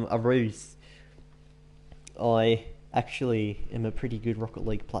 a ruse. I actually am a pretty good Rocket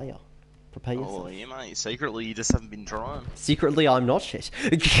League player. Prepare yourself. Oh, yeah, mate. Secretly, you just haven't been trying. Secretly, I'm not shit.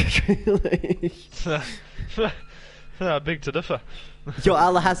 Big to differ. Yo,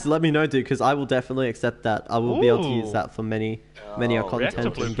 Alahassi, let me know, dude, because I will definitely accept that. I will be able to use Ooh. that for many Oh, content reactor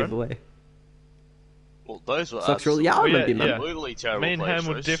and blueprint. giveaway. Well, those were Structural, yeah, I yeah, remember, man. yeah. absolutely terrible. Me and player Ham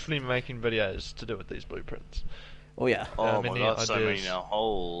were choice. definitely making videos to do with these blueprints. Oh, yeah. Oh many my god, so many ideas. now.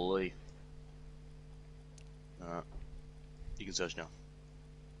 Holy. Alright. You can search now.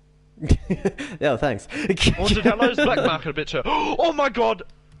 Yeah, thanks. Haunted Hello's Black Market picture. Oh my god!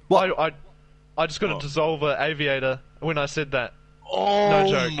 What? I just got to What? dissolve an aviator when I said that. Oh No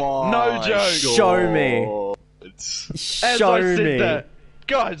joke. my No joke. Show me. God. As Show I said me. that.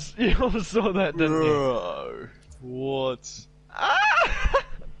 Guys, you all saw that, didn't you? Bro. What?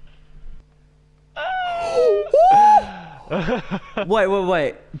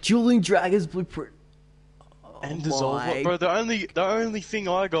 Wait. Dueling Dragons Blueprint. And Oh dissolve my- it. Bro, the only thing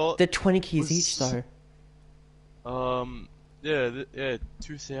I got. They're 20 keys Was- each, though. Yeah,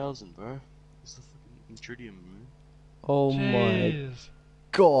 2000, bro. It's the fucking tritium, man. Oh my Jeez.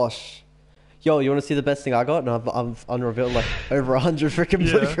 gosh. Yo, you want to see the best thing I got? And I've unrevealed like over 100 freaking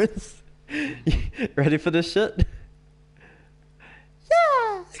Yeah. blueprints. Ready for this shit?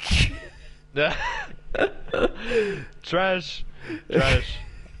 Yeah. Yeah. Trash.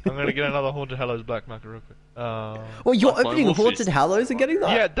 I'm gonna get another Haunted Hallows black market real quick. Well, you're Like my opening wolf Haunted is- Hallows and getting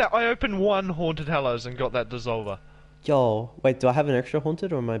that? Yeah, I opened one Haunted Hallows and got that Dissolver. Yo, wait, do I have an extra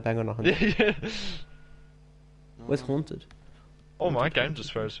Haunted or am I bang on 100? Yeah. Where's Haunted? Oh, my game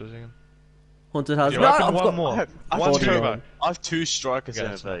just froze for a second. Haunted Hallows. You No, open I've one got... more. I have One 41. turbo. I have 2 strikers Okay, in a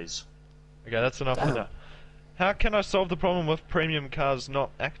that's fine. phase. Okay, that's enough for that. How can I solve the problem with premium cars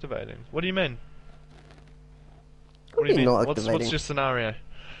not activating? What do you mean? What do you mean? Not What's activating? your scenario?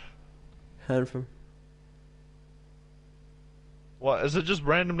 Hand from... What, is it just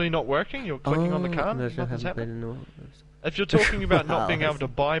randomly not working? You're clicking on the car? No, I Nothing's haven't played happening? in a while. If you're talking about not being able Wow. to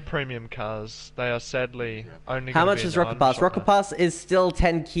buy premium cars, they are sadly only How gonna much be in is the Rocket item Pass? shop Rocket now. Pass is still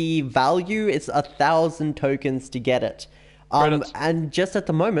 10 key value. It's 1,000 tokens to get it. Credits. And just at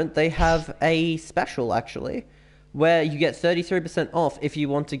the moment, they have a special actually, where you get 33% off if you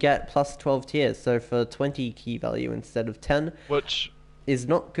want to get plus 12 tiers. So for 20 key value instead of 10, Which, is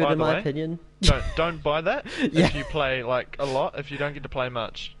not good By in the my way, opinion. don't buy that Yeah. if you play like a lot. If you don't get to play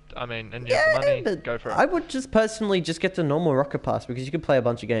much, I mean, and you have the money, but go for it. I would just personally just get the normal Rocket Pass because you could play a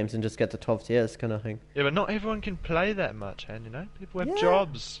bunch of games and just get the 12 tiers kind of thing. Yeah, but not everyone can play that much, and you know, people have Yeah.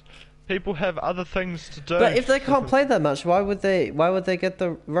 jobs. People have other things to do. But if they can't play that much, why would they get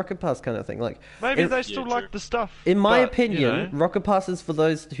the Rocket Pass kind of thing? Like maybe in- they still Yeah, like true. the stuff. In my but, opinion, you know, Rocket Pass is for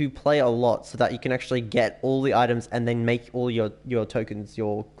those who play a lot so that you can actually get all the items and then make all your tokens,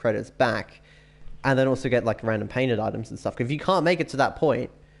 your credits back. And then also get like random painted items and stuff. If you can't make it to that point,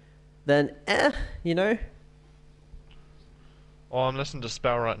 then you know? oh, I'm listening to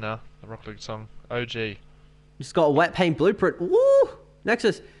Spell right now, the Rock League song. OG. You just got a wet paint blueprint. Woo!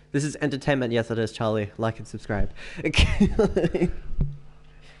 Nexus, this is entertainment. Yes, it is, Charlie. Like and subscribe.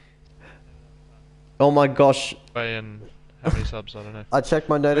 Oh my gosh. And how many subs? I don't know. I checked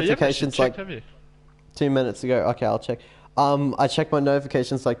my But you haven't notifications checked, like have you? 2 minutes ago. Okay, I'll check. I checked my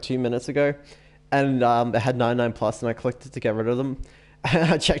notifications like 2 minutes ago, and it had 99 plus, and I clicked it to get rid of them.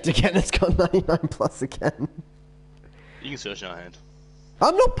 And I checked again, it's got 99 plus again. You can search in our hand.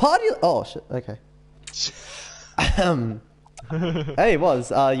 I'm not party. Oh shit. Okay. Hey,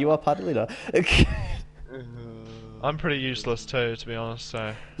 you are party leader. I'm pretty useless too, to be honest.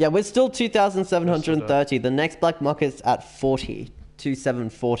 So Yeah, we're still 2,730. The next black market's at 40.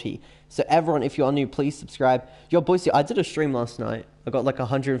 2740. So everyone, if you are new, please subscribe. Yo, Boise, I did a stream last night. I got like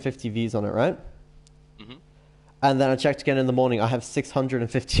 150 views on it, right? Mhm. And then I checked again in the morning. I have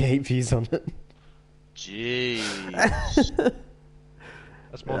 658 views on it. Jeez.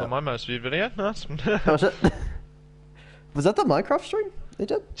 that's more Yeah. than my most viewed video. Nice. Was it? Was that the Minecraft stream they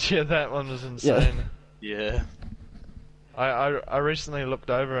did? Yeah, that one was insane. Yeah. I recently looked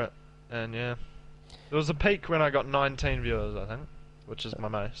over it, and yeah, there was a peak when I got 19 viewers, I think, which is my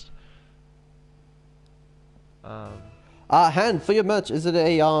most. Han, for your merch, is it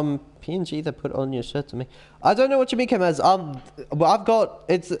a PNG that put on your shirt to me? I don't know what you mean, Kemaz. Well, I've got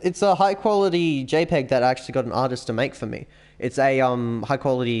it's a high quality JPEG that I actually got an artist to make for me. It's a high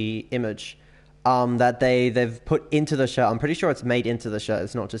quality image that they've put into the shirt. I'm pretty sure it's made into the shirt.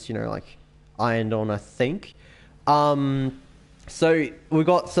 It's not just like ironed on, I think. So we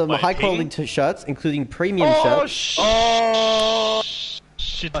got some Wait, high quality ping? shirts, including premium Oh, shirts.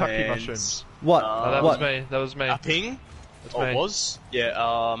 shiitake Hands. mushrooms. What? Oh, that what? was me. That was me. A ping? That's Oh, me. it was?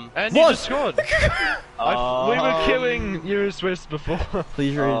 Yeah, And you What? just scored. We were killing US West before.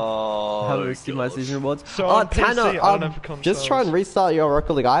 Please read. Haven't Oh, received my gosh. season rewards. So on PC, Tanner, I don't know for just try and consoles. restart your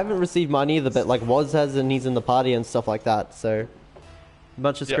Rocket League. I haven't received mine either, but like Woz has and he's in the party and stuff like that. So a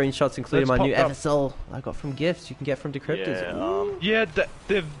bunch of Yep. screenshots, including That's my new popped up. FSL I got from gifts. You can get from Decryptors. Yeah,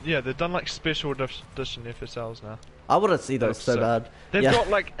 Yeah, they've done like special edition FSLs now. I want to see those Looks so sick. bad. They've Yeah. got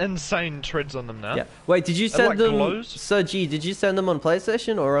like insane treads on them now. Yeah. Wait, did you They're send like them? glows. Sir G, did you send them on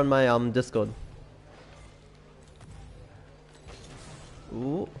PlayStation or on my Discord?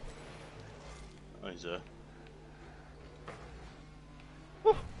 Ooh. oh, he's a...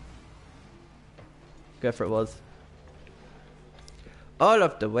 Go for it, Woz. All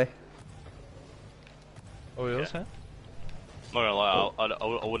of the way. Oh, yours, Yeah. huh? Not gonna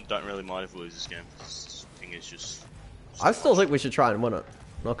lie, don't really mind if we lose this game. This thing is just... I still think we should try and win it.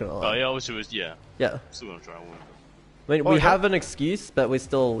 Not gonna Oh lie. yeah, obviously it was, yeah. Yeah. Still gonna try and win. I mean, Oh, we yeah. have an excuse, but we're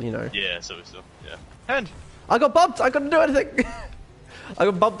still, Yeah, so we still, yeah. Hand. I got bumped! I couldn't do anything! I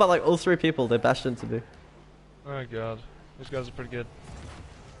got bumped by like all three people they bashed into me. Oh god, these guys are pretty good.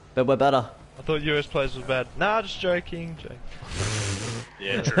 But we're better. I thought US players was bad. Nah, just joking.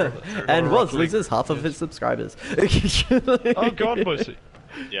 Yeah, true. And Woz loses half of his subscribers. Oh god, Boise.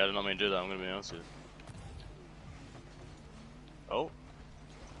 Yeah, I did not mean to do that, I'm gonna be honest with you. Oh.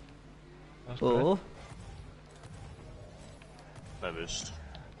 Oh. No boost.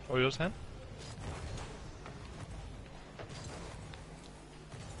 Oh, yours, Han?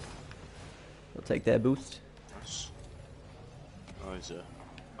 I'll take their boost. Nice. Oh, he's there.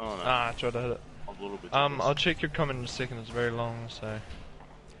 Oh no. Ah, I tried to hit it. I'm a little bit I'll check your comment in a second, it's very long, so...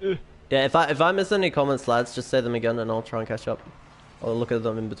 Yeah, if I miss any comments, lads, just say them again and I'll try and catch up. I'll look at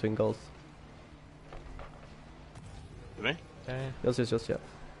them in between goals. For me? Okay. Yours, yeah.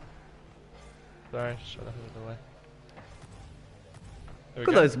 Sorry, should have hit it away. There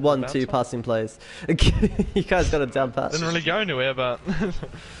we Look at go. those 1-2 Bounce passing plays. You guys got a down pass. Didn't really go anywhere, but...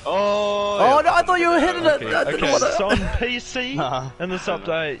 Oh, Oh no, I thought you were hitting it! Okay, I didn't okay. wanna- So on PC, in this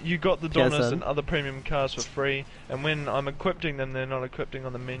update, you got the Yes, Donis son. and other premium cars for free, and when I'm equipping them, they're not equipping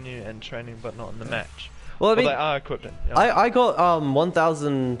on the menu and training, but not in the match. Well, I mean, Well, they are equipping. Yeah. I got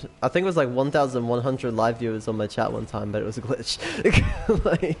 1,000. I think it was like 1,100 live viewers on my chat one time, but it was a glitch.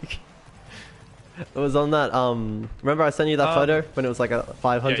 Like, it was on that. Remember I sent you that photo when it was like a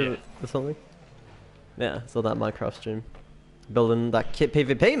 500 or something? Yeah, it's on that Minecraft stream. Building that kit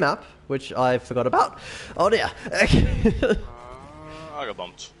PvP map, which I forgot about. Oh dear. I got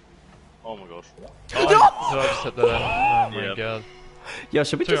bumped. Oh my god. Oh, did I just hit that in? Oh my Yep. god. Yo,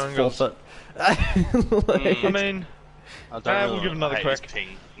 should we Two just own goals. forfeit? I mean, We'll give another hate crack. this ping,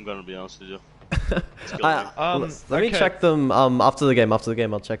 I'm gonna be honest with you. Let me okay. check them after the game. After the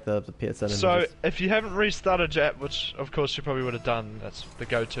game, I'll check the PSN. So, images. if you haven't restarted yet, which of course you probably would have done, that's the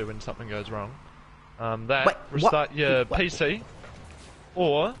go-to when something goes wrong. Wait, Restart what? your What? PC,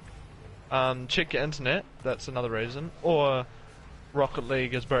 or check your internet. That's another reason. Or Rocket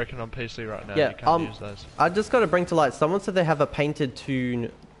League is broken on PC right now. Yeah, you can't use those. I just got to bring to light. Someone said they have a painted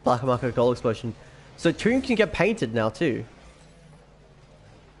Toon Black Market Goal Explosion. So Toon can get painted now too.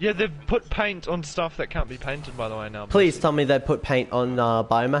 Yeah, they've put paint on stuff that can't be painted, by the way, now. Please tell me they put paint on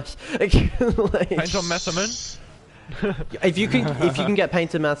biomass. Like, Paint on Masamoon? if you can get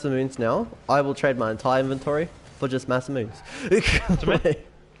painted Masamoons now, I will trade my entire inventory for just Masamoons. Like,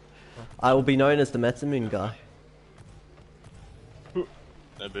 I will be known as the Masamoon guy.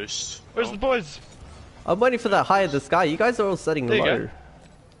 No boost. Where's the boys? I'm waiting for that high in the sky. You guys are all setting There you low. go.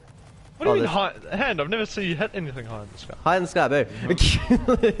 What do you Oh, mean there's- high? Hand, I've never seen you hit anything high in the sky. High in the sky, boo.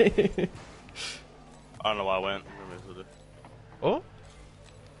 I don't know why I went. Oh?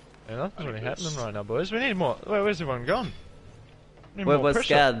 Yeah, nothing's really happening right now, boys. We need more. Where's everyone gone? We need more We're pressure.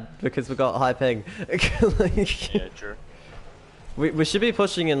 scared because we got high ping. Like, Yeah, true. we should be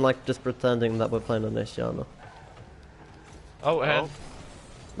pushing in, like, just pretending that we're playing on Neshana. Oh, hand.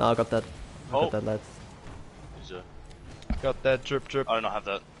 No, I got that. I Oh. got that, lads. He's a... Got that drip drip. I do not have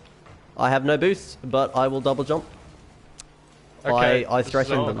that. I have no boost, but I will double jump. Okay, I this is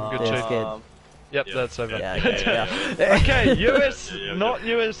threatened over. them. Good They're check. scared. Yep, yeah. that's over. Yeah, okay, yeah. Okay, US, Yeah, not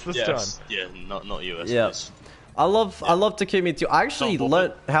US this yes. time. Yeah, not US. Yeah. Please. I love Takumi too. I actually Don't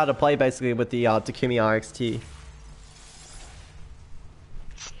learnt how to play basically with the Takumi RXT.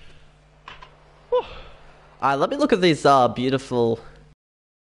 Alright, let me look at these beautiful.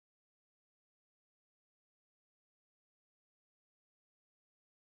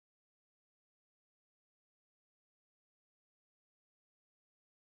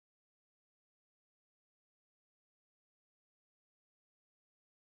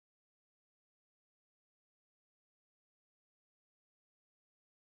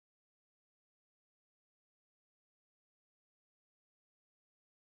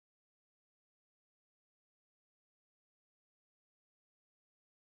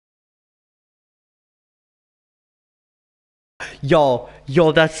 Yo,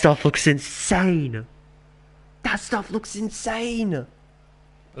 that stuff looks insane. That stuff looks insane.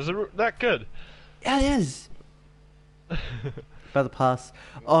 Is it that good? Yeah, it is. By the pass.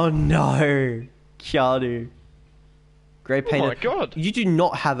 Oh no, Keanu. Grey painted. Oh my god. You do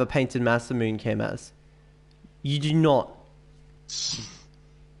not have a painted Masamoon, K-Maz. You do not.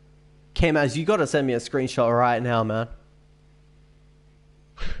 K-Maz, you gotta send me a screenshot right now, man.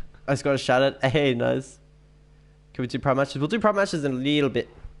 I just gotta shout it. Hey, nice. Can we do prime matches? We'll do prime matches in a little bit.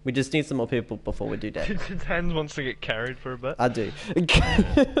 We just need some more people before we do that. Hans wants to get carried for a bit. I do.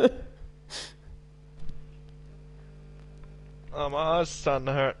 Oh, my eyes are starting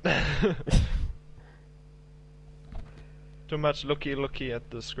to hurt. Too much looky at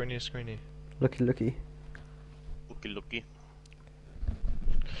the screeny. Looky. Looky.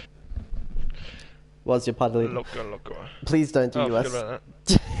 Was your party leader? Loco. Please don't do Oh, US. forgot about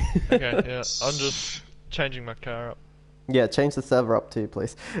that. Okay, yeah. I'm just changing my car up. Yeah, change the server up too,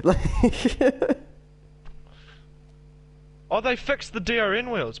 please. Oh, they fixed the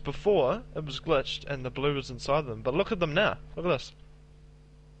DRN wheels. Before, it was glitched and the blue was inside them. But look at them now. Look at this.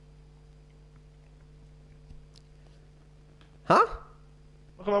 Huh?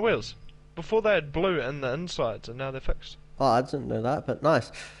 Look at my wheels. Before they had blue in the insides and now they're fixed. Oh, I didn't know that, but nice.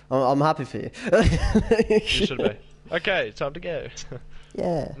 I'm happy for you. You should be. Okay, time to go.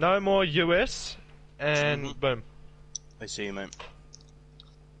 Yeah. No more US and boom. I see you, mate.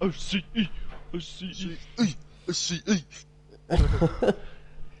 OCE.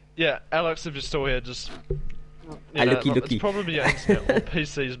 Yeah, Alex, if you're still here, just... Looky. It's probably your internet or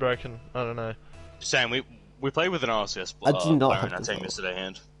PC's broken. I don't know. Sam, we played with an RCS I do not player have in our to team follow. yesterday,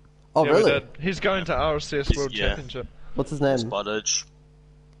 hand. Oh, Yeah, we really? did. He's going to RCS World Championship. What's his name? Spottage.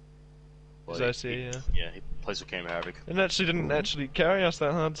 He's OCE, yeah. Yeah, he plays with Cam Havoc. And actually didn't actually carry us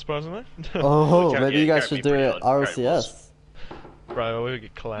that hard, surprisingly. Oh, Yeah, maybe you guys carry should me do pretty it hard. Carry RCS. Bro, we would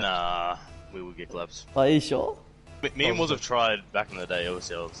get collapsed. Nah, we would get claps. Are you sure? Me and Woz have tried back in the day,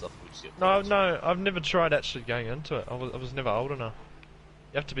 obviously, all the stuff we just get No, claps. I've never tried actually going into it. I was never old enough.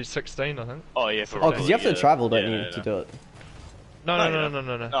 You have to be 16, I think. Oh, yeah, for Oh, because you have to travel, don't yeah, you, yeah. to do it? No.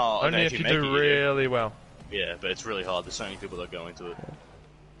 Oh, Only no, if if you you do make it, you do. really well. Yeah, but it's really hard. There's so many people that go into it.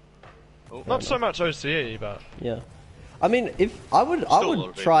 Oh, Not so much OCE, but Yeah. I mean, if I would a lot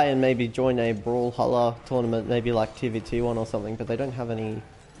of try and maybe join a Brawlhalla tournament, maybe like TVT one or something, but they don't have any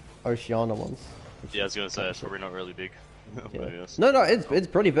Oceania ones. yeah, I was gonna say it's probably not really big. Yeah. Yes. No, it's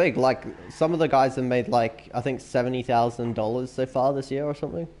pretty big. Like some of the guys have made like I think $70,000 so far this year or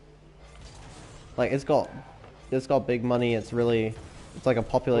something. Like it's got big money. It's like a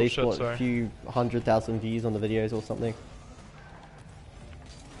population, Oh, shit, a sorry. few 100,000 views on the videos or something.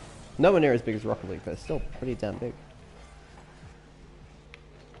 Nowhere near as big as Rocket League, but it's still pretty damn big.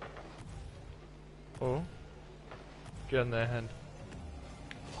 oh, get in there, hand.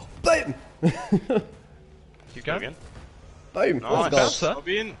 Boom! You go. Again. Boom! Nice. Let's go. Bouncer. I'll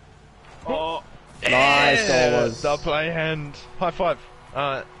be in. Oh, Nice, Yeah, Dollars. Double play hand. High five.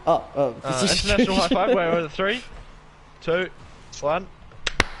 International high five. Wait, wait, 3, 2, 1.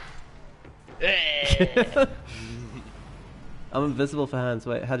 I'm invisible for hands.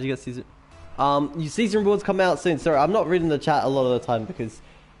 Wait, how did you get season? Your season rewards come out soon. Sorry, I'm not reading the chat a lot of the time because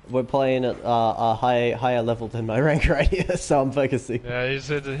we're playing at a higher level than my rank right here, so I'm focusing. Yeah, he's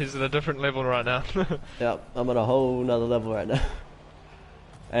at a different level right now. Yep, I'm on a whole nother level right now.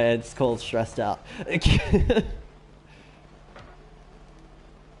 And it's called stressed out.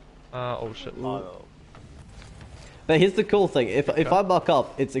 Oh shit. But here's the cool thing: if I buck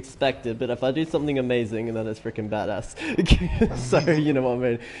up, it's expected. But if I do something amazing, then it's freaking badass. So you know what I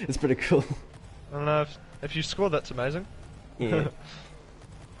mean? It's pretty cool. I don't know if you score, that's amazing. Yeah.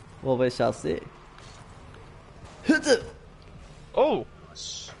 Well, we shall see. Oh!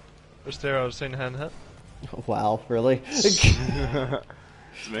 First there I've seen hand hit. Wow, really?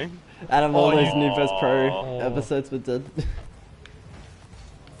 it's me. Out of all Oh, those you- new vs Pro Oh. episodes we did.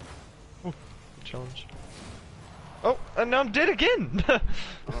 Challenge. Oh, and now I'm dead again!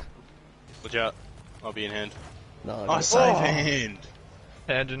 Watch out. I'll be in hand. No, I Oh, got- save hand.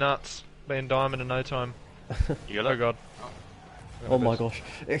 Hand to nuts. Being diamond in no time. You got Oh it? god. oh my gosh.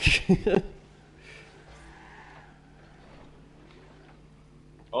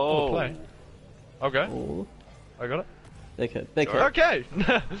 Oh. Play. Okay, Oh, I got it. big hit, big hit. Okay!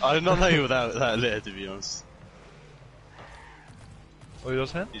 I did not know you were that lit, to be honest. Oh,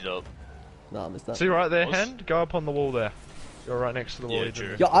 yours hand? He's up. No, I missed that. See right there, Was- hand? Go up on the wall there. You're right next to the wall. Yeah, you didn't-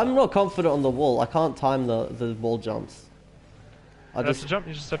 true. Yeah, I'm not confident on the wall. I can't time the wall jumps. I You don't have just to jump,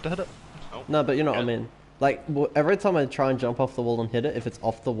 you just have to hit it. no, but you know what I Yeah. mean. Like every time I try and jump off the wall and hit it, if it's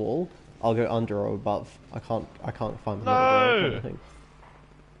off the wall, I'll go under or above. I can't find the middle ground kind of thing.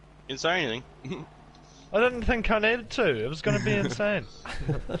 Didn't say anything. I didn't think I needed to. It was going to be insane.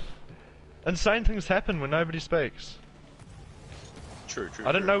 Insane things happen when nobody speaks. True.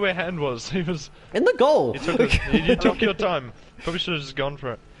 I didn't know where hand was. He was. In the goal. You took it. You took your time. Probably should have just gone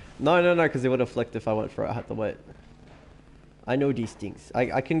for it. No, because he would have flicked if I went for it. I had to wait. I know these things.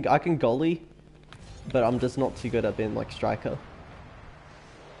 I can goalie, but I'm just not too good at being like striker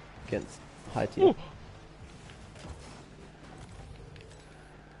against high tier. Ooh.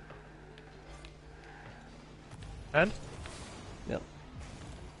 And Yep.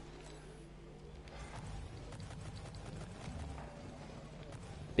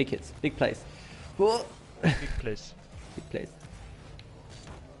 Big hits, big plays. Whoa. big place. Big plays.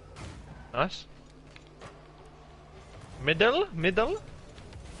 Nice. Middle.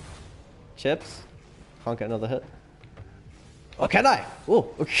 Chips. Can't get another hit. Oh, can I? Oh,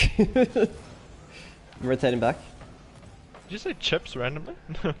 okay. I'm rotating back. Did you say chips randomly?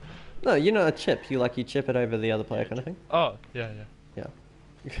 No, you know a chip. You chip it over the other player kind of thing. Oh, yeah. Yeah.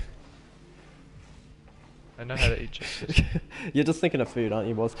 I know how to eat chips. You're just thinking of food, aren't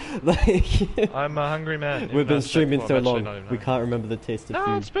you, boss? I'm a hungry man. We've been streaming so long, we can't remember the taste of food.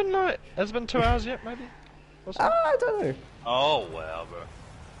 No, it's been 2 hours yet, maybe? I don't know. Oh wow, bro.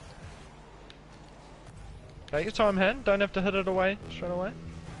 Take your time, hand. Don't have to hit it away straight away.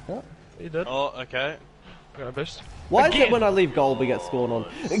 What? You did. Oh, okay. Got a boost. Why is it when I leave goal we get scored on?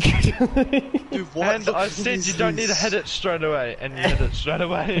 Dude, what? And I said you don't need to hit it straight away, and you hit it straight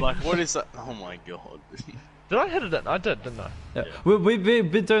away. Like, what is that? Oh my god. Did I hit it? I did, didn't I? Yeah. We've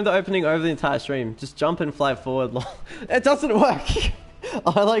been doing the opening over the entire stream. Just jump and fly forward. It doesn't work.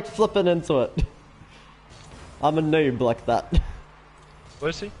 I like flipping into it. I'm a noob like that.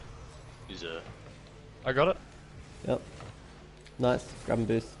 Where's he? He's I got it. Yep. Nice. Grab and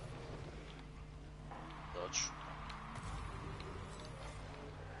boost. dodge.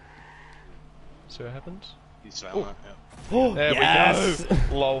 See what happens? He's found that, yeah. Oh, There yes! we go.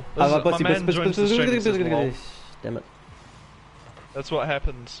 Lol. My man joins the stream and says lol. Damn it. That's what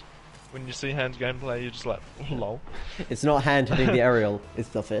happens when you see Hand's gameplay. You're just like lol. It's not hand hitting the aerial. It's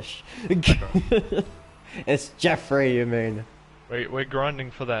the fish. It's Jeffrey, you mean? We're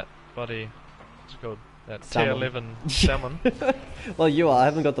grinding for that, buddy. What's it called? That tier Salmon. 11 salmon. Well, you are. I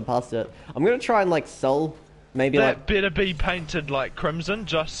haven't got the pass yet. I'm gonna try and sell. Maybe That better be painted like crimson,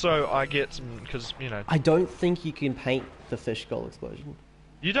 just so I get some. Because you know. I don't think you can paint the fish goal explosion.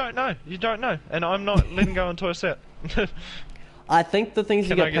 You don't know. You don't know. And I'm not letting go until I set. I think the things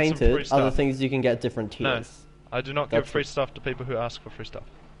Can you I get get some free painted are the stuff? things you can get different No. tiers. I do not give That's free what- stuff to people who ask for free stuff.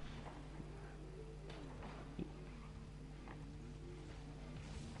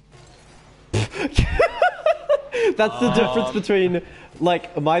 That's the difference between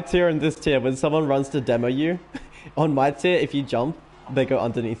my tier and this tier. When someone runs to demo you, on my tier, if you jump, they go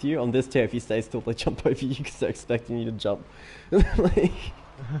underneath you. On this tier, if you stay still, they jump over you because they're expecting you to jump.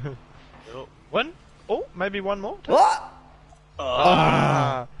 One? Oh, maybe one more? What?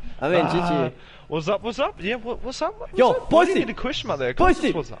 Ah! I mean, GG. What's up? What's up? Yeah, what's up? What's Yo, up? Why do you Boise! need a question mark there? Of course Boise!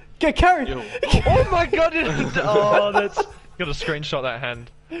 it's what's up? Get carried! Yo. Oh my god! Oh, that's... Got to screenshot that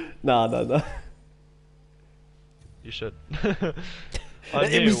hand. No. You should. I'm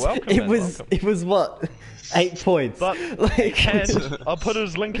new. Welcome, man. Welcome. It was what? 8 points. But and I'll put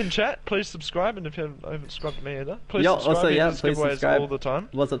his link in chat. Please subscribe, and if you haven't subscribed to me either, please Yo, subscribe. also, He yeah, does please giveaways subscribe. all the time.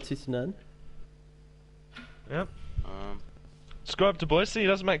 What's up, 229? Yep. Subscribe to Boise. He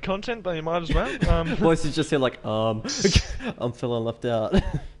doesn't make content, but he might as well. Voice is just here I'm feeling left out.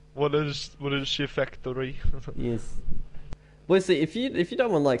 What is your factory? Yes. Voice, if you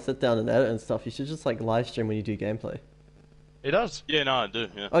don't want to sit down and edit and stuff, you should just live stream when you do gameplay. He does. Yeah, no, I do,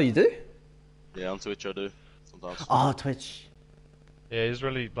 yeah. Oh, you do? Yeah, on Twitch I do, sometimes. Oh, Twitch. Yeah, he's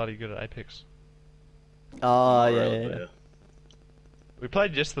really bloody good at Apex. Oh, Really, yeah. We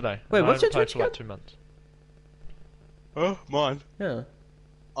played yesterday. Wait, and I what's your haven't played Twitch for like account? 2 months. Oh, mine. Yeah.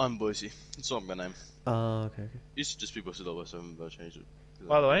 I'm Boise. That's not my name. Oh, okay. Used to just be Boise Lobo, so I'm about to change it.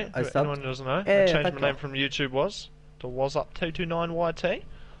 By the way, I if subbed. anyone doesn't know, Yeah, I changed fuck my name off. from YouTube to wasup229YT.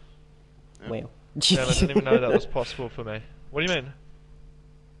 Wow. Yeah, I didn't even know that was possible for me. What do you mean?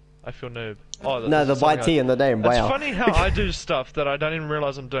 I feel noob. Oh, No, the this is something YT I- in the name. It's Wow. funny how I do stuff that I don't even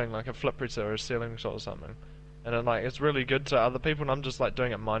realize I'm doing, like a flip reset or a ceiling shot or something. And then, it's really good to other people, and I'm just,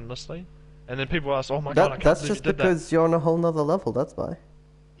 doing it mindlessly. And then people ask, oh my god, I can't That's believe just you did because you're on a whole nother level, that's why.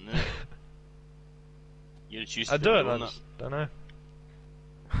 No. You choose that. I to do it, I doing just don't know.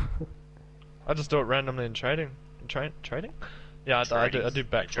 I just do it randomly in trading. Trading? Yeah, I do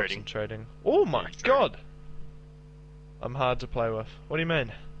backflips Trading. in trading. Oh my Trading. god! I'm hard to play with. What do you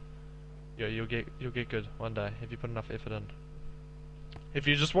mean? Yeah, you'll get good one day if you put enough effort in. If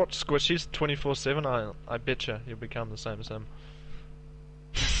you just watch Squishies 24/7, I betcha you'll become the same as him.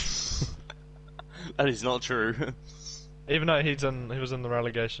 That is not true. Even though he was in the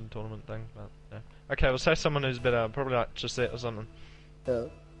relegation tournament thing, but yeah. Okay, we'll say someone who's better, probably like Gisette or something. Yeah.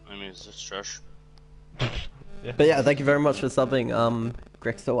 I mean, it's just trash. Yeah. But yeah, thank you very much for subbing,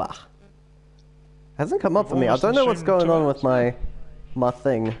 Grexoa. Hasn't come up for me. I Almost don't know what's streamed going 2 on hours. with my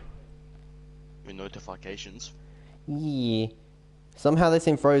thing. With notifications. Yeah. Somehow they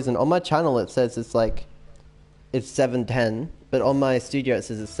seem frozen. On my channel it says it's 7:10, but on my studio it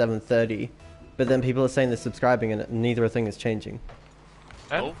says it's 7:30. But then people are saying they're subscribing and neither thing is changing.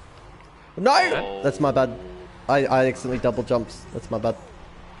 And? Oh. No! Oh. That's my bad. I accidentally double jumps. That's my bad.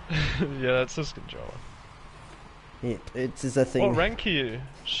 Yeah, that's his controller. Yeah, it is a thing. What rank are you?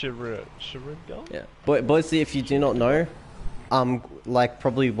 Shirid Gold? Yeah. Boise, if you do not know, like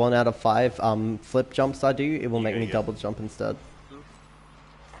probably 1 out of 5 flip jumps I do, it will make me double jump instead.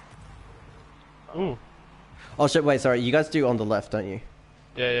 Ooh. Oh shit, wait, sorry, you guys do on the left, don't you?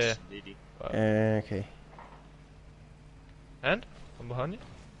 Yeah. Okay. And? I'm behind you.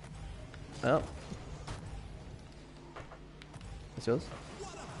 Oh. It's yours?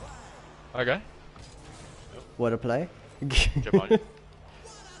 Okay. What a play. Jump on you.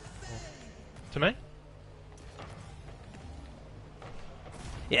 To me?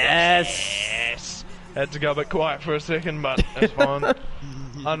 Yes! Had to go a bit quiet for a second, but it's fine.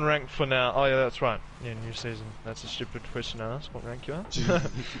 Unranked for now. Oh yeah, that's right. Yeah, new season. That's a stupid question to ask. What rank you are?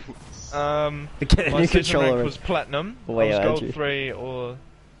 My season rank was platinum. I was gold 3 or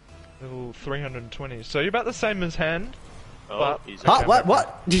level 320. So you're about the same as Hand. Oh, but he's Huh?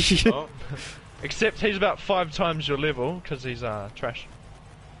 What? Oh. except he's about 5 times your level because he's trash.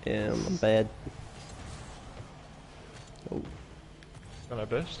 Yeah, I'm bad. Oh. Got no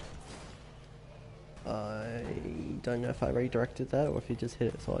burst. I don't know if I redirected that or if he just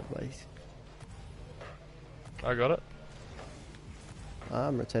hit it sideways. I got it.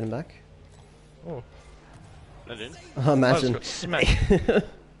 I'm rotating back. Oh. I didn't. Imagine. I just got smacked.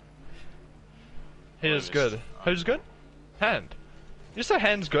 He is good. Who's good? Hand. You say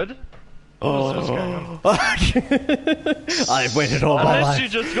Hand's good? What is going on? I've waited all my Unless life. you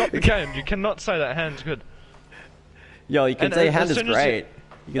just got the game, you cannot say that Hand's good. Yo, you can And say as hand is soon as great.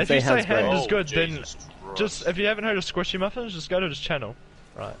 You can If say you say hand's Hand great. is good, then Jesus just, Christ. if you haven't heard of Squishy Muffins, just go to his channel,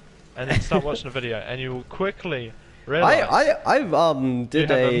 right? And then start watching the video, and you will quickly realize... I did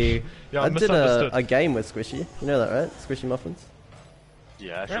have a yeah, I did misunderstood. a game with Squishy. You know that, right? Squishy Muffins.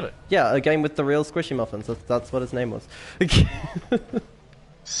 Yeah, actually. Really? Yeah, a game with the real Squishy Muffins. That's what his name was.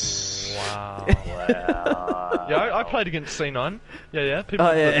 Wow. Wow. Yeah, I played against C9. Yeah, people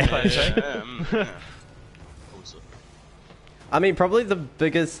Oh, yeah. play too. Yeah. Also. I mean, probably the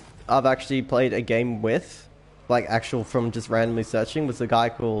biggest I've actually played a game with, like actual from just randomly searching, was a guy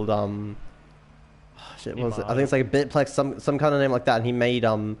called shit, what was it? I think it's like a Bitplex, some kind of name like that, and he made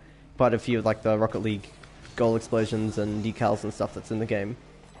quite a few of like the Rocket League goal explosions and decals and stuff that's in the game.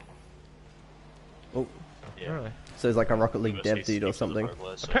 Oh, Yeah. Really? so he's like a Rocket League Most dev he's dude or speaks to the something. pro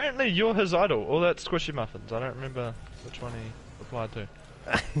players, so- Apparently you're his idol, all that Squishy Muffins. I don't remember which one he replied to.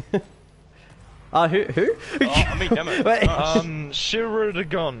 Who? Oh, I mean, damn it. Wait. Shiro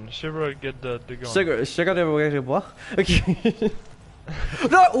Dagon. Sugar what? Okay.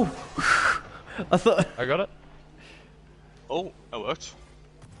 No! Ooh. I thought... I got it. Oh, that worked.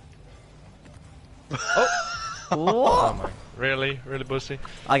 Oh What? my. Really? Really bussy?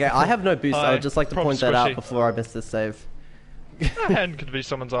 Okay, I have no boost. I Hi, would just like to from point that out Squishy. before I miss this save. Hand could be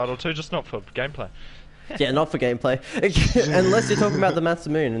someone's idol too, just not for gameplay. Yeah, not for gameplay. Unless you're talking about the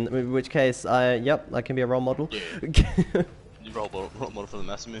Masamoon, in which case, yep, I can be a role model. You role model for the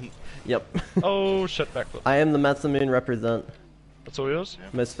Masamoon. Yep. Oh shit, backflip. I am the Masamoon represent. That's all yours?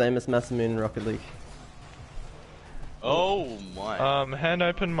 Most famous Masamoon in Rocket League. Oh my. Hand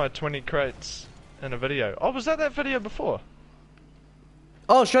opened my 20 crates in a video. Oh, was that video before?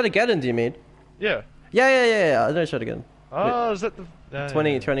 Oh, Shreddergeddon, do you mean? Yeah. Yeah, I know Shreddergeddon. Oh, is that the...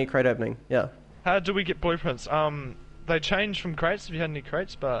 20 crate opening, yeah. How do we get blueprints? They change from crates if you had any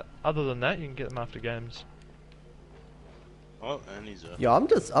crates, but other than that, you can get them after games. Oh, and he's Yeah, I'm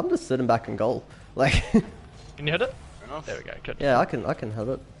just sitting back in goal. Like, Can you hit it? fair enough. There we go, good. yeah, I can hit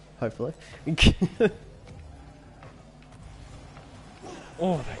it, hopefully.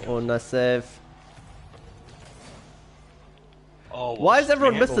 Oh, there you go. Oh, nice save. Oh, Why is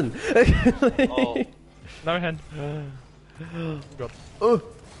everyone handle. missing? Oh, No hand. Got it. Oh, do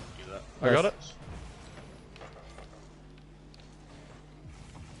that. I got it.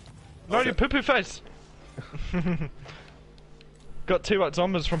 No, you poo-poo face! Got 2 white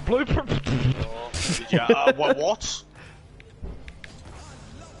zombies from Blueprint. Oh, yeah, what?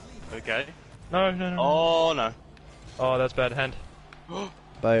 Okay. No. Oh, no. Oh, that's bad. Hand. boom.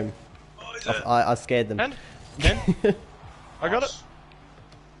 Oh, is it? I scared them. Hand. Hand. I got it.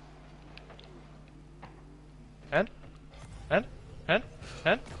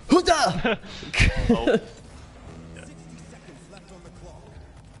 Hand. Huda! Oh,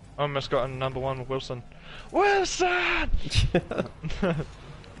 I almost got a #1 with Wilson. Wilson!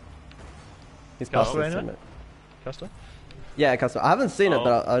 He's Castaway passed this now? to me. Custer? Yeah, Castaway. I haven't seen it, Oh.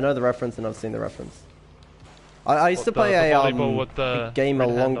 but I know the reference and I've seen the reference. I used to What, play the a volleyball with the game a red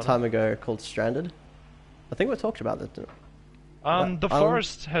hand long on it? time ago called Stranded. I think we talked about that, didn't we? The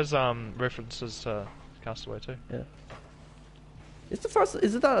Forest has references to Castaway too. Yeah.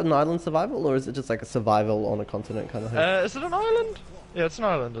 Is it an island survival, or is it just like a survival on a continent kind of thing? Is it an island? Yeah, it's an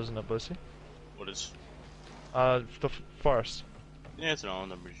island, isn't it, Bussy? What is? The forest. Yeah, it's an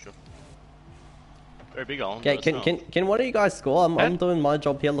island, I'm pretty sure. Very big island. Okay, can one of you guys score? I'm doing my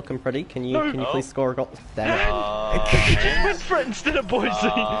job here, looking pretty. Can you please score a goal? Damn it! Just went for it instead of Boise.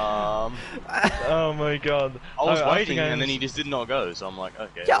 Oh my god! I was waiting, and then he just did not go. So I'm like,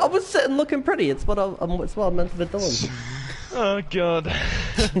 okay. Yeah, I was sitting looking pretty. It's what I'm meant to be doing. Oh god!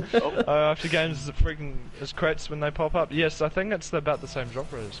 After games, is freaking is crates when they pop up? Yes, I think it's about the same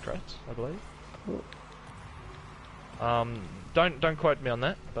genre as crates, I believe. Don't quote me on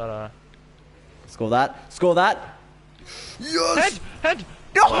that, but Score that! Score that! Yes! Head!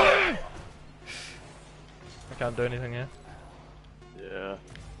 No! I can't do anything here. Yeah.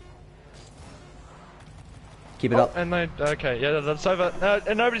 Keep it up. And they okay, yeah, that's over.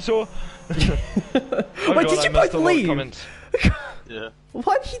 And nobody saw. Wait, did you both leave? Yeah.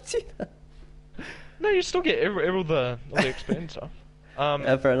 Why did you do that? No, you still get all the XP and stuff.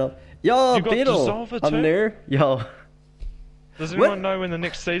 Yeah, fair enough. Yo, you got Beetle! Dissolver I'm too? new. Yo. Does anyone know when the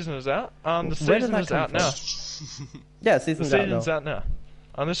next season is out? The season is out now. Yeah, season's out now.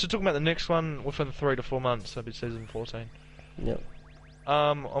 Unless you're talking about the next one within 3 to 4 months, that'd be season 14. Yep.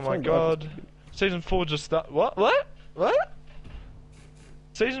 Oh my god. Season 4 just started. What?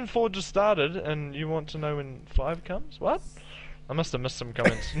 Season 4 just started, and you want to know when 5 comes? What? I must have missed some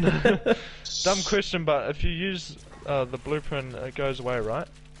comments. Dumb question, but if you use the blueprint, it goes away, right?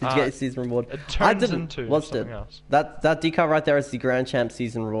 Did you get your season reward? It turns into something else. That decal right there is the Grand Champ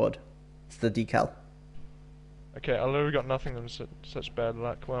season reward. It's the decal. Okay, I literally got nothing in such bad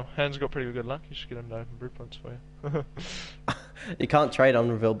luck. Well, Hans got pretty good luck. You should get him to open blueprints for you. You can't trade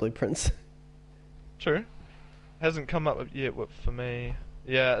on reveal blueprints. True. Hasn't come up yet for me.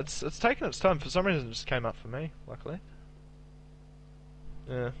 Yeah, it's taken its time. For some reason, it just came up for me. Luckily.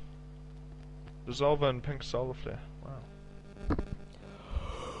 Yeah. Dissolver and pink solar flare. Wow.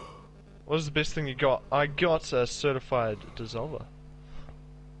 What is the best thing you got? I got a certified dissolver.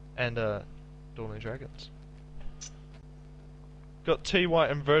 And Dawning Dragons. Got TY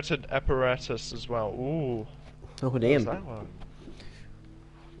inverted apparatus as well. Ooh. Oh damn. What is that one?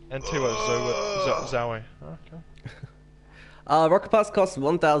 And TY Zoe. Okay. Rocket Pass costs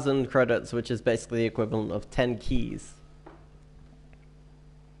 1,000 credits, which is basically the equivalent of 10 keys.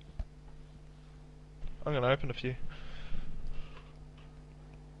 I'm gonna open a few.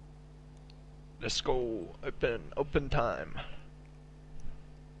 Let's go. Open time.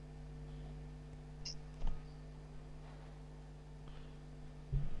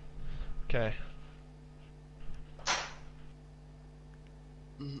 Okay.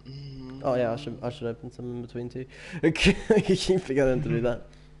 Oh yeah, I should open some in between too. I keep forgetting to do that.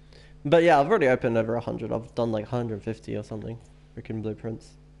 But yeah, I've already opened over 100. I've done like 150 or something. Freaking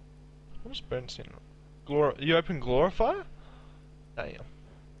blueprints. What is Bernstein? You open Glorifier? Damn.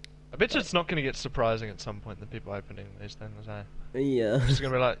 I bet you it's not going to get surprising at some point, the people opening these things, eh? Yeah. It's just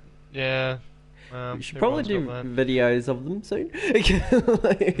going to be like, yeah. We should probably do videos of them soon.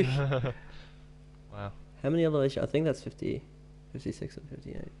 Wow. How many elevation? I think that's 50, 56 and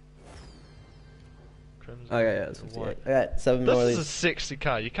 58. Crimson. Okay, yeah, it's 58. Okay, 7 more of This these. is a sexy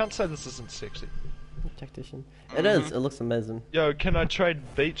car. You can't say this isn't sexy. Tactician. It is. It looks amazing. Yo, can I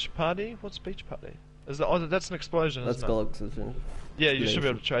trade Beach Party? What's Beach Party? Is that? Oh, that's an explosion. That's isn't it? Yeah, you should be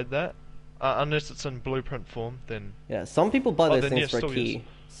able to trade that. Unless it's in blueprint form, then. Yeah, some people buy those things for a key, yes.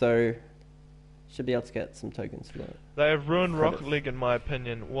 so should be able to get some tokens for that. They have ruined Rocket League, in my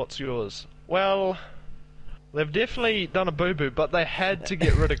opinion. What's yours? Well, they've definitely done a boo-boo, but they had to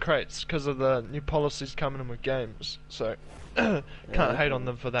get rid of crates because of the new policies coming in with games. So can't hate on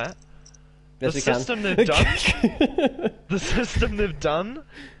them for that. Yes, the system they've done, the system they've done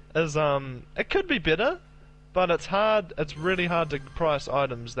is it could be better, but it's hard. It's really hard to price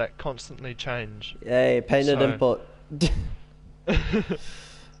items that constantly change. Yay, painted input.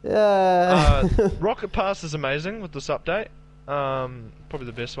 Yeah. Rocket Pass is amazing with this update. Probably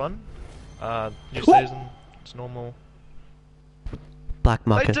the best one. New season. It's normal. Black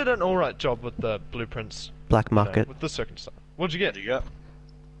market. They did an alright job with the blueprints. Black market. With this circumstance. What'd you get? What did you get?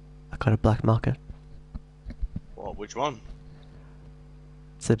 I got a black market. What? Which one?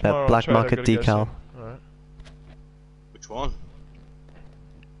 It's about black market decal. Alright. Which one?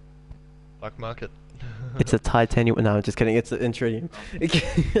 Black market. It's a titanium. No, I'm just kidding. It's an Intrinium.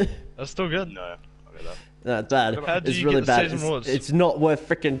 That's still good. No, I'll get that. No, it's bad. How do It's you really get the bad. season rewards? It's not worth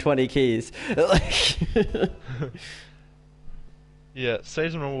freaking 20 keys. Yeah,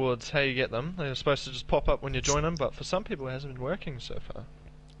 season rewards, how you get them. They're supposed to just pop up when you join them, but for some people it hasn't been working so far.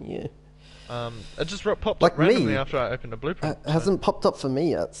 Yeah. It just popped Like up randomly me? after I opened a blueprint. It hasn't popped up for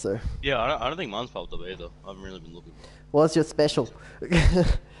me yet, so... Yeah, I don't think mine's popped up either. I haven't really been looking. What's your special?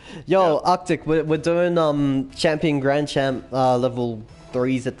 Yo, Arctic, we're doing champion grand champ level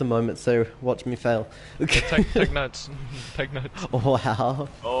 3s at the moment, so watch me fail. Take notes. Take notes. Wow.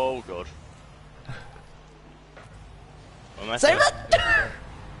 Oh god. Save it!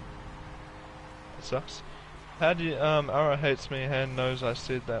 It sucks. How do you, Ara hates me, hand knows I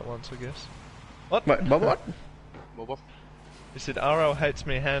said that once, I guess. What? Wait, what? He said, RL hates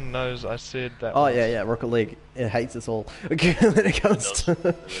me, hand knows I said that Oh, once. yeah, Rocket League. It hates us all. Okay, when it comes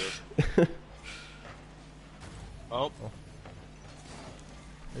to... Oh.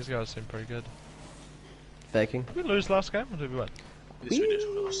 These guys seem pretty good. Faking. Did we lose last game, or did we win? Yes, we did.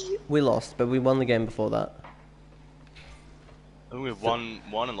 We lost. We lost, but we won the game before that. I think we've won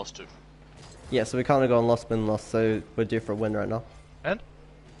one and lost 2. Yeah, so we can't have gone lost, win, lost, so we're due for a win right now. And?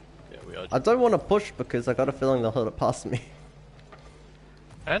 Yeah, we are. I don't want to push because I got a feeling they'll hold it past me.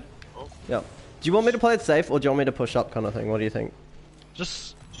 And? Oh. Yeah. Do you want me to play it safe or do you want me to push up kind of thing? What do you think?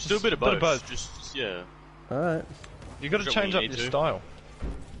 Just do a bit of both. Just yeah. Alright. You gotta Sure, change we up need your to. style.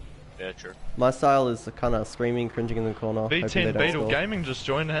 Yeah, true. My style is kind of screaming, cringing in the corner. hoping they V10 don't Beetle score. Gaming just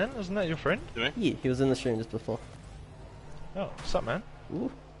joined, Han. Isn't that your friend? Do we? Yeah, he was in the stream just before. Oh, what's up, man?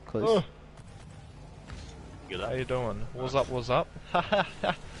 Ooh, close. Oh, Get how that? you doing? What's up, what's up?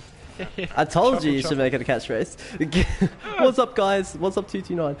 I told you you Chuckle, should make it a catchphrase. What's up, guys? What's up,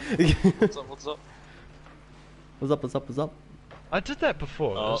 229? What's up? What's up? What's up, what's up, what's up? I did that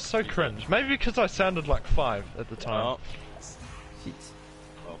before. It Oh, was so you cringe. Maybe because I sounded like 5 at the time. Oh, Shit.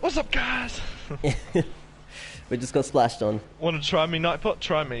 What's up, guys? We just got splashed on. Want to try me, Nightbot?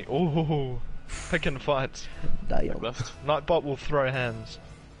 Try me. Ooh, picking fights. Damn. left. Nightbot will throw hands.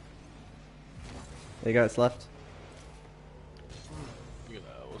 There you go, it's left. Look at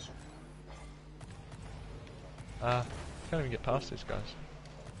that. Awesome. Can't even get past these guys.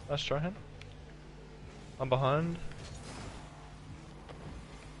 Let's try him. I'm behind.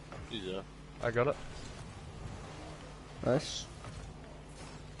 Yeah. I got it. Nice.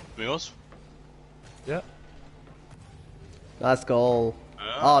 Yours? Yeah. Nice goal.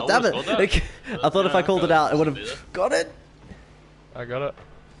 I Oh, damn would've scored it! that. I thought if I called it out, it would have got it. I got it.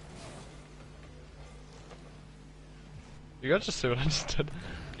 You guys just see what I just did.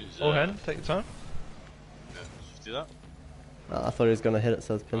 Oh, hand, take your time. Yeah, do that. I thought he was gonna hit it,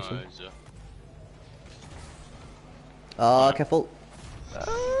 so I was pinching. Yeah. Oh, careful. Damn.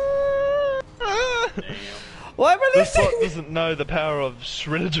 Why am I This bot listening? doesn't know the power of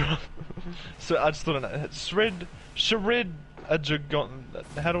shredder drop. So I just thought it. Shred a dragon.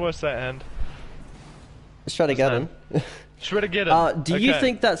 How do I say it, hand? Let's try to get him. Shredder Do you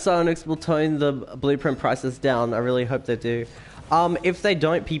think that Psyonix will tone the blueprint prices down? I really hope they do. If they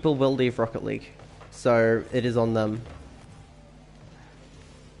don't, people will leave Rocket League. So it is on them.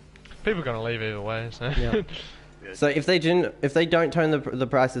 People are gonna leave either way, so. Yeah. So if they don't tone the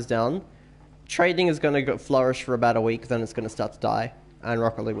prices down, trading is going to flourish for about a week. Then it's going to start to die, and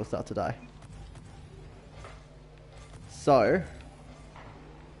Rocket League will start to die. So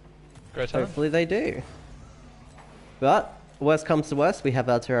Great time. hopefully they do. But worst comes to worst, we have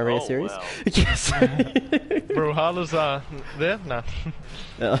our Terraria Oh, series. wow. Yes. Brawlhalla's there? Nah.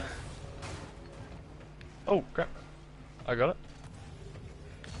 Yeah. Oh, crap. I got it.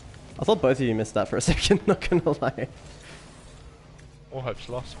 I thought both of you missed that for a second. Not gonna lie. All hope's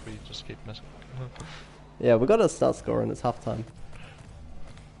lost. We just keep missing. Yeah, we got to start scoring. It's half time.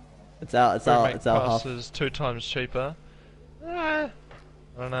 It's our half. Pass is 2 times cheaper. I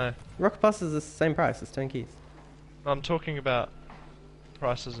don't know. Rocket Pass is the same price as 10 keys. I'm talking about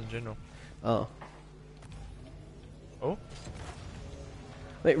prices in general. Oh. Oh?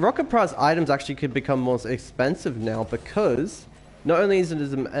 Wait, Rocket Pass items actually could become more expensive now because not only is it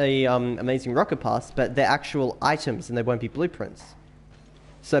an amazing Rocket Pass, but they're actual items and they won't be blueprints.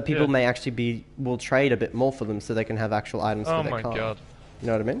 So people Yeah. may actually will trade a bit more for them so they can have actual items Oh for their my car. god. You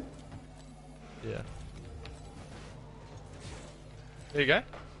know what I mean? Yeah. There you go.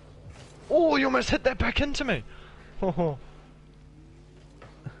 Oh, you almost hit that back into me. Oh.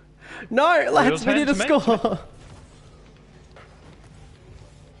 No, lads, Wheels we need to hand to me, score.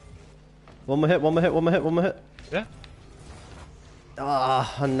 One more hit, one more hit, one more hit, one more hit. Yeah.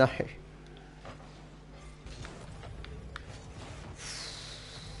 Ah, no.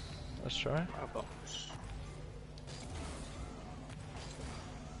 Let's try.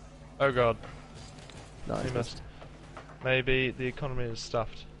 Oh god. No, He it's missed. Maybe the economy is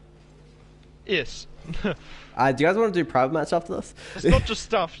stuffed. Yes. do you guys want to do private match after this? It's not just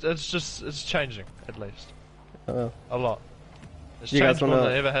stuffed, it's changing, at least. Oh. A lot. It's Do you guys changed more wanna-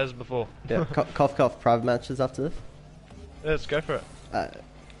 than it ever has before. Yeah, cough cough private matches after this. Let's go for it. Uh,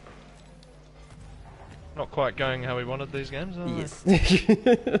 Not quite going how we wanted these games, are yes.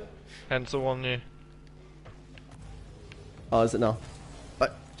 they? Cancel on you. Oh, is it now?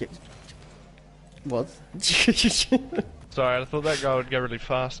 What? Sorry, I thought that guy would go really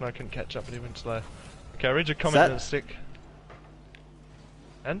fast and I couldn't catch up, but he went slow. Okay, I read your comment in a sec.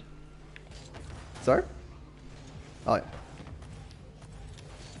 And? Sorry? Oh, yeah.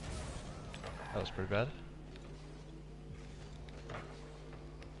 That was pretty bad.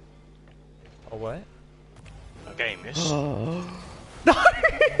 Oh, wait. Okay, miss. No!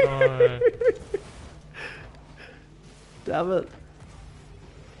 Damn it.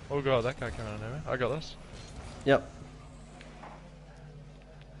 Oh god, that guy came out of nowhere. I got this. Yep.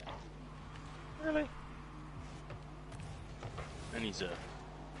 Really? And he's a.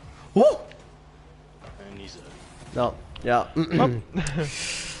 Woo! And he's a. No. Yeah.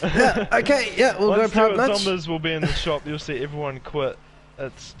 Yeah. Okay. Yeah. We'll Once go private Stuart match. Zombies will be in the shop, you'll see everyone quit.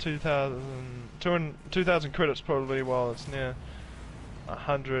 It's 2,000 credits probably, while it's near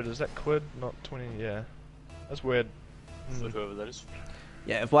 100. Is that quid? Not 20. Yeah. That's weird. So whoever that is.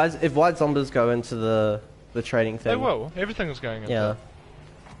 Yeah. If white zombies go into the trading thing. They will. Everything is going into Yeah. it.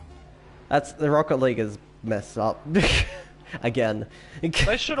 That's the Rocket League is messed up. Again.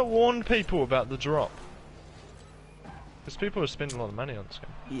 They should have warned people about the drop. Because people are spending a lot of money on this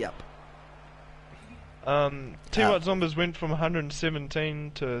game. Yep. T-White Zombies went from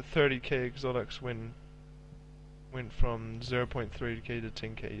 117 to 30 key exotics went from 0.3 key to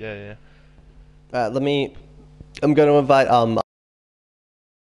 10 key. Yeah, yeah. I'm going to invite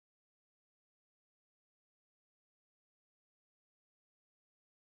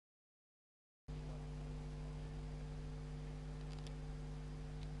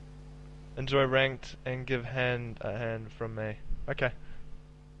Enjoy ranked and give a hand from me. Okay.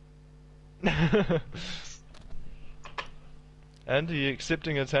 And are you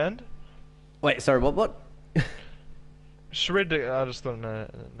accepting his hand? Wait, sorry, what? Shred, I just thought no,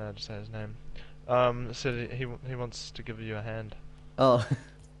 just say his name. Said he wants to give you a hand. Oh.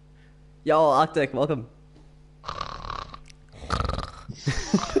 Yo, Arctic, welcome.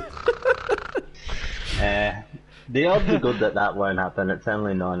 The odds are good that that won't happen. It's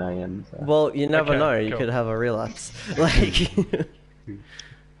only 9 AM. So. Well, you never Okay, know. You cool. could have a relapse. Like,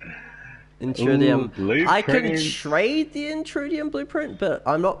 Intrudium. Ooh, I can blueprint. trade the Intrudium blueprint, but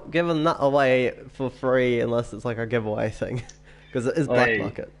I'm not giving that away for free unless it's like a giveaway thing, because it is black Wait.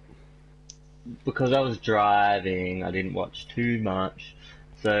 market. Because I was driving, I didn't watch too much.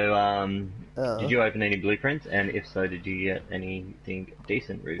 So, did you open any blueprints? And if so, did you get anything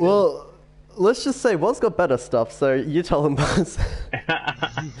decent, Ruben? Well, let's just say Woz got better stuff. So you tell him, Buzz.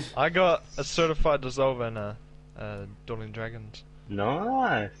 I got a certified dissolver and a Dueling Dragons.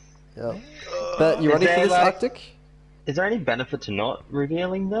 Nice. Yeah. But you ready there, for this, like- Arctic? Is there any benefit to not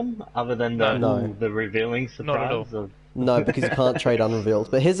revealing them, other than the No. the revealing Not at surprise all. of? No, because you can't trade unrevealed.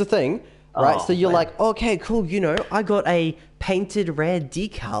 But here's the thing, right? Oh, So you're man. like, okay, cool. You know, I got a painted rare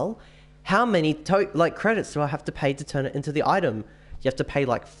decal. How many credits do I have to pay to turn it into the item? You have to pay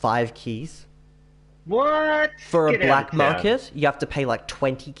like 5 keys. What? For a Get out black of town. market, you have to pay like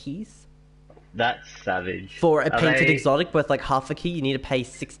 20 keys. That's savage. For a Are painted they- exotic worth like half a key, you need to pay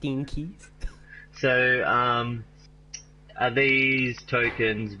 16 keys. So, are these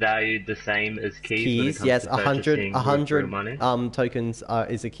tokens valued the same as keys? when it Keys, comes yes, to 100 purchasing real money? tokens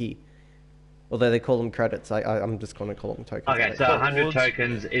is a key. Although they call them credits, I'm just going to call them tokens. Okay, so Cool. 100 Rewards.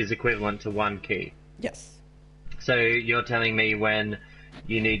 tokens is equivalent to 1 key. Yes. So you're telling me when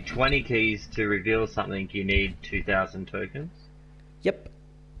you need 20 keys to reveal something, you need 2,000 tokens? Yep.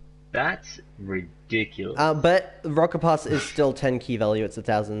 That's ridiculous. But Rocket Pass is still 10 key value. It's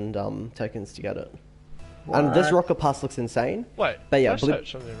 1,000 tokens to get it. And this What? Rocket Pass looks insane. Wait, But yeah, I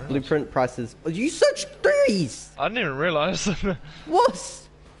searched, I didn't realise. blueprint prices. You searched these. I didn't even realise. What?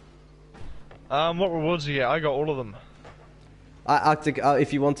 What rewards do you get? I got all of them. Arctic,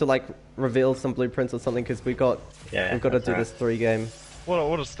 if you want to like reveal some blueprints or something, because we've got Yeah, to that's do right. this 3 game.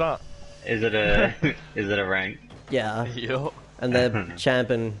 What a start. Is it a is it a rank? Yeah, Yo. and they're champ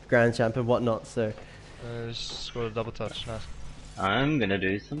and grand champ and whatnot. So Just scored a double touch. Nice. I'm gonna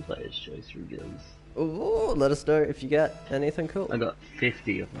do some player's choice reveals. ooh, let us know if you get anything cool. I got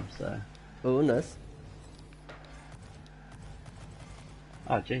 50 of them, so. Oh, nice.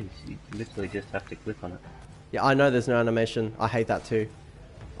 Oh, jeez, you literally just have to click on it. Yeah, I know there's no animation. I hate that too.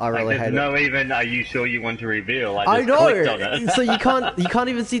 I Like, really there's hate no it. even, are you sure you want to reveal? I I just clicked on know. it. So you can't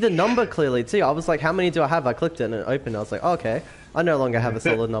even see the number clearly too. I was like, how many do I have? I clicked it and it opened. I was like, okay, I no longer have a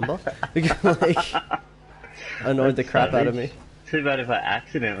solid number. Like, annoyed the crap out of me. too bad if I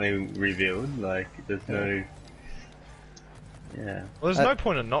accidentally revealed. Like, there's no. Yeah. Well, there's no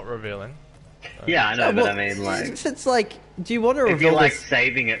point in not revealing. Yeah, I know, well, but I mean, like, it's like, do you want to if reveal you're like this?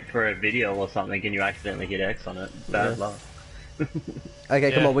 saving it for a video or something and you accidentally hit X on it, bad luck.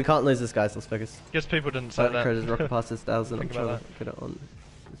 Okay, come Yeah. on, we can't lose this, guys. Let's focus. Guess people didn't say that. Credits rocket past 1,000. I'm Think trying about to get it on.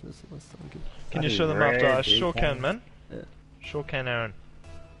 Can you show them Red, after? I big sure time. can, man. Yeah. Sure can, Aaron.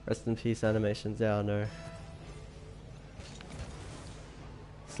 Rest in peace animations. Yeah, I know.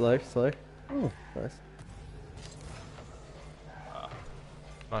 Slow, slow. Oh, nice.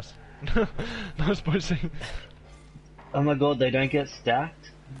 Nice. Nice pushing. Oh my god, they don't get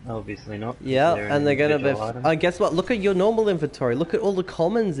stacked? Obviously not. Yeah, They're and they're gonna be. individual items. Guess what? Look at your normal inventory. Look at all the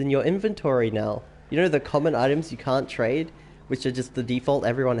commons in your inventory now. You know the common items you can't trade, which are just the default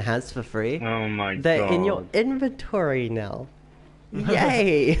everyone has for free. Oh my They're god. in your inventory now.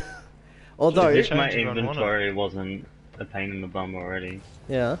 Yay! Although, I wish Change my if I want it. inventory wasn't a pain in the bum already.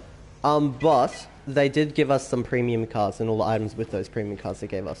 yeah. But they did give us some premium cards and all the items with those premium cards they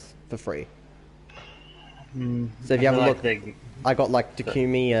gave us for free. So if you have a look, I got like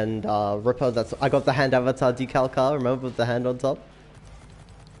Takumi and Ripper. I got the hand avatar decal car. Remember with the hand on top?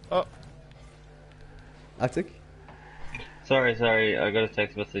 Oh, Arctic? Sorry, I got a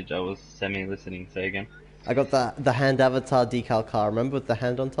text message. I was semi-listening. Say again. I got the hand avatar decal car. Remember with the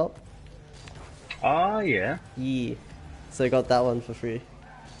hand on top? Oh yeah. Yeah. So I got that one for free.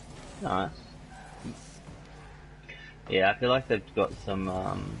 Nice. Yeah, I feel like they've got some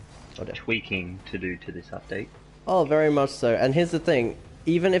Okay. tweaking to do to this update. Oh, very much so. And here's the thing: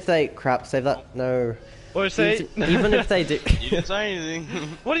 even if they save that. No. boy, see. Even if they do. You didn't say anything.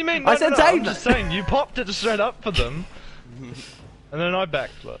 What do you mean? I No, said no, save I'm just saying, you popped it straight up for them, and then I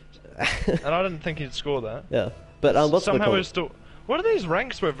backflipped, and I didn't think he'd score that. Yeah. But what's the Somehow call? we're still. What are these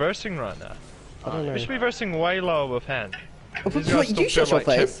ranks we're versing right now? I don't know. We should be versing way lower with hand. These What, guys still you shut feel your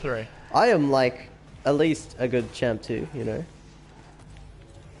like champ face. 3. I am like at least a good champ too, you know.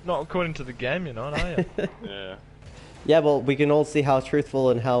 Not according to the game, you're not, are you? Yeah. Yeah, well, we can all see how truthful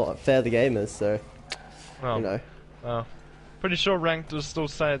and how fair the game is, so Well, you know. well, pretty sure ranked was still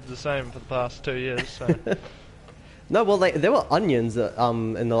stayed the same for the past 2 years. So. No, well, there were onions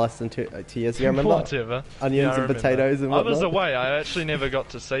in the less than 2 years ago. Remember? Whatever. Onions Yeah, I and remember. potatoes and I was whatnot. away. I actually never got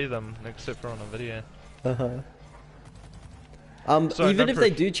to see them except for on a video. So Even no if they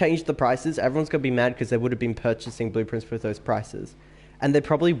proof. do change the prices, everyone's gonna be mad because they would have been purchasing blueprints with those prices, and they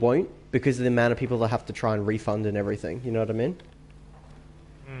probably won't because of the amount of people that have to try and refund and everything. You know what I mean?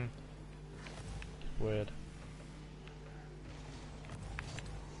 Weird.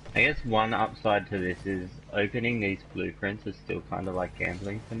 I guess one upside to this is opening these blueprints is still kind of like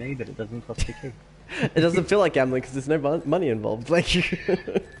gambling for me, but it doesn't cost a key. It doesn't feel like gambling because there's no money involved. Like,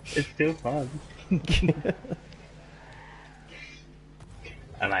 It's still fun.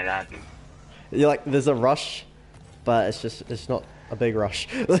 Oh my god. you're like, there's a rush, but it's not a big rush.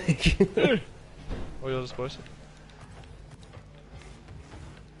 Like, Oh, you're just voice it.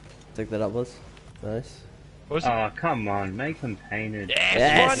 take that up, Liz. Nice. Voice it. Oh, come on, make them painted. Yes,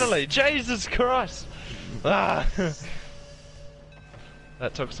 Yes. finally! Jesus Christ! Ah.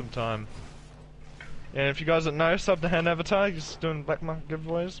 That took some time. And if you guys don't know, sub to hand avatar, he's doing black market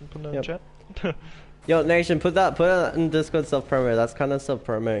giveaways and putting it in the chat. Yo, Nation, put that in Discord self promo. That's kind of self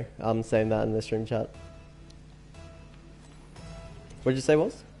promo. I'm saying that in the stream chat. What'd you say,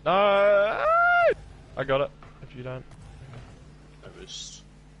 was? No! I got it. If you don't. I was...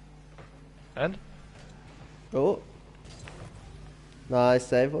 And? Oh. Nice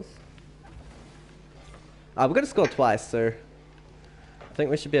save, was. We're gonna score twice, so I think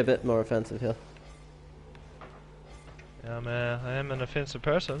we should be a bit more offensive here. Yeah, man, I am an offensive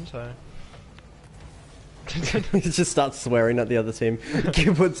person, so. He just starts swearing at the other team.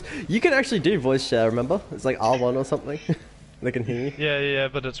 Keyboards. You can actually do voice share, remember? It's like R1 or something. They can hear you. Yeah,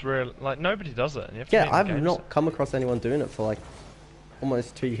 but it's real. Like, nobody does it. And you have to Yeah, be in I've games. not come across anyone doing it for like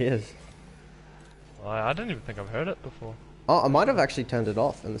almost 2 years. I don't even think I've heard it before. Oh, I might have actually turned it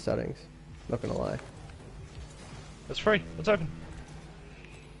off in the settings. Not gonna lie. It's free. It's open.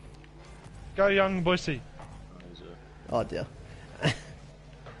 Go, young Boise. Oh dear.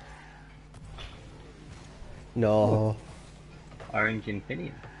 No. Orange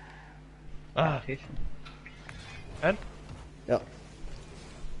Infinity. Ah, Competition. and? Yep.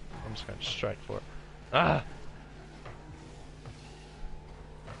 I'm just going straight for it. Ah!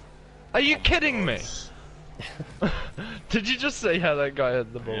 Are you kidding me? Did you just see how that guy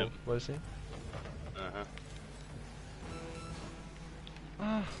hit the ball, Yep. Boise? Uh-huh.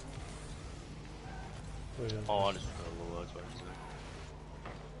 Ah. Oh, I just got a little words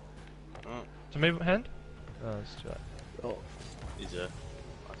To me, hand? Oh, it's too late. Oh. Is it?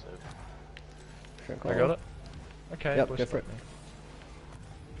 I got it. Okay. Yep, go for it.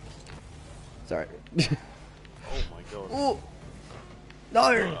 Sorry. Oh my god. Ooh. No!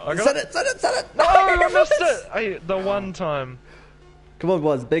 I got Set it! No, I missed it! Hey, the one time. Come on,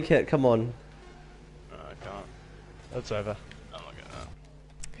 boys, big hit, come on. I can't. That's over. Oh my god.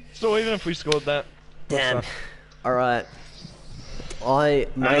 Still, even if we scored that. Damn. Alright. I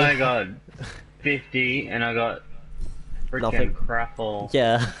Oh my god. 50 and I got Nothing. freaking crapple.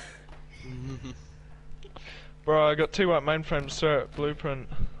 Yeah. Bro, I got 2 white mainframe cert blueprint.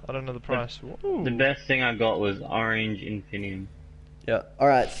 I don't know the price. Ooh. The best thing I got was orange infinium. Yeah.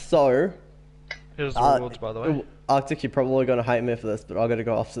 Alright, so... Here's the rewards, by the way. Arctic, you're probably gonna hate me for this, but I gotta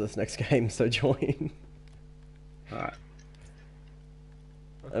go off to this next game, so join. Alright.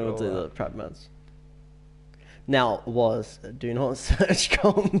 And we'll do the prep match. Now, do not search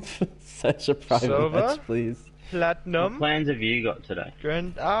comp. Search a private Silver? match, please. What Platinum. plans have you got today?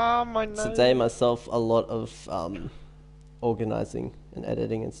 Grand. Ah, my nose. Today, myself, a lot of organizing and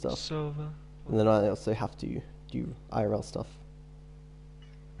editing and stuff. Silver. And then I also have to do IRL stuff.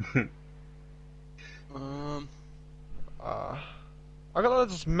 I got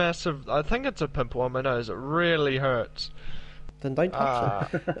this massive. I think it's a pimple on my nose. It really hurts. Then don't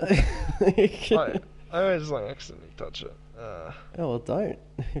touch it. I always like accidentally touch it. Oh well, don't.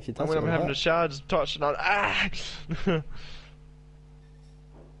 If you touch When it, I'm having a shower, just touch it. Oh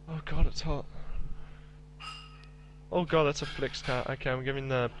god, it's hot. Oh god, that's a flex car. Okay, I'm giving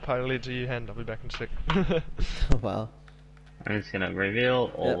the pilot to you hand. I'll be back in a sec. Oh wow. I'm just gonna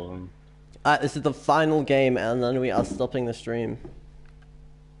reveal all of them. This is the final game, and then we are stopping the stream.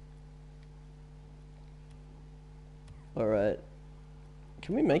 Alright.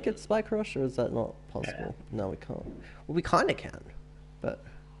 Can we make it Spike Rush, or is that not possible? Yeah. No, we can't. Well, we kinda can, but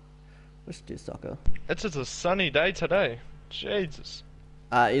let's do soccer. It's just a sunny day today. Jesus.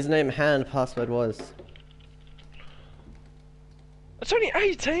 Username hand, password was. It's only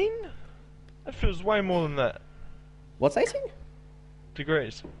 18? That feels way more than that. What's 18?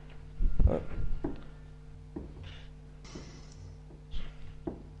 Degrees. Oh.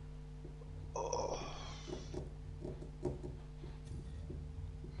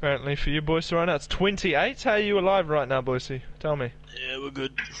 Apparently for you, Boise, right now it's 28. How are you alive right now, Boise? Tell me. Yeah, we're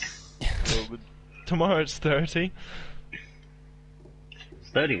good. We're good. Tomorrow it's 30. It's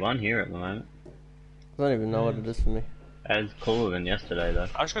 31 here at the moment. I don't even know what it is for me. As cooler than yesterday though.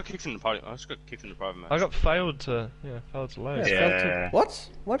 I just got kicked in the party. I just got kicked in the private match. I got failed to load. Yeah. What?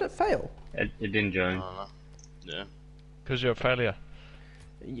 Why did it fail? It didn't join. Yeah. Because you're a failure.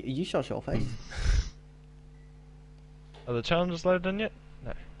 You shut your face. Are the challenges loaded in yet?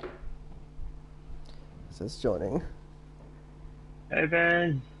 No. It says joining. Hey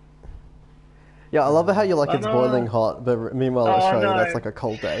Ben. Yeah, I love it how you're like, it's boiling hot, but meanwhile I show you no. that's like a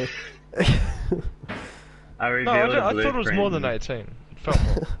cold day. I No, I thought it was more than 18. It felt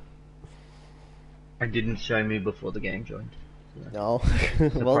more. It didn't show me before the game joined. No.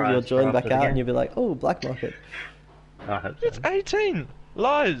 Well, you'll join back out and you'll be like, oh, black market. I hope so. It's 18!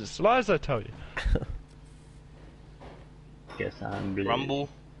 Lies! Lies, I tell you. Guess I'm blue. Rumble?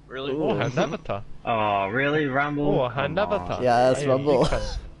 Really? Oh, Hanavata. Oh, really? Rumble? Oh, Hanavata. Yeah, that's Hey, Rumble.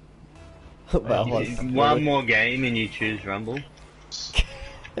 Well, One more game and you choose Rumble?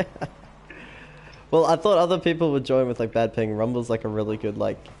 Well, I thought other people would join with like bad ping. Rumble's like a really good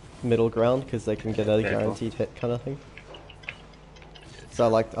like middle ground because they can get a guaranteed hit kind of thing. So I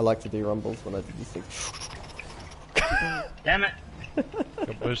like to do Rumbles when I do these things. Damn it!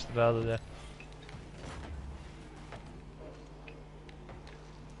 Got boosted out of there.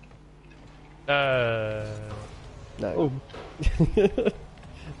 No.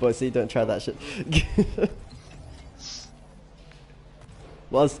 Boy, see, don't try that shit.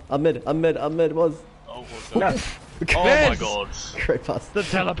 I'm mid, was. Oh, what's No. that? Oh my god. Great pass. The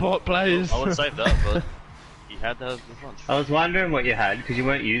teleport plays. I would save that, but he had that the front. I was wondering what you had because you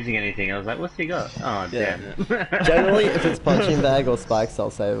weren't using anything. I was like, what's he got? Oh, Yeah. damn. Generally, if it's punching bag or spikes,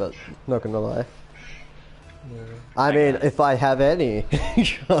 I'll save it. Not gonna lie. I mean, if I have any,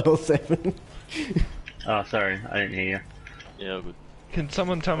 I'll save it. Oh, sorry. I didn't hear you. Yeah, good. Can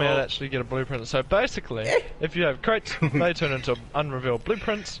someone tell me how to actually get a blueprint? So basically, if you have crates, they turn into unrevealed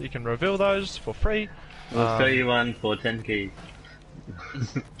blueprints. You can reveal those for free. We'll sell you one for 10 keys.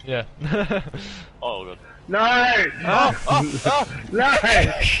 Yeah. Oh god. No! Oh! No!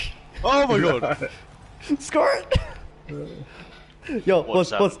 Oh my god. Score it! Yo,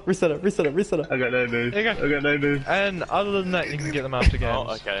 boss, reset it. I got no move. There you go. I got no move. And other than that, you can get them after games.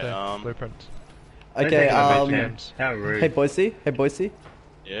 Oh, okay, so, blueprints. Okay, How rude. hey Boise.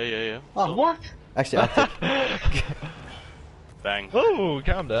 Yeah. Oh, what? Actually, Arctic. Bang. Oh,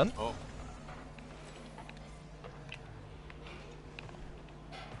 calm down. Oh.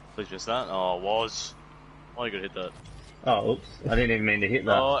 Please miss that. Oh, was. Oh, you gotta hit that. Oh, oops. I didn't even mean to hit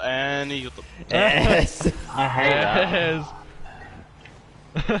that. Oh, and he got the. Yes. I hate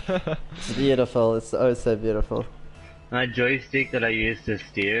that. It's beautiful. It's oh so beautiful. My joystick that I use to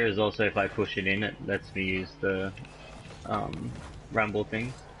steer is also, if I push it in, it lets me use the rumble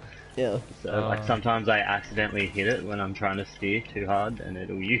thing. Yeah. So like sometimes I accidentally hit it when I'm trying to steer too hard, and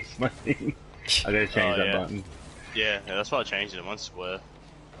it'll use my thing. I gotta change that button. Yeah, that's why I changed it in one square.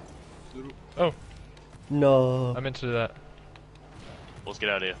 Oh, No. I meant to do that. Let's get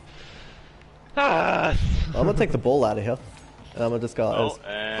out of here. Ah! I'm gonna take the ball out of here. And I'm gonna just go. Oh,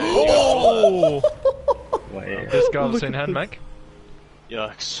 and. Oh! Wait. This guy I've seen hand make.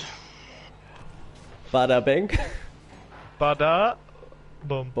 Yikes. Bada bing. Bada.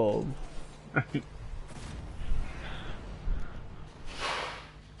 Boom. Boom.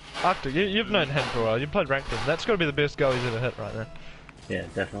 After you've known Hen for a while. You played ranked with him. That's got to be the best goal he's ever hit right there. Yeah,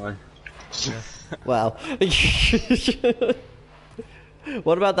 definitely. Wow.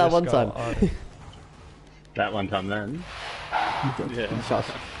 What about that Best one goal time? That one time then. Yeah. Shush.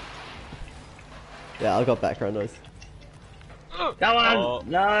 Yeah, I got background noise. That one! Oh.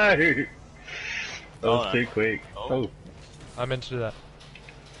 No! That was no. too quick. Oh. Oh. I meant to do that.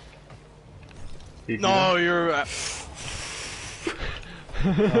 Did No, you're.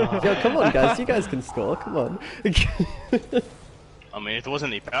 Yo, come on, guys. You guys can score. Come on. I mean, if there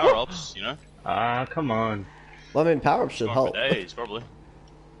wasn't any power ups, you know? Ah, come on. Well, I mean, power up should Not help. for days, probably.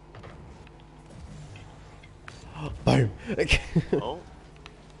 Boom. Oh.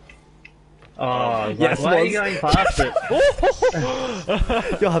 Oh, I was Yes, like, why are you Moz. going past it?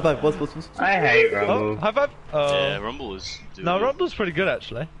 Yo, high five. What's? I hate Oh, Rumble. high five. Yeah, Rumble is. No, Rumble's pretty good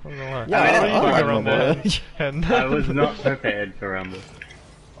actually. I'm not gonna lie. Yeah, I I mean, like you Rumble. Rumble. And I was not prepared for Rumble.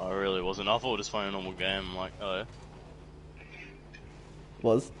 I really wasn't. I thought it was just playing a normal game. I'm like, oh yeah.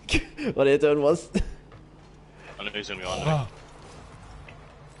 Was. What are you doing, was? I know who's gonna go under me. Oh,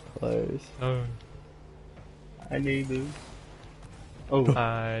 Close. no. I need this. Oh,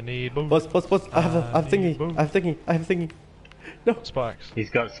 I need boost. What's? I have thingy. No. Spikes. he's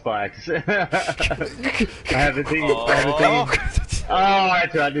got spikes. I have a thing. I have a thing. Oh, I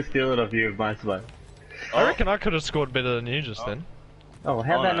tried to steal it off you with my spike. I reckon I could have scored better than you just then. Oh,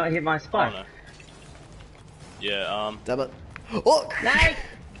 how'd Oh, that no. not hit my Oh spike? no. Yeah, Damn it. Oh! Nice!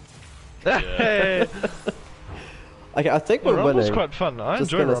 Hey, Okay, I think well, we're Rumble's winning. quite fun. I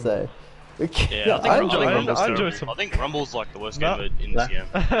Just enjoy gonna Rumble. say. Yeah, I enjoy Rumble. I enjoy some. I think Rumble's like the worst No. game in this game.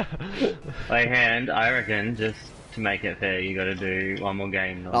 Like, hand, I reckon, just to make it fair, you gotta do one more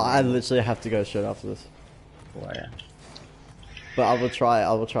game. Oh, I literally have to go straight after this. Oh, yeah. But I will try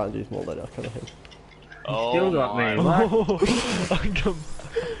and do more later, kind of thing. Oh Still got my. me. What?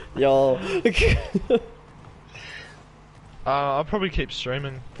 Yo. I'll probably keep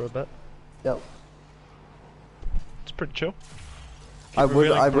streaming for a bit. Yep. It's pretty chill. I would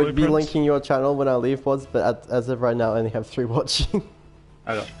revealing be blueprints. linking your channel when I leave, was, but as of right now, I only have 3 watching.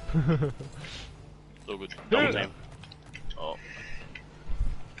 I got. It's all good. Double team. Oh.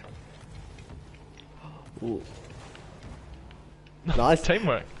 Ooh. Nice.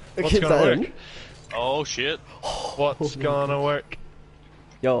 Teamwork. What's Keep gonna that work? in. Oh shit. What's gonna work?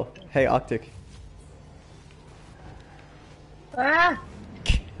 Yo, hey Arctic. Ah!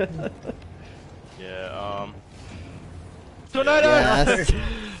 Yeah, Tornado! Yes.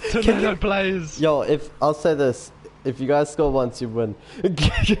 Tornado plays! Yo, I'll say this, if you guys score once, you win.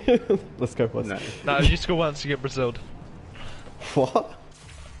 Let's go, boys. No. No, you score once, you get Braziled. What?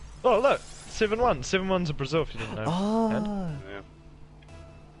 Oh, look! 7-1. 7-1's a Brazil if you didn't know. And? Ah.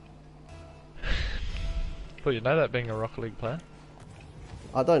 yeah. Well, you know that being a Rocket League player.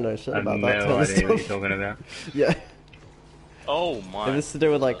 I don't know shit I have about no that. to be honest. idea what you're talking about. Yeah. Oh my. If it's to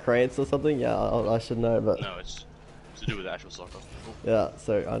do with like crates or something, yeah, I should know, but No, it's to do with actual soccer. Cool. yeah,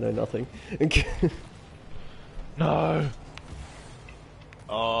 so I know nothing. No!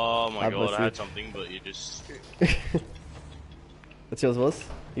 Oh my I've god, I listened. had something, but you just. What's yours, was?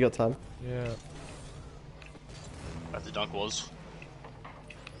 You got time? Yeah. As the dunk was.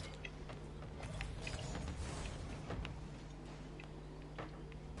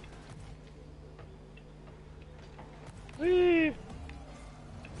 Whee!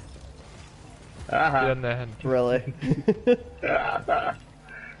 Ah. Get in there, hand. Really?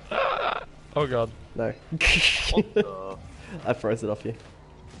 Oh god. No. What the? I froze it off you.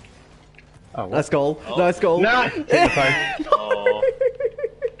 Oh, what? Nice goal. Oh. Nice goal. No! Hit the post. Oh.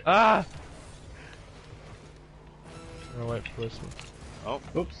 Ah! I'm gonna wait for this one.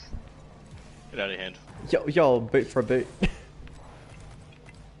 Oh, Oops. get out of hand. Yo, boot for a boot.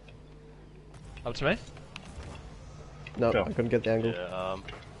 Up to me? No, Sure. I couldn't get the angle. Yeah,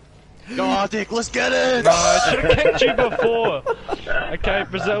 Go on, Dick, let's get it! No, I should have kicked you before! Okay,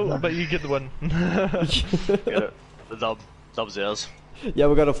 Brazil, but you get the win. Get it. The dub's ours. Yeah,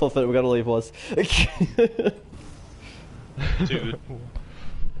 we gotta forfeit, we gotta leave Waz. Too good.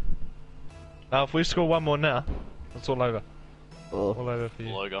 Now, if we score one more now, it's all over. Oh. All over for you.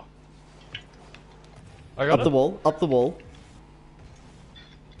 Logo. I got Up the wall, up the wall.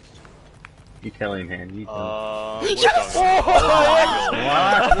 You tell him, man. You tell him. Yes! Oh my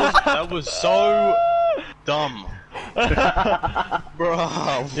God. That was so dumb. Bro,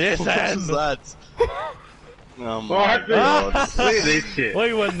 Yes, what and- was that? Oh my What? God. Look at this shit.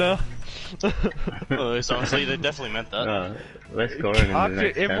 We win now. Oh, so honestly, they definitely meant that. Let's score him in the After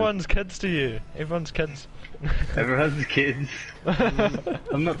next everyone's kids to you. Everyone's kids. 10. Everyone's kids.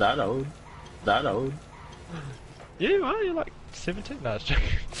 I'm not that old. That old. You are, you're like 17? No, it's joking.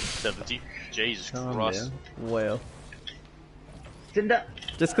 70. Jesus Calm Christ. down. Wow. Cinder.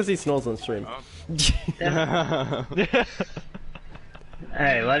 Just because he snores on stream. Yeah.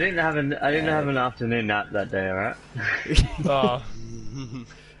 Hey, well, I didn't have an afternoon nap that day, alright? Oh.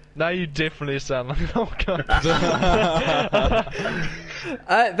 Now you definitely sound like an old guy.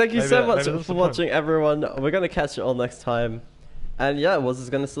 Alright, thank you Maybe so that- much maybe that's for the point. watching, everyone. We're gonna catch you all next time. And yeah, Waz is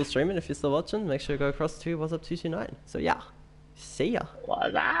gonna still stream it. If you're still watching, make sure you go across to What's Up 229. So yeah, see ya.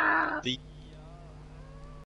 What's up? The